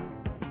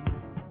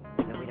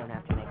 No, we don't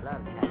have to make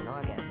love to have an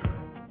orgasm.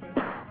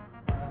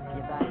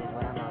 Your body is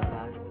what I'm all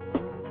about.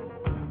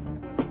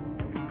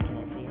 Can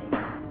I see it?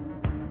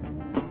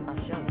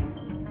 I'll show you.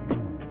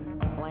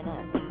 Why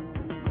not?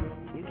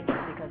 You can do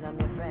it because I'm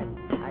your friend.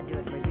 I do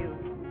it for you.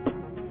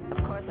 Of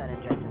course I'd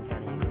undress in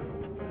front of you.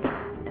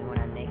 And when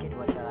I'm naked,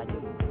 what shall I do?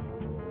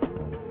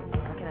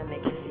 How can I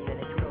make you see that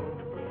it's cool?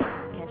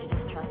 Can't you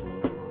just trust me?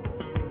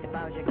 If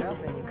I was your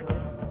girlfriend, you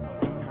could.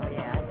 Oh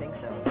yeah, I think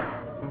so.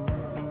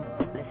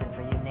 Listen,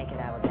 for you naked,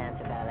 I will dance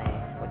a ballet.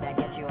 Would that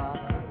get you off?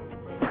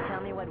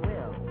 Tell me what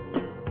will.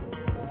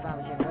 If I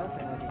was your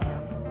girlfriend, would you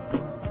tell me?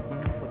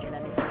 Would you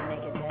let me see you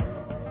naked then?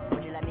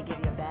 Would you let me give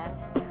you a bath?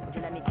 Would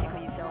you let me tickle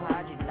you so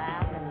hard you'd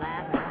laugh and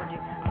laugh?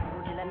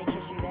 Would you let me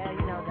kiss you there?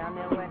 You know, down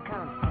there where it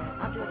comes.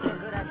 I'll do it so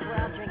good, I swear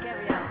I'll drink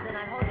every ounce. Then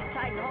I'd hold you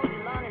tight and hold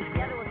you long, and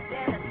together we'll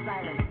stand in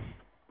silence.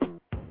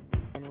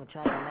 And we'll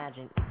try to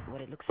imagine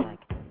what it looks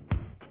like.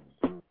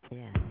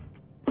 Yeah.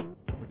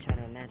 We'll try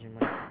to imagine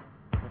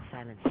what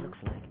silence looks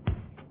like.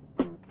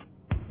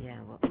 Yeah,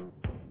 we'll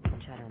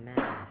try to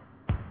imagine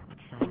what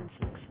silence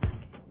looks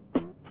like.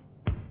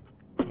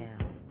 Yeah.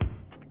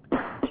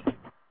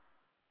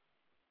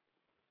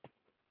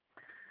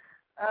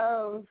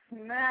 Oh,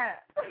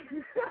 snap.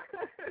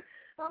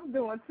 I'm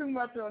doing too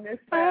much on this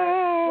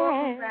side.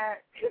 Welcome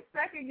back.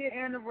 Second year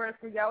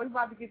anniversary, y'all. We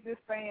about to get this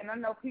thing. I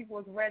know people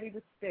is ready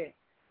to stick.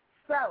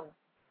 So,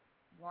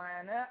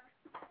 line up.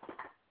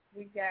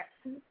 We got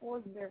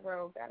 240.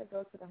 Got to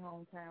go to the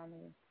hometown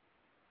here.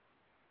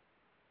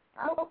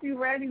 I hope you're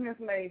ready, Miss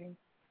Lady.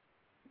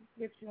 Let's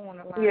get you on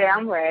the line. Yeah,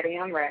 I'm ready.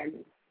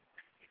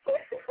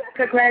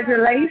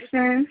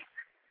 Congratulations.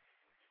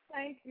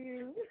 Thank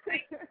you.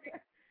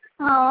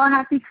 Oh,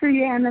 happy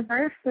 2-year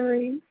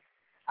anniversary.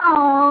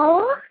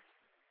 Oh.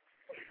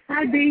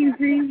 Hi,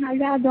 Deezy. How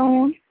y'all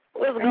doing?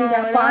 What's going on?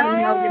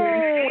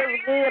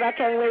 It's good. I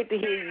can't wait to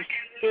hear you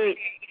speak.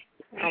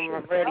 I'm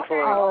ready for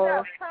it.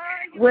 Oh,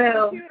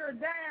 well.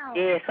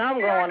 Yeah,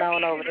 something going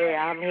on over there.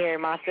 I'm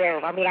hearing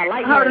myself. I mean, I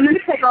like Hold on, let me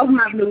take off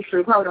my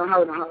Bluetooth. Hold on.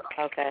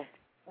 Okay.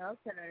 All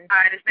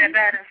right, is that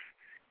better?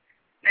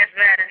 That's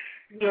better?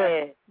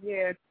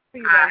 Yeah.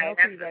 All right,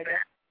 that's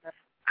better.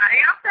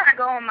 I'm trying to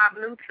go on my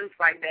Bluetooth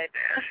like that,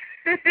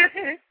 though.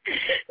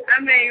 I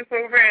mean,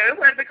 for real. It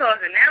wasn't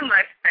causing that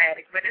much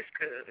static, but it's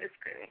good.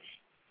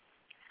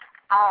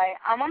 All right,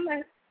 I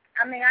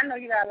know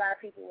you got a lot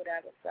of people,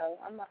 whatever, so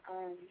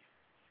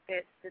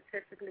it's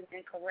statistically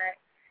incorrect.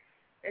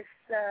 It's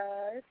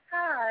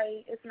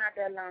high. It's not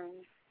that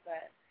long,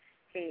 but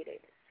here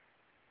it is.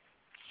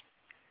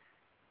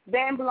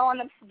 Being born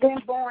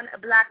a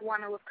black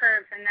woman with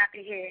curves and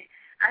nappy hair,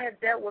 I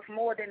have dealt with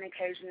more than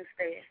occasional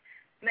stare.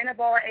 Men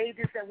of all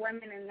ages and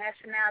women and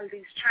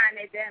nationalities trying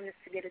their damnedest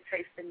to get a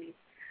taste of me.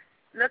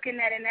 Looking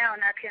at it now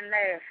and I can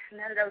laugh.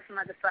 None of those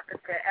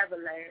motherfuckers could ever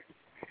last.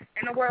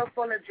 In a world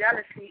full of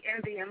jealousy,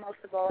 envy, and most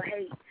of all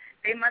hate,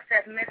 they must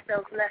have missed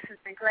those lessons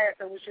in class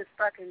or was just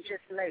fucking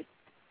just late.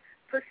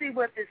 Pussy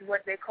whip is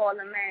what they call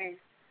a man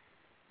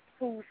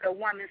who's a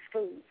woman's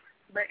food.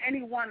 but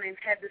any woman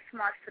had the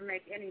smarts to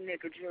make any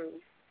nigga drool.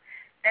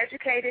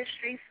 Educated,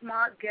 street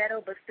smart,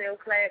 ghetto, but still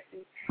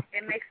classy.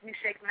 It makes me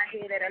shake my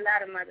head at a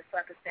lot of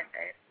motherfuckers that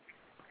ass.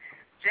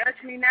 Judge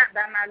me not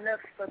by my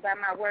looks, but by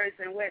my words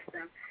and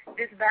wisdom.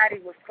 This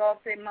body was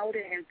sculpted,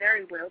 molded, and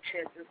very well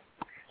chiseled.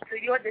 To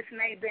your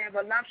dismay, being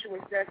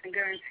voluptuous doesn't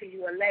guarantee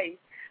you a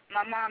lay.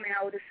 My mom and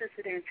older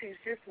sister didn't teach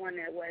this one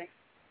that way.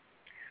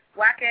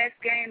 Whack-ass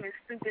game and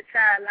stupid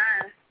tired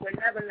lines will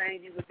never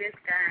land you with this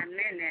guy and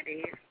men, that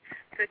is.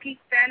 So keep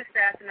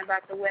fantasizing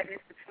about the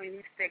wetness between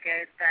these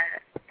thick-ass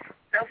thighs.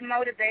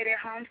 Self-motivated,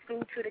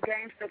 homeschooled to the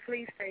game, so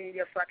please stay in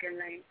your fucking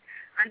lane.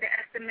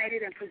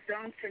 Underestimated and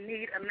presumed to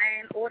need a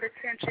man or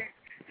attention,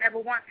 never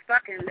once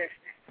fucking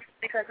listening.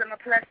 Because I'm a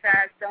plus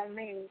size don't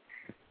mean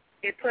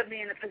it put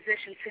me in a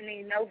position to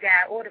need no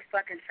guy or the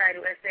fucking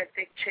title as that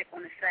thick chick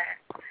on the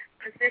side.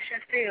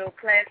 Position filled,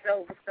 class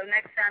over. So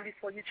next time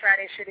before you try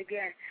that shit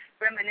again,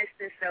 reminisce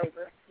this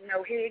over.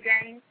 No head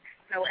game,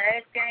 no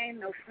ass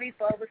game, no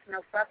sleepovers,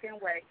 no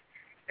fucking way.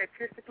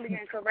 Statistically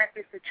incorrect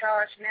is the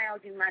charge now.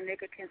 You, my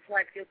nigga, can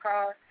swipe your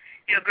card.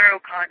 Your girl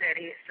card,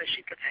 that is, so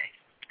she could pay.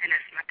 And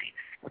that's my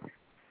piece.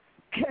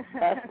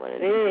 That's what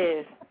it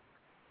is.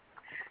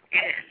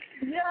 Yeah.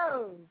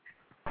 Yo.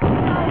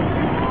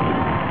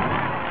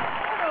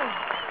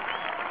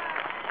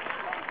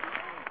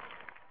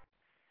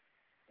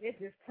 It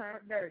just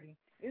turned dirty.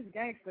 It's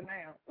gangster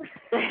now.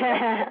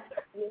 Yeah.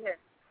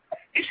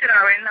 You should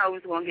already know it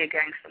was going to get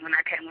gangster when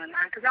I came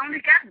online, because I only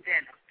got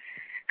dinner.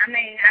 I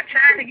mean, I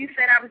tried to, you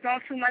said I was doing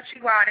too much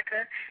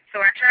erotica,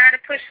 so I tried to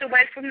push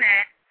away from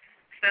that.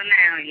 So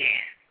now,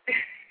 yeah.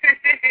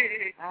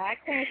 I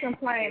can't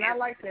complain. I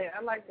like that.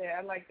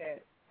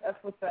 That's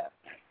what's up.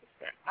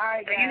 All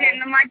right, guys. Are you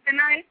hitting the mic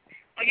tonight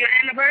on your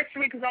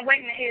anniversary? Because I'm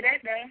waiting to hear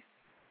that day.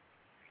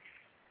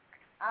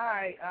 All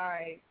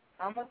right.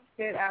 I'm going to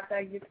sit after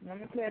I get,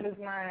 let me clear this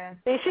line.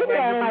 See, she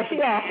got like she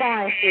got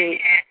fine shit.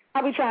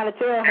 I be trying to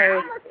tell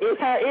her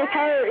it's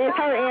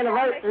her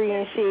anniversary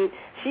and shit.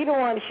 She the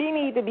one. She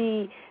need to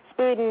be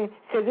spitting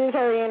because it's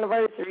her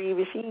anniversary,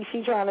 but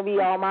she trying to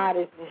be all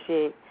modest and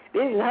shit.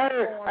 This is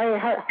her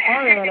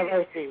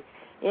anniversary.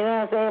 You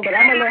know what I'm saying? But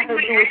I'm gonna let her do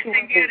what she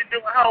wants to do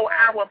a whole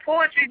hour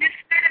poetry. Just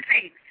spit a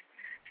piece.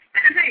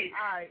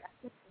 All right.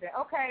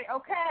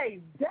 Okay.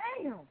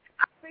 Damn.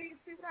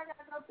 See what I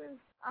gotta go through?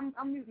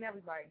 I'm muting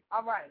everybody.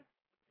 All right.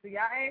 So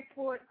y'all asked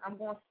for it. I'm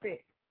gonna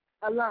spit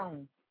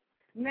alone.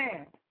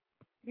 Now,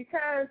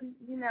 because,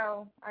 you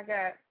know, I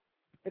got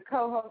the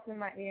co-host in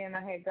my ear and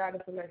I had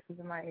Goddess Alexis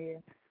in my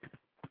ear,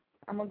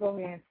 I'm going to go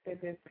ahead and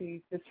spit this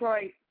piece.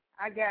 Detroit,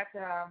 I got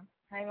y'all.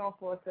 Hang on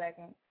for a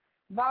second.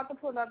 About to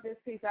pull up this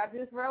piece. I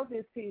just wrote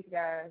this piece,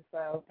 guys,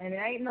 so, and it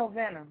ain't no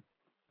venom.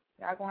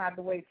 Y'all going to have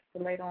to wait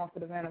for later on for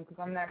the venom because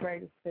I'm not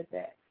ready to spit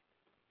that.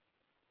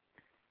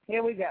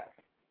 Here we go.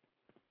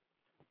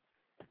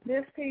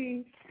 This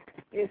piece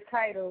is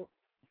titled,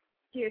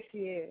 Here She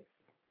Is.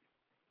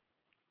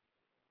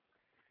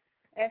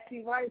 As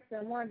she writes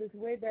and wonders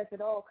where does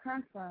it all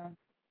come from,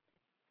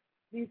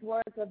 these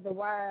words of the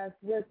wise,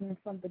 wisdom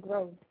from the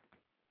growth.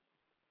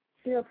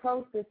 She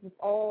approached this with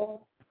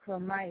all her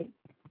might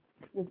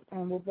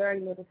and with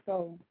very little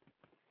soul.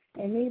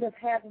 In need of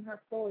having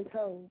her story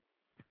told,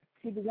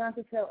 she began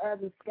to tell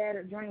others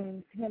scattered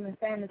dreams, human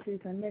fantasies,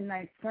 and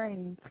midnight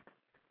screams.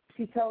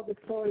 She told the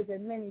stories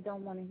that many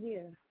don't want to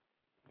hear.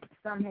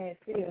 Some had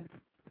fear,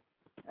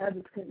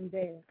 others couldn't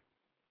bear.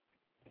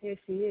 Here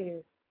she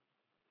is.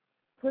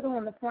 Put her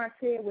on the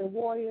frontier where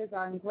warriors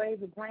are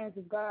engraved with grains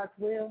of God's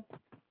will,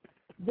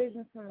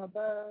 visions from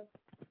above,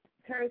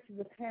 courage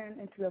to pen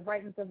into the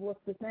brightness of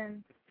what's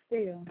within,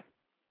 still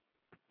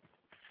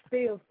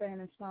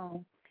standing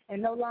strong,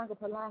 and no longer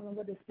prolonging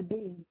what is to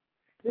be.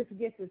 This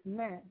gift is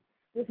meant.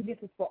 This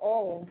gift is for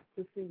all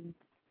to see.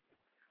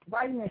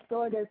 Writing a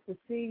story that's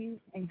perceived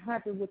and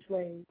hunted which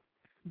ways,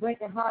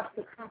 breaking hearts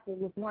to comfort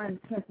with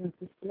one sentence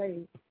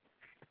displayed.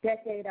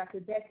 Decade after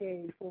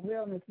decade, for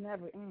realness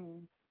never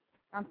ends.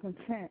 I'm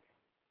content.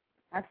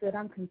 I said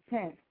I'm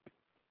content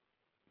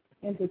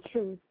in the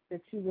truth that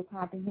you will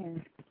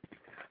comprehend.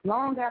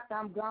 Long after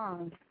I'm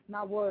gone,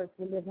 my words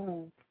will live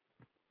on.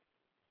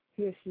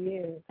 Here she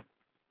is.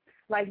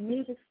 Like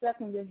music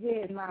stuck in your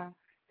head, my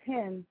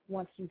pen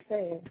once you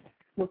said,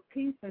 with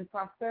peace and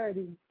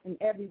prosperity in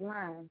every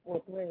line or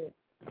thread.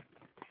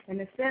 And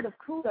instead of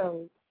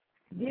kudos,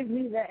 give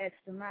me that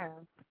extra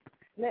mile.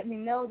 Let me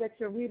know that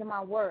you're reading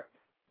my work.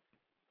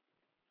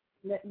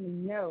 Let me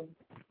know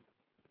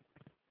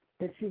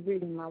that you're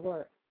reading my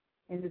work,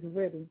 and it's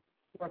really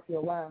worth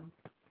your while.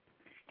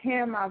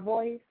 Hearing my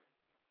voice,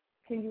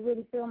 can you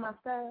really feel my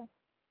style?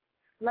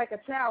 Like a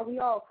child, we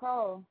all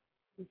crawl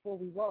before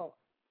we walk.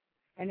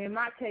 And in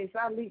my case,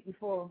 I leap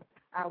before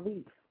I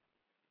weep.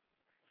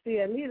 See,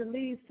 a leader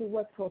leads to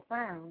what's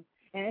profound,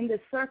 and in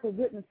this circle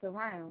goodness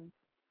surrounds.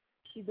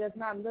 She does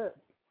not look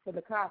for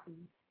the copies.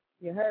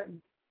 You heard me.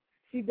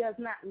 She does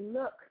not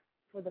look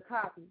for the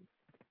copies.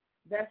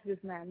 That's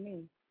just not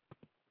me.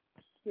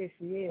 Here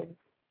she is.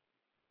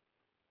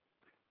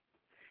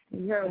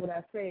 You heard what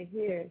I said.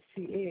 Here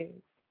she is.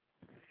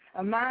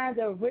 Among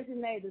the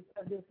originators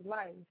of this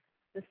life,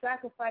 the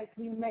sacrifice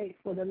we make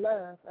for the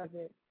love of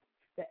it,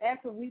 the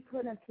effort we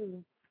put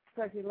into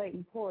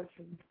circulating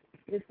poetry,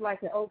 is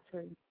like an oak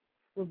tree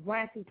with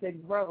branches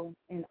that grow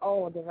in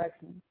all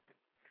directions.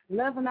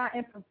 Loving our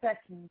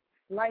imperfections,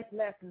 life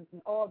lessons,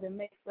 and all that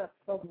makes up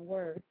spoken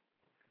words.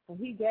 For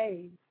he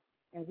gave,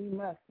 and we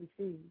must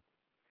receive.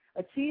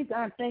 Achieve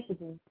the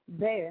unthinkable,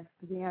 bear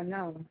the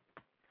unknown.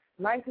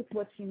 Life is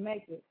what you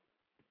make it.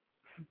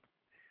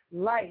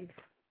 Life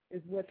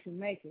is what you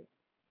make it.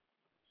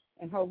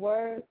 And her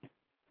words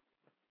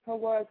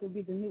will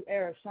be the new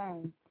era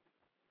shown.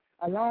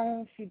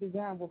 Alone, she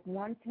began with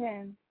one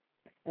pen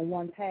and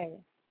one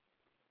pad.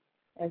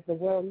 As the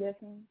world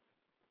listens,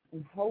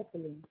 and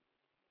hopefully,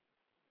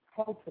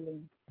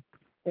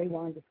 they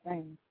will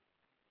understand.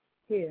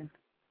 Here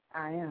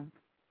I am.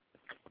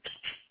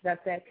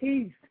 That's that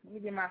piece. Let me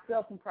give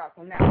myself some props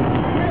on that.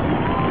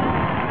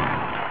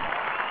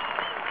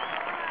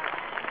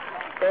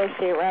 That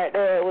shit right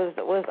there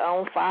was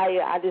on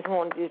fire. I'm just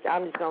gonna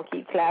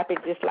keep clapping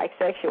just like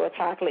sexual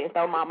chocolate and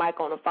throw my mic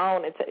on the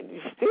phone and tell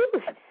you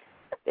stupid.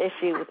 That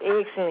shit was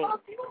excellent. Oh,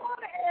 you on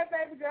the air,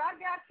 baby girl. I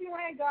got you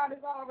and God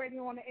is already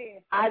on the air.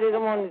 I just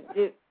want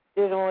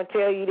to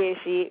tell you that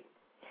shit.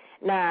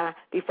 Now,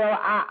 before,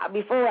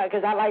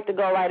 because I like to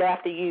go right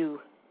after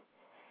you,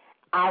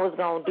 I was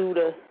gonna do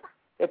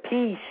the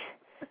piece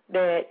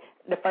that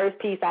the first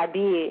piece I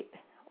did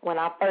when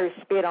I first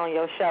spit on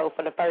your show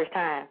for the first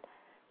time.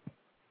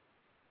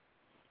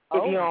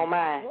 If you don't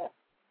mind.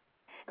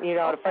 You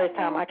know, the first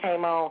time I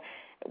came on,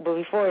 but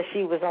before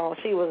she was on,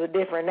 she was a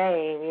different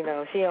name. You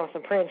know, she on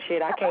some Prince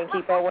shit. I can't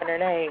keep up with her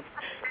name.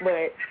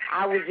 But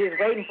I was just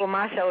waiting for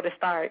my show to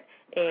start,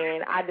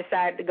 and I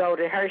decided to go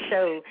to her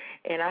show.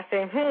 And I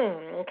said,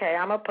 okay,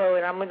 I'm a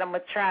poet. I'm gonna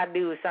try to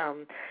do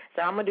something.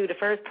 So I'm gonna do the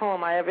first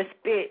poem I ever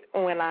spit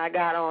when I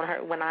got on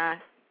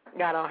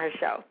her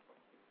show.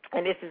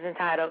 And this is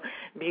entitled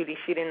Beauty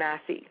She Did Not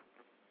See.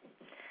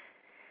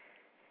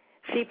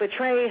 She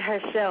portrayed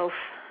herself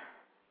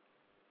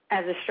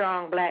as a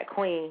strong black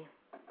queen.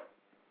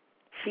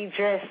 She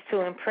dressed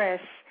to impress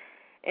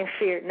and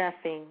feared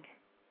nothing.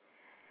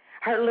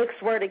 Her looks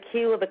were to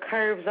kill. The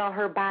curves on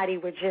her body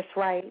were just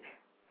right.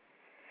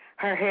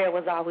 Her hair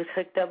was always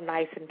hooked up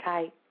nice and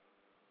tight.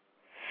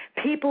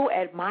 People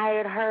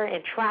admired her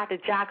and tried to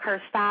jock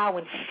her style.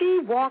 When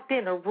she walked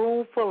in a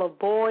room full of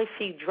boys,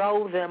 she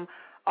drove them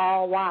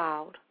all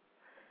wild.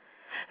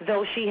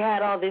 Though she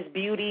had all this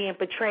beauty and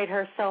portrayed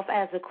herself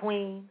as a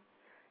queen,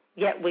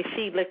 yet when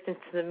she looks into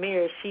the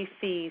mirror, she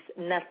sees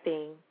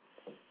nothing.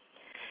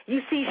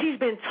 You see, she's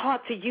been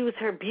taught to use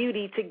her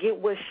beauty to get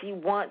what she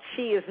wants.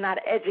 She is not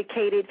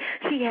educated.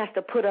 She has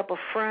to put up a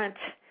front.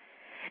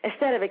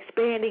 Instead of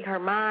expanding her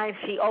mind,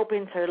 she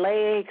opens her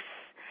legs.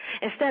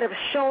 Instead of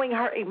showing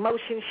her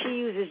emotions, she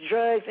uses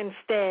drugs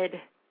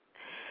instead.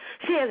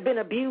 She has been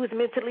abused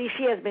mentally.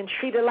 She has been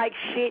treated like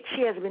shit.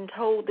 She has been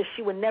told that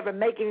she would never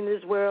make it in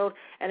this world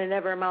and it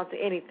never amount to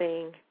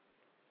anything.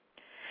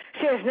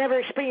 She has never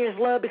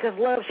experienced love because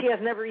love she has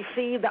never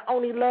received. The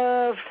only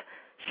love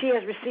she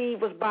has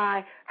received was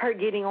by her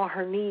getting on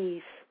her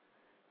knees.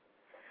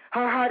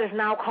 Her heart is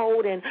now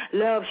cold and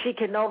love she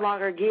can no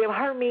longer give.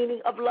 Her meaning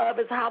of love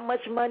is how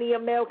much money a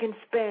male can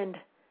spend.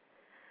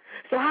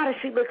 So how does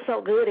she look so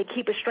good and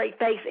keep a straight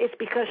face? It's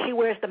because she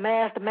wears the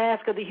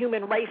mask of the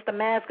human race, the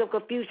mask of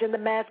confusion, the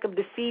mask of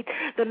deceit,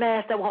 the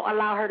mask that won't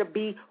allow her to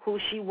be who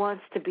she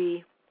wants to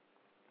be.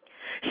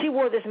 She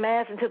wore this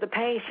mask until the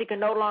pain she can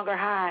no longer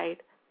hide.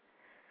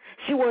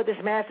 She wore this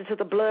mask until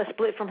the blood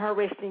split from her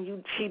wrist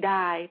and she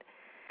died.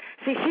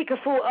 See, she could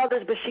fool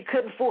others, but she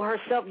couldn't fool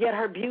herself, yet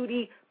her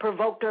beauty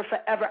provoked her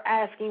forever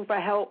asking for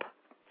help.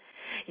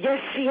 Yes,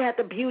 she had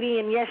the beauty,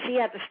 and yes, she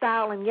had the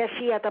style, and yes,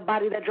 she had the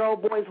body that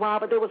drove boys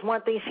wild, but there was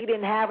one thing she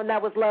didn't have, and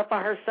that was love for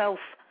herself.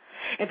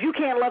 If you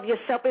can't love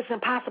yourself, it's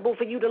impossible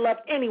for you to love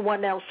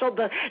anyone else. So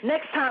the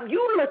next time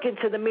you look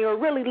into the mirror,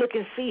 really look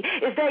and see,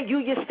 is that you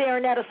you're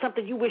staring at or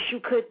something you wish you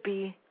could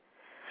be?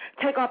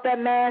 Take off that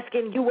mask,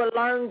 and you will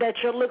learn that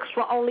your looks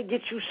will only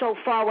get you so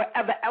far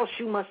wherever else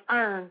you must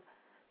earn.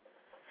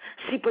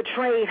 She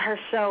portrayed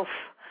herself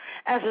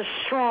as a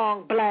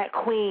strong black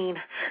queen.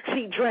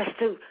 She dressed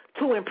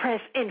to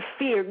impress and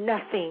feared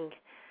nothing.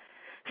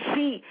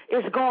 She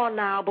is gone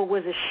now, but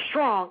was as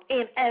strong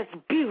and as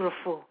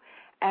beautiful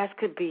as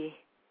could be.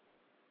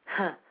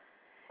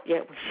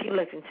 Yet when she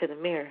looked into the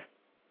mirror,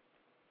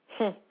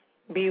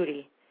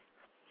 beauty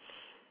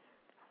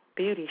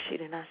she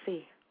did not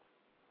see.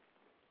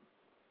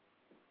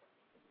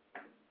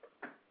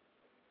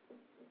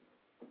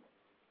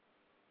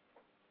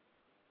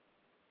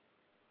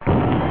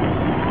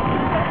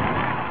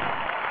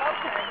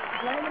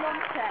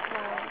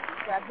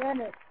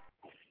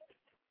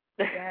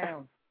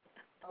 Damn.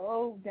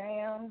 Oh,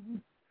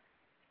 damn.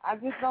 I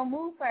just don't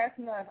move fast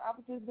enough. I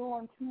was just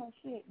doing too much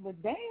shit.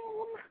 But damn.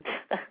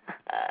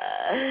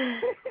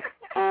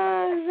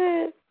 Oh,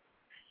 shit.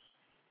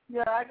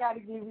 Yeah, I got to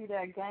give you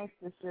that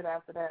gangster shit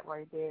after that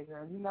right there,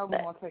 girl. You know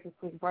we're going to take a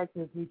quick break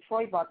because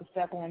Detroit about to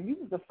step on. You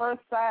was the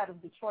first side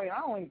of Detroit.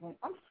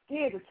 I'm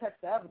scared to touch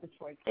the other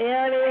Detroit.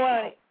 Yeah,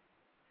 anyway.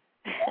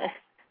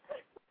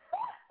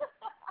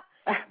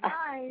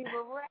 I ain't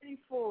even ready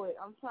for it.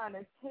 I'm trying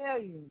to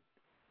tell you.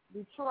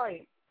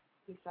 Detroit,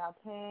 get our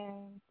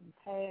pens and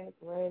pads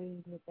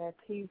ready, get that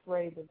piece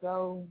ready to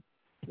go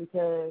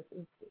because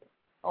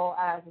all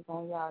eyes is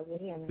on y'all. You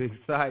hear me? Big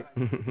sight,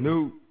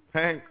 new,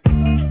 Hank,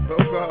 go,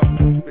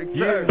 big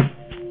church.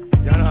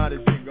 Y'all know how this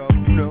shit go,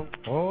 you know.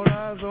 All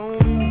eyes on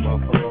me.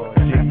 Buffalo,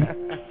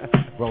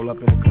 roll up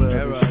in the club.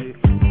 Yeah, right.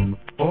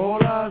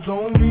 All eyes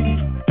on me.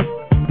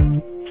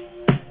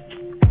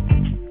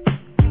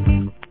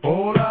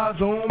 All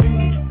eyes on me.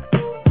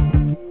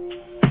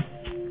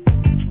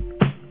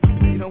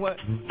 You know what?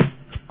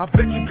 I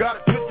bet you got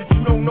it twisted,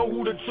 you don't know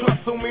who to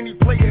trust. So many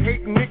player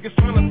hating niggas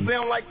trying to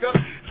sound like us.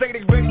 Say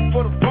they ready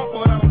for the bump,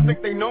 but I don't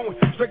think they know it.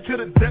 Straight to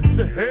the depths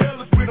of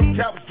hell is where them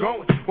cowards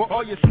going. Well,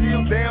 all you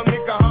still down,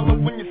 nigga, holler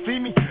when you see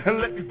me.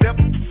 And let these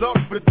devils suck,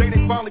 but the day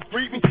they finally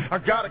free me, I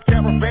got a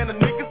caravan of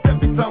niggas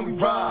every time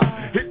we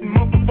ride. Hitting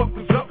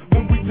motherfuckers up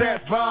when we pass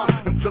by.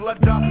 Until I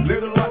die,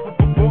 live the life of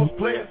a boss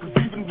player. Cause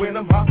even when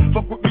I'm high,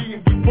 fuck with me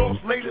and get boss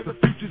later. The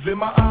future's in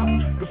my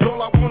eyes. Cause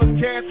all I want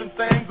is cash and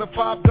things. A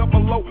 5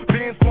 double O,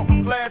 bands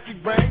smoking flashy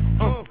brain.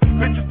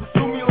 Bitches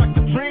pursue me like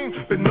a dream.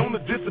 Been known to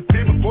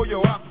disappear before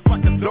your eyes, it's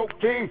like a dope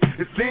king.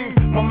 It seems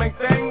my main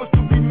thing was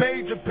to be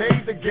major.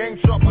 Paid the game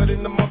sharper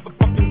than the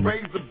motherfucking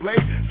razor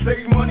blade.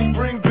 Save money,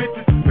 bring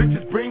bitches,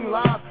 bitches bring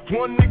lies.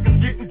 One nigga's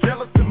getting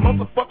jealous and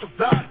motherfuckers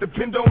die.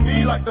 Depend on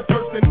me like the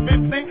first and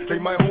 15. They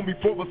might hold me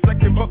for a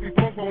second, but these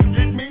folks won't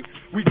get me.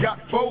 We got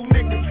 4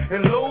 niggas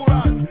and low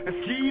riders and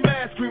ski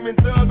masks screaming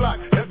thug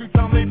like every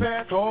time they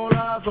pass. All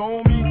eyes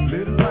on me.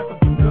 Little life of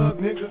a thug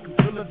nigga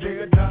until the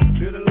day I die.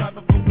 Little life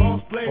of a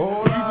boss player.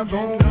 All eyes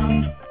on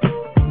me.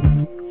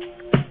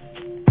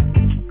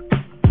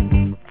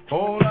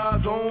 All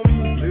eyes on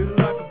me. Little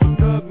life of a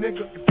thug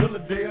nigga until the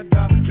day I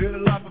die.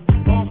 Little life of a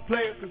boss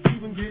player, cause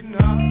even getting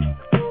high.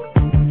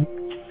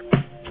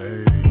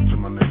 Hey, to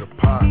my nigga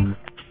Pac.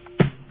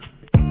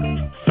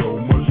 So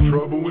much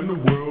trouble in the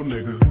world,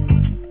 nigga.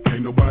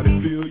 Ain't nobody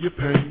feel your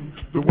pain.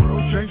 The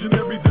world's changing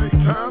every day,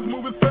 time's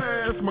moving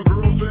fast. My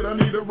girl said I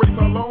need a race,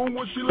 how long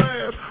will she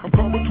last? I'm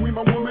caught between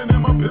my woman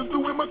and my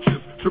pistol and my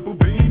chips. Triple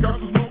beam, got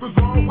some smokers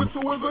on,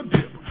 whistle as a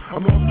dip.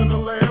 I'm lost in the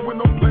land with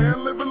no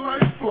plan, living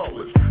life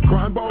flawless.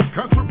 Crime balls,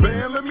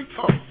 contraband, let me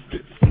toss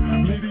this.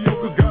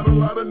 Mediocre's got a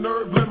lot of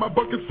nerve, let my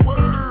bucket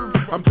swerve.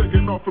 I'm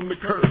taking off from the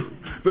curb.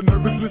 The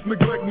nervousness,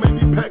 neglect,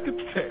 made me pack a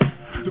text.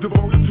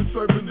 Devoted to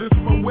serving this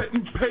for wet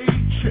and paid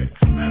checks.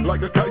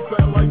 Like a kite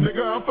satellite,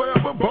 nigga, I'm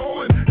forever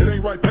ballin'. It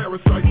ain't right,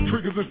 parasites,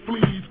 triggers and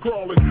fleas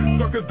crawling.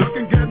 Sucker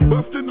ducking, get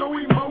busted, no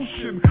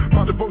emotion.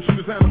 My devotion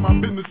is handling my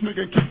business,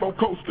 nigga, and keep on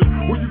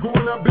coasting. Where you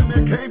going, I've been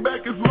there, came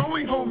back, it's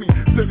lonely, homie.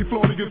 Steady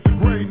flowing against the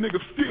grain,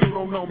 niggas still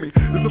don't know me.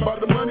 It's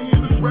about the money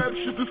and this rap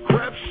shit, this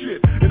crap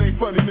shit. It ain't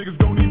funny, niggas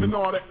don't even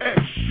know how to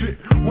act shit.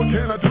 What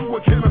can I do,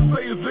 what can I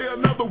say, is there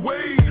another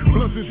way?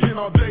 Plus this shit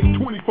all day,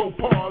 24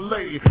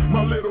 parlay.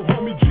 My little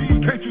homie G,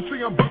 can't you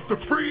see I'm buster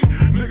free?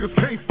 Niggas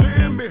can't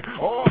stand me,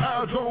 all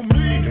eyes on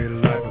me.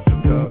 Little life of a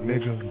thug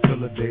nigga until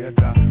the day I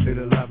die.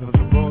 Little life of a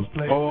boss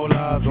player. All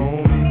eyes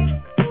on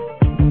me.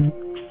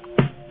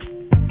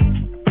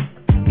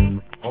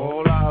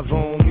 All eyes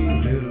on me.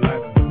 Little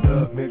life of a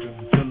thug nigga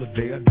until the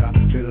day I die.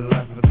 Little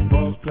life of a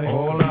boss player.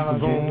 All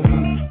eyes on me.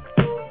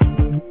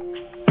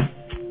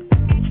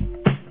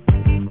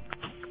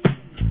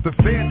 The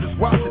fans is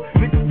watching,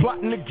 niggas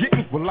plotting to get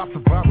me. Will I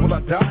survive, will I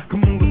die?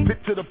 Come on, let's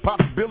picture the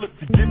possibility,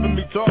 giving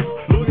me talks.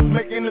 Lawyers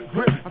making a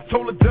grip, I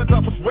told the judge I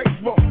was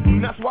raised wrong.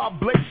 And that's why I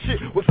blaze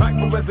shit, was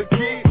hyper as a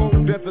kid,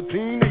 old as a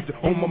teenager.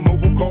 On my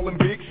mobile calling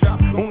big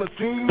shots, on a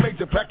team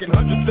major, packing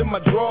hundreds in my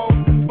drawers.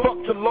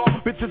 Fuck the law,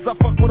 bitches I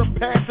fuck with a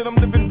passion, I'm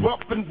living rough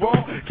and raw.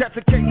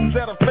 Catching cases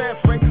at a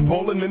fast rate,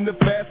 falling in the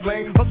fast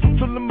lane. Hustle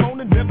till the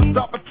morning, never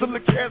stop until the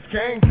cash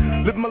came.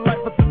 Live my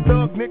life as a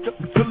thug nigga,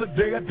 until the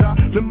day I die.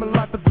 Live my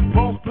life as a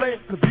boss player,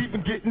 cause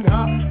even getting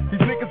high.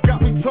 These niggas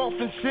got me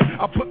tossing shit,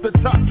 I put the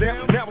top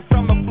down, now it's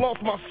time to floss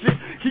my shit.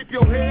 Keep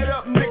your head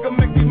up, nigga,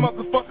 make these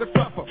motherfuckers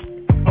suffer.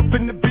 Up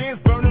in the bins,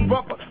 burning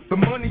rubber, the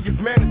money is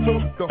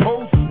mandatory. The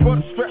hoes is for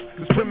the strap,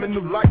 this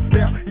criminal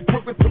lifestyle.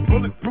 Equipped with a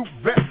bulletproof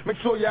vest, make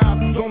sure your eyes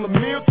is on the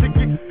meal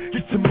ticket.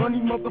 Get your money,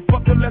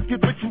 motherfucker, let's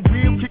get rich and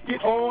real. Kick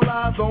it, all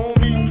eyes on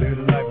me.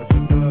 Little life is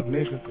a thug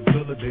nigga,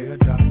 until the day I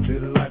die.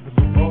 Little life is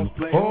a boss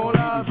player. All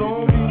eyes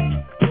on me.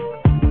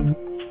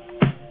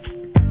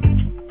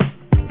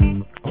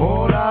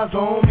 All eyes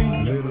on me.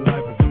 Little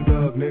life is a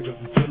thug nigga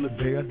until the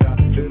day I die.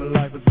 Little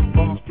life is a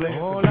boss player.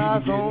 All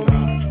eyes on me.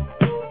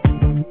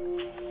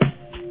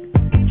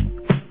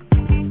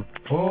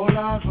 All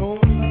eyes on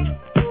me.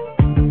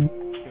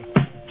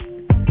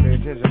 Pay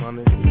attention, my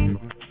nigga.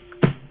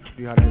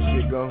 See how that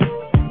shit go?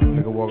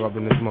 Nigga walk up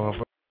in this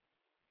motherfucker.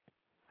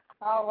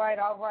 All right.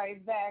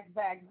 Back.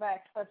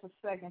 Special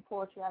second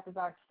Poetry After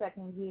Dark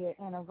 2nd year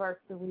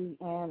anniversary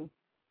in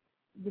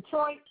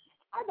Detroit.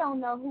 I don't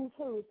know who's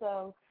who,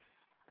 so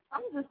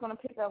I'm just going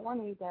to pick up one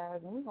of you guys,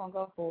 and we're going to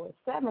go for it.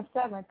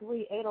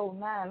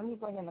 773-809. Let me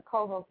bring in the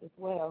co-host as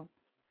well.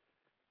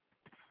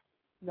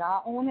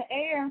 Y'all on the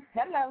air.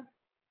 Hello.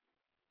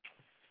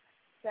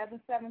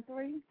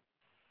 773.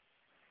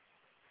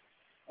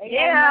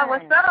 Yeah,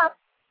 what's up?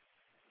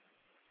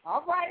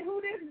 All right,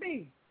 who this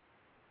be?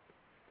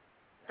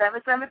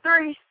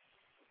 773.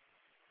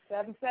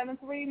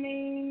 773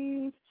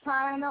 means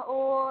Chyna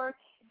or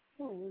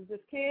who? Is this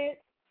kid?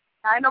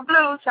 Chyna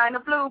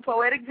Blue,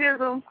 Poetic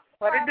Jizzle.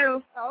 What it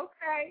do?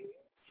 Okay.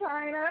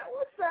 Chyna,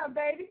 what's up,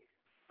 baby?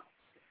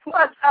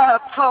 What's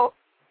up, Poe?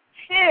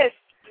 Yes.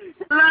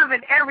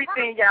 Loving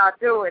everything y'all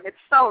doing. It's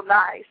so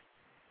nice.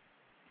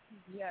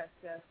 Yes.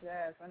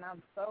 And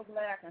I'm so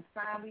glad I can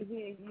finally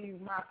hear you.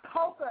 My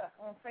poker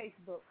on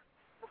Facebook.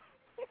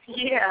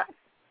 Yeah.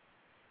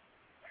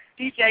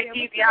 DJ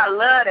Deezy, I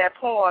love that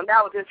poem.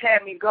 That would just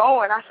have me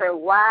going. I said,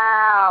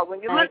 wow.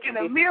 When you look in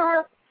the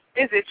mirror,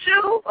 is it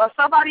you or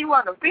somebody you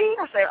want to be?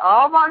 I said,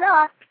 oh, my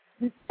God.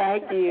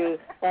 Thank you.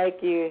 I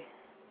appreciate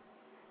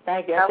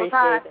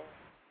that.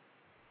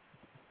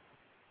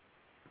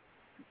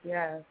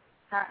 Yes.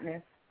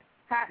 Hotness.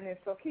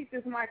 So keep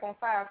this mic on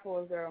fire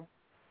for us, girl.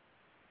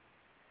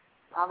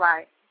 All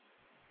right.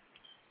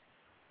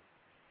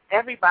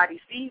 Everybody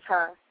sees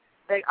her.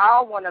 They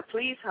all want to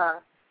please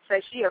her.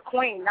 Say she a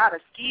queen, not a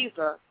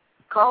skeezer.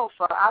 Cold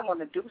for I want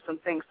to do some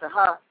things to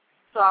her.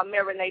 So I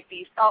marinate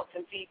these thoughts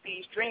and feed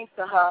these dreams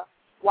to her.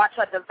 Watch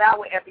her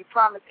devour every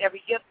promise,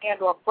 every if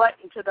and or but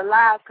into the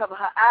lies, cover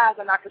her eyes,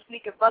 and I can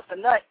sneak and bust a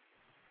nut.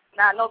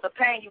 Now I know the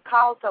pain you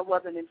caused her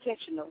wasn't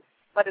intentional,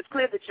 but it's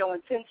clear that your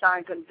intents are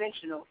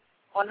unconventional.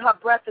 On her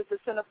breath is the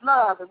sin of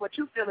love, and what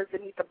you feel is the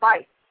need to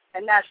bite.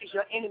 And now she's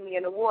your enemy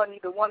in a war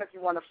neither one of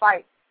you want to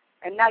fight.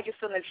 And now you're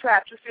feeling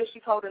trapped. You feel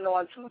she's holding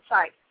on too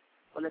tight.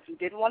 Well, if you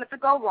didn't want it to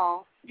go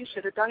wrong, you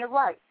should have done it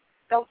right.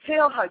 Don't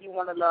tell her you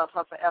want to love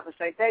her forever.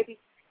 Say, baby,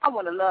 I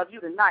want to love you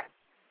tonight.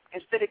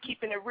 Instead of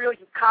keeping it real,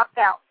 you copped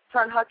out.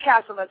 Turn her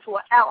castle into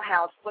an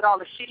outhouse with all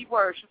the shitty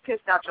words you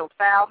pissed out your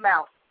foul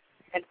mouth.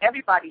 And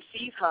everybody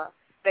sees her.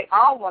 They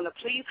all want to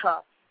please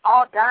her.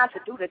 All dying to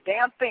do the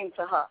damn thing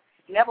to her.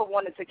 Never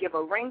wanted to give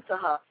a ring to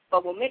her,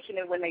 but will mention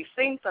it when they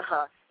sing to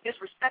her.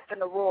 Disrespecting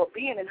the royal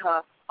being in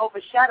her,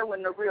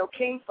 overshadowing the real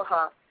king for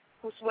her,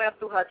 who swam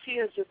through her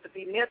tears just to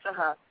be near to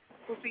her,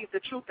 who sees the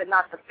truth and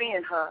not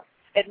defend her,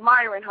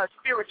 admiring her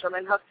spiritual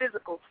and her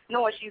physical,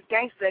 knowing she's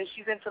gangster and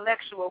she's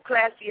intellectual,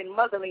 classy and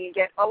motherly and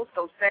yet oh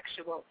so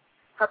sexual.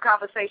 Her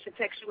conversation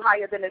takes you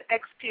higher than an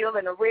X pill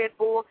and a Red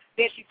Bull,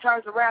 then she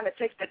turns around and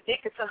takes the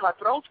dick until her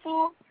throat's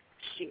full.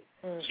 Shit,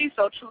 she's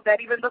so true that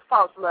even the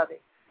false love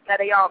it. Now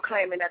they all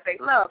claiming that they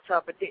loved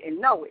her but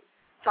didn't know it.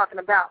 Talking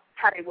about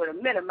how they would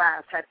have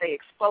minimized had they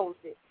exposed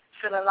it.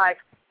 Feeling like,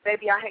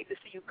 baby, I hate to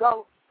see you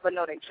go, but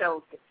no, they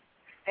chose it.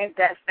 And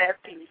that's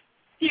that piece.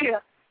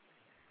 Yeah.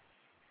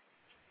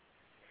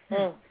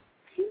 Yeah.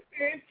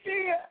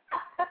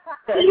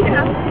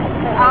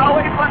 I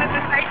always wanted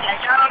to say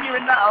that. Y'all don't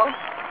even know.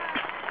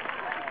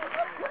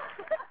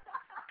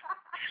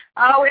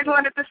 I always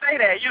wanted to say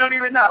that. You don't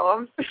even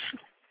know.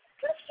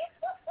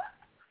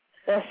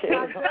 That shit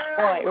was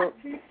point.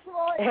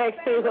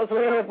 X2 was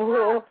Red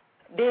Bull.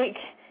 Dick.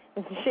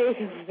 Shit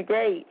was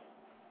great.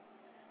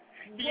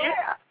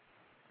 Yeah.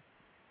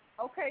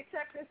 Okay,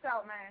 check this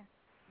out, man.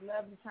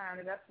 Love you,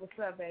 Chyna. That's what's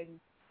up, baby.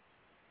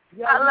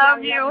 Yo, I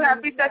love you.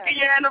 Happy second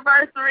year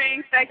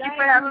anniversary. Thank you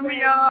for having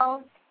me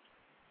on.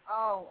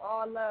 Oh,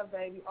 all love,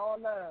 baby. All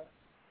love.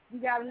 We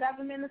got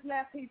 11 minutes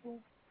left, people.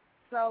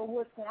 So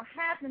what's going to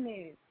happen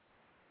is,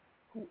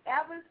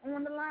 whoever's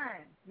on the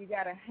line, you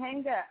got to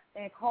hang up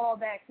and call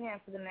back in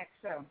for the next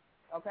show,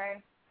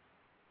 okay?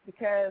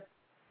 Because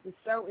the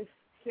show is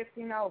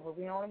shifting over.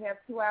 We only have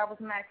 2 hours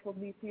max for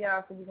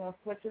BTR, so we're going to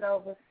switch it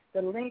over.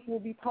 The link will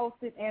be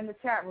posted in the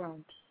chat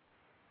room.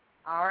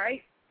 All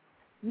right?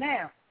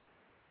 Now,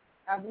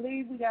 I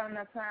believe we got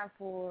enough time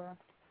for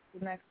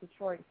the next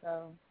Detroit,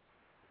 so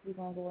we're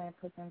going to go ahead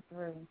and put them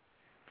through.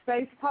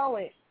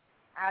 SpacePoet,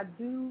 I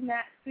do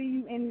not see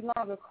you any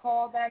longer.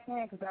 Call back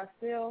in because I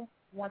still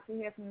want to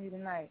hear from you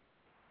tonight.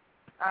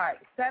 All right,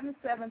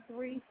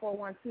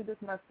 773-412, this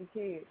must be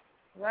Kedz,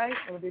 right?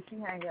 Or did she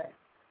hang up?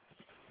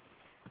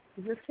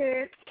 Is this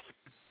Kedz?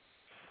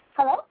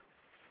 Hello?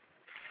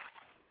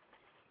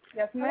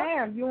 Yes,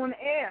 ma'am. You on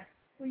the air.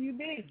 Who you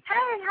be?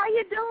 Hey, how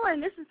you doing?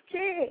 This is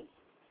Kedz.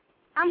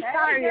 I'm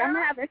sorry.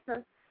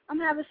 Girl. I'm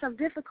having some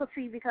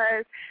difficulty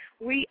because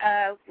we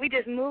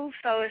just moved,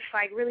 so it's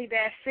like really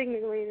bad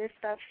signaling and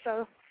stuff.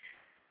 So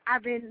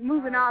I've been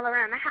moving all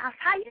around the house.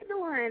 How you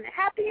doing?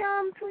 Happy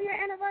 2-year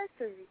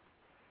anniversary.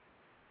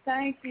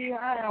 Thank you.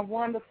 I am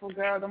wonderful,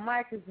 girl. The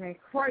mic has been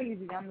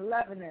crazy. I'm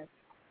loving it.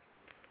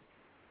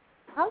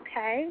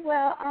 Okay.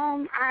 Well,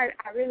 I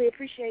really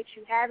appreciate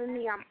you having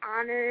me. I'm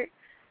honored.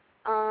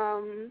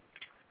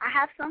 I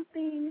have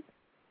something.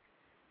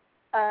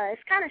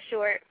 It's kind of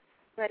short,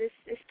 but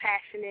it's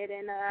passionate,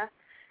 and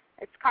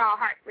it's called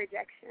Heart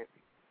Rejection.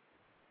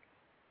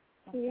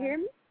 Can you hear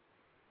me?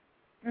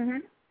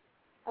 Mhm.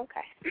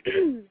 Okay.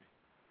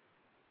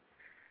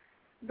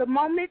 The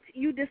moment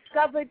you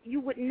discovered you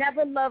would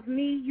never love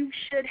me, you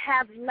should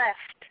have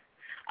left.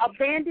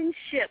 Abandon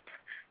ship.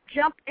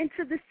 Jump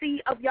into the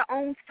sea of your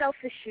own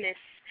selfishness.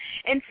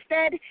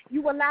 Instead,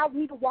 you allowed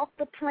me to walk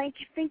the plank,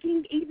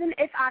 thinking even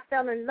if I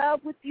fell in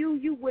love with you,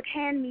 you would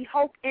hand me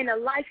hope in a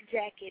life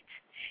jacket.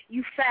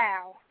 You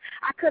foul.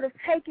 I could have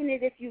taken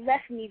it if you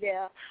left me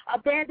there.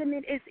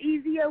 Abandonment is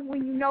easier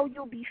when you know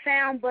you'll be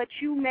found, but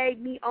you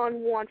made me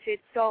unwanted,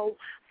 so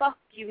fuck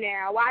you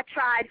now. I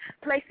tried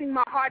placing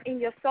my heart in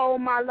your soul.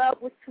 My love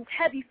was too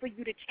heavy for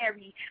you to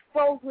carry.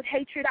 Froze with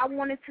hatred, I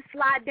wanted to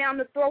slide down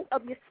the throat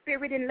of your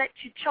spirit and let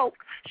you choke.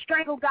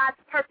 Strangle God's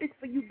purpose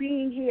for you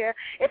being here.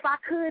 If I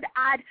could,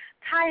 I'd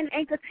tie an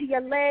anchor to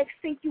your leg,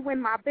 sink you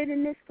in my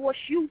bitterness, force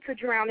you to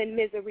drown in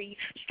misery.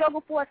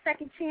 Struggle for a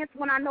second chance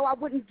when I know I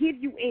wouldn't give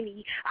you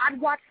any. I'd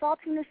watch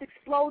saltiness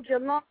explode your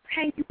lungs,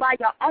 hang you by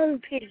your own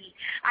pity.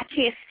 I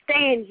can't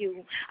stand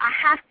you. I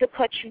have to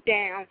cut you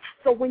down.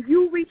 So when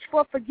you reach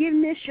for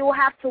forgiveness, you'll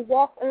have to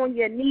walk on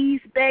your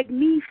knees, beg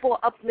me for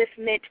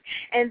upliftment,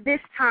 and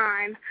this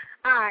time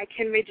I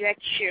can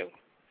reject you.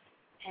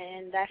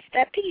 And that's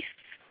that piece.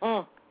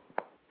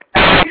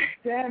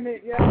 Damn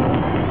it, yeah.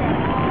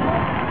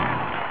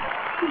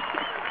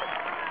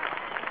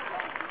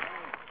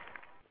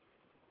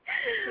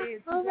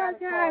 Oh my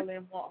God. Call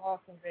in more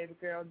awesome, baby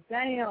girl.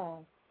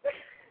 Damn.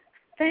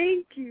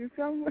 Thank you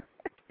so much.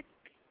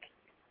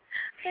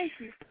 Thank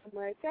you so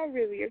much. I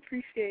really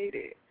appreciate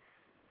it.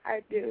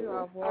 I do. You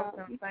are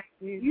welcome. Thank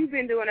you. You've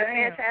been doing a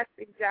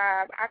fantastic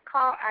job.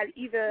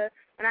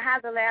 When I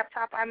have the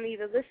laptop, I'm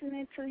either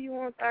listening to you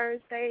on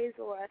Thursdays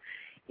or,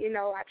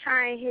 I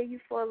try and hear you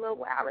for a little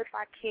while if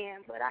I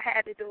can, but I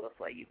had to do it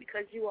for you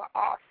because you are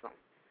awesome.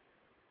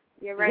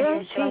 You're right.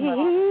 Yes, she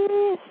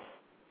is.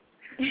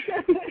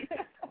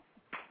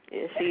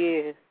 Yes, she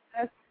is.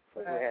 That's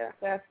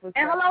what's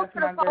and hello to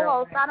the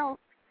co-host.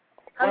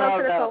 Hello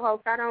to the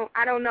co-host.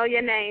 I don't know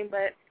your name,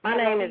 but my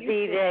name is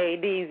DJ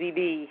Deezy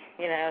D.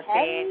 You know what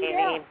I'm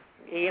saying?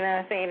 You know what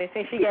I'm saying? And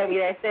since she gave me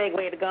that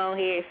segue to go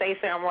ahead and say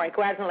something right,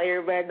 quite let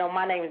everybody know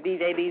my name is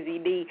DJ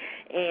Deezy D.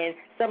 And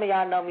some of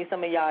y'all know me,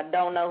 some of y'all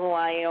don't know who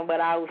I am, but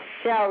I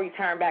shall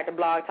return back to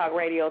Blog Talk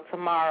Radio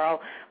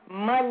tomorrow,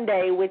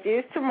 Monday, which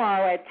is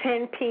tomorrow at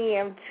 10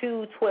 p.m.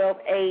 to 12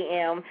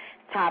 a.m.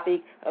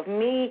 Topic of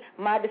me.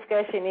 My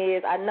discussion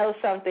is I know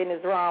something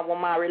is wrong with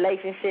my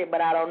relationship,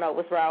 but I don't know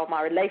what's wrong with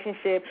my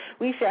relationship.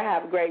 We shall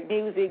have great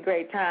music,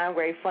 great time,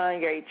 great fun,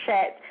 great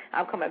chats.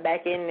 I'm coming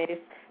back in this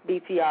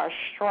BTR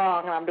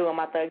strong, and I'm doing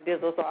my Thug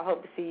Dizzle, so I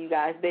hope to see you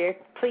guys there.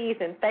 Please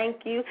and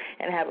thank you,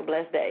 and have a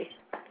blessed day.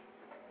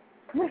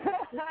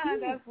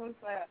 That's what's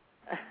up.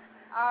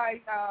 All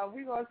right,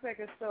 we're going to take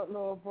a short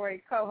little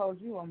break.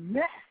 Co-host, you a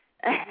mess.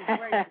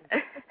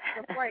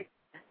 The break.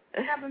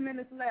 7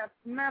 minutes left.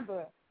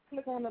 Remember,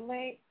 click on the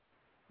link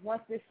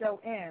once this show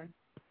ends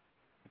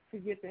to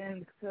get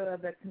into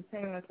the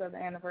continuance of the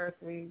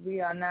anniversary.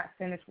 We are not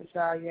finished with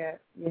y'all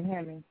yet. You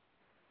hear me?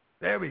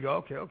 There we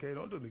go. Okay.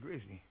 Don't do me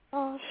greasy.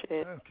 Oh,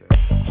 shit. Okay.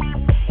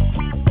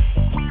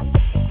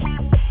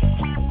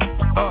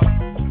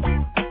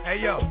 Hey,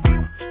 yo.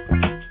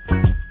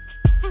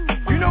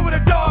 You know what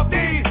a dog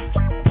needs?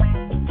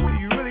 Do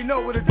you really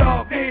know what a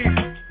dog needs?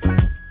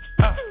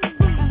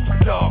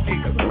 Dog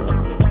needs a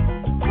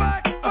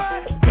what?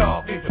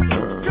 Dog needs a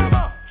come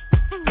on.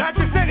 Not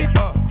just any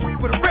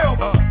but a real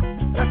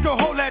let's go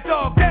hold that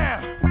dog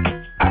down.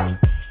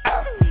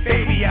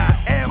 Baby,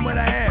 I am what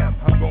I am.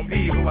 I'm gonna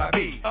be who I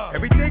be.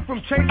 Everything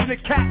from chasing the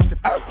cat to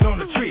on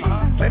the tree.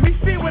 Let me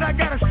see what I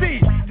gotta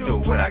see. Do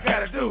what I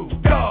gotta do.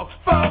 Dog,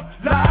 fuck,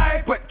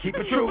 lie, but keep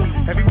it true.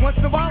 Every once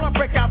in a while I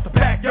break out the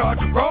backyard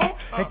to roam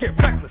and get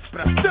reckless,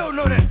 but I still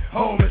know that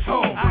home is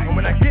home. And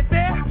when I get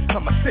there,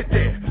 I'ma sit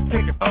there,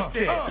 take it up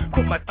there,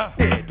 put my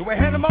there. Do I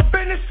handle my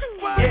business?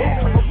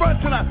 Yeah, I'ma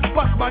run till I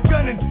bust my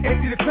gun and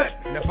empty the clip.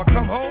 And if I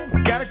come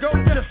home, gotta go,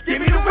 just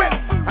give me the whip.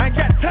 I ain't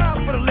got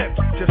time for the lip,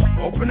 just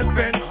open the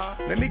bench.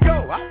 Let me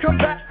go, I'll come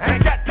back, I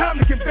ain't got time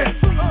to convince.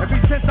 Ever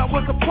since I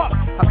was a pup,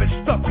 I've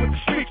been stuck with the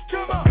streets.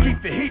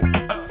 Keep the heat,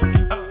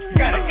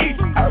 gotta eat.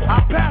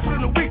 I'll pass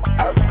in a week.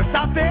 If it's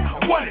out there,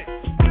 I want it.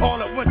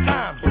 All at one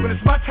time. So when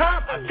it's my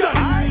time, I've done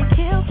it. You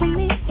kill for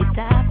me, you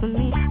die for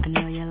me. I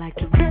know you like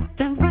to rip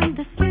and run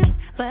the streets,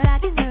 but I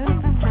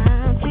deserve some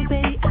time too,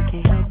 baby. I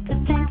can't help to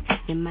think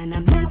it might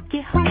not make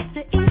it home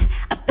to eat.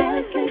 I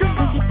barely sleep,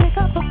 cause you pick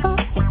up a phone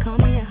and call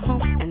me at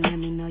home and let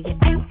me know you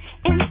ain't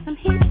in some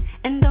heat.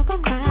 And don't go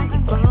crying,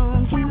 you're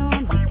grown. You know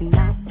I'm looking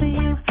out for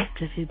you,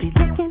 cause you be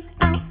looking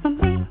out for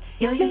me.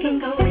 Yo, you can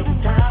go with the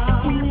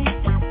dog.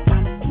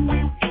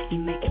 You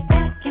make it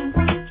back in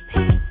one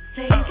piece.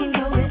 Say you can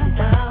go with the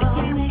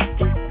dog. You make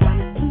this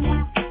promise to me.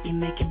 You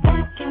make it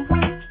back in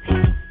one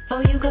piece. Oh,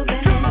 you go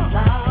back in the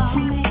law.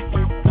 You make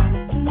this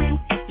promise to me.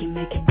 You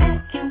make it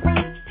back in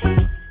one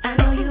piece. I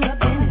know you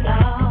up in it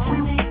all.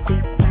 You make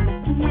this promise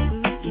to me.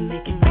 You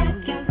make it back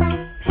in one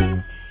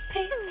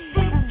piece.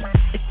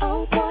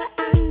 Oh boy,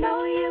 I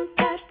know you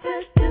got to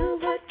do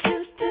what you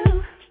do.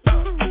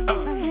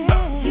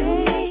 You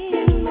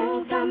making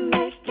moves, I'm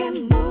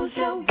making moves.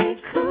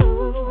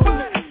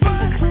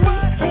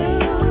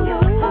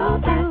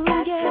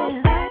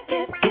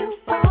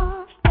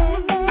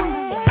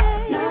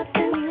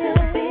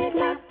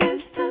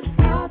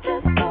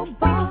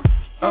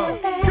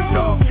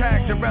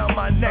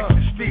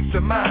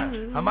 of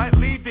mine. I might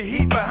leave the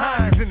heat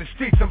behind, in the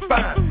streets I'm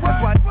fine.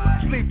 That's why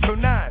I sleep till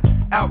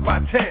 9, out by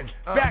 10,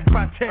 back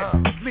by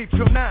 10, sleep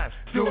till 9,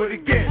 do it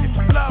again. If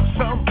you love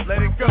something,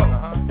 let it go.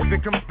 If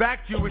it comes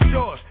back to you, it's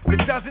yours. If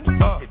it doesn't,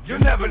 you'll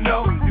never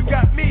know. You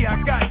got me,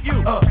 I got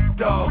you.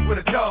 Dog with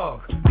a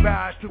dog,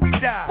 ride till we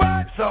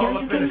die. It's all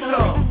up in the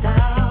song.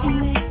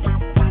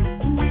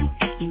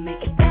 You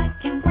make it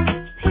back and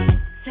forth,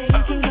 say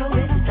you can go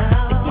with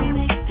style.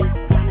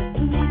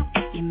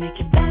 You make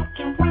it back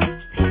and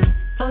forth,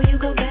 before you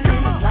go back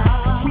and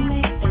loud.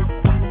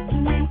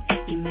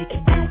 You make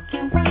it back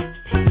and forth,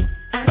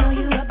 I know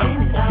you up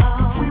in it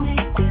all.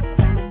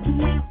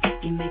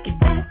 You make it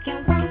back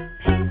and forth,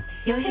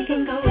 yo, you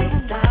can go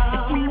with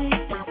style.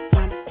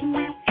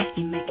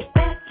 You make it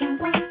back and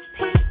forth,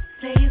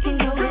 say you can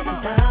go with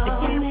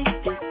style.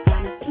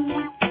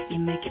 You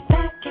make it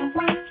back and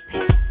forth,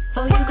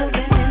 before you go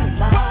back.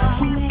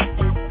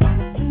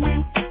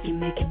 You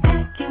make it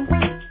back and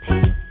forth,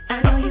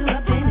 I know you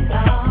up in it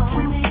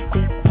all.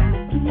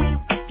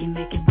 You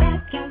make it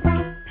back and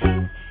forth.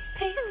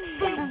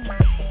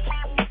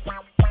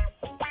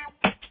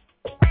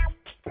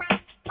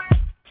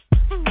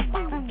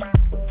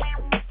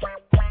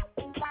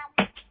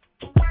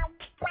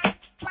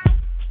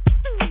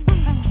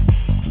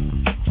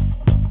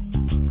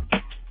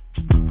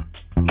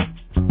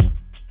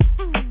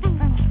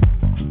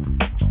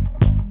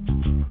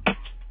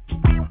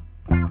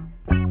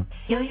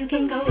 Yo, you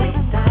can go with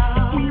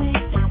style.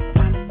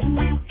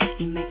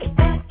 You make it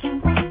back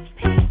and forth,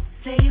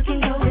 say you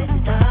can go with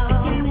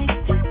style.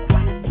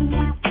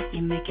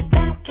 You make it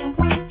back and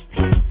forth,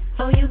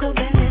 before you go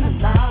back in the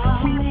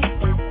law.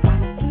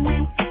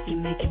 You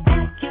make it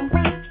back and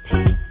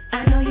forth,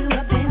 I know you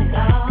up in it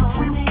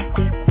all.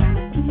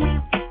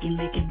 You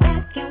make it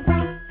back and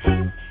forth,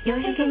 yo,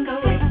 you can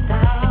go with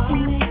style.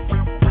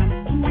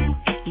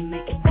 You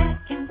make it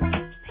back and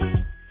forth,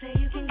 say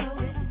you can go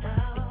with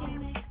style.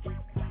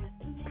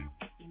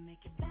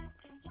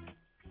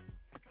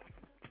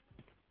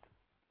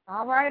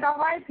 All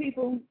right,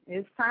 people.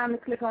 It's time to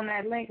click on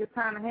that link. It's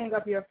time to hang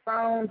up your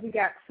phones. You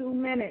got 2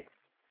 minutes.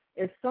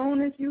 As soon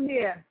as you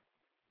hear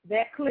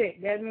that click,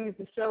 that means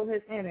the show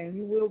has ended.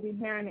 You will be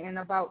hearing it in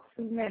about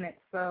 2 minutes.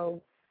 So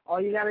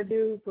all you got to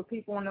do for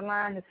people on the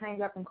line is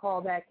hang up and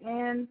call back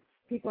in.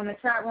 People in the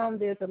chat room,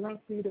 there's a link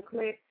for you to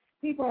click.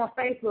 People on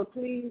Facebook,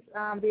 please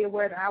be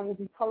aware that I will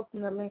be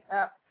posting the link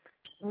up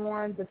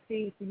on the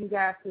feed for you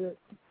guys to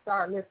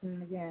start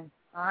listening again.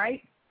 All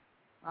right?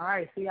 All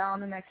right. See y'all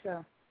on the next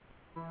show.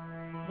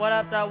 What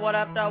up, though? What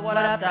up, though? What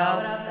up,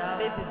 though?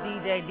 This is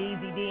DJ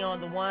Deezy D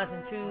on the ones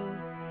and twos.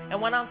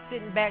 And when I'm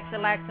sitting back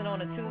chillaxing on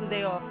a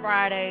Tuesday or a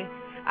Friday,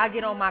 I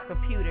get on my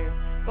computer.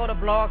 Go to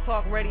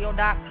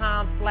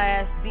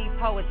blogtalkradio.com/D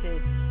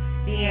Poetess,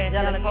 the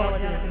angelic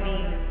poetess to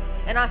me.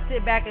 And I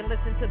sit back and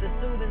listen to the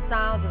soothing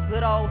sounds of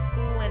good old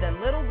school and a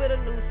little bit of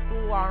new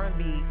school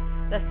R&B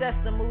that sets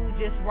the mood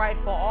just right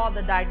for all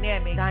the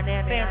dynamic,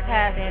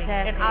 fantastic,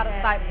 and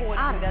out-of-sight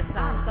poetry that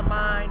soothes the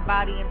mind,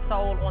 body, and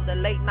soul on the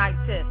late-night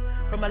tip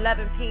from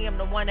 11 p.m.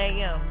 to 1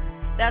 a.m.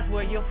 That's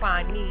where you'll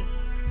find me.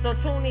 So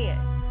tune in.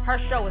 Her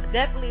show is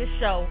definitely a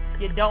show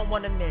you don't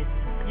want to miss.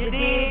 You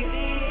dig?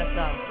 Let's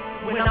go.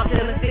 When I'm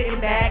chillin', sitting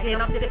back, and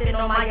I'm sipping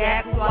on my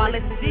yak, who do I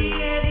listen to?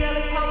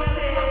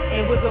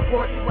 And with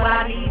reports what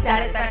I need,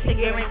 satisfaction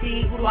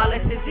guaranteed, who do I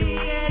listen to?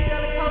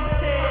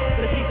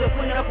 Cause she's the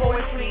queen of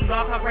poetry,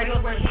 Blog Talk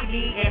Radio's where she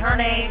be, and her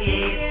name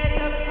is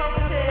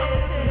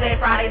Tuesday,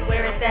 Fridays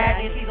where it's at,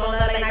 and she's on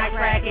the late night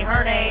track, and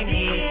her name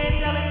is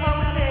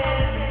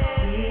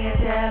The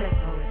Angelic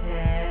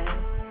Poetess,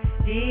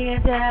 The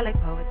Angelic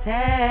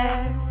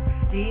Poetess,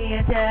 The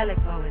Angelic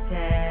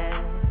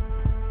Poetess,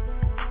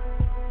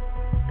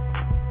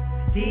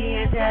 The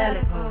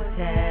Angelic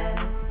Poetess,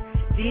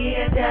 The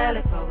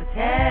Angelic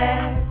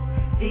Poetess,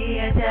 The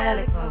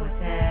Angelic Poetess.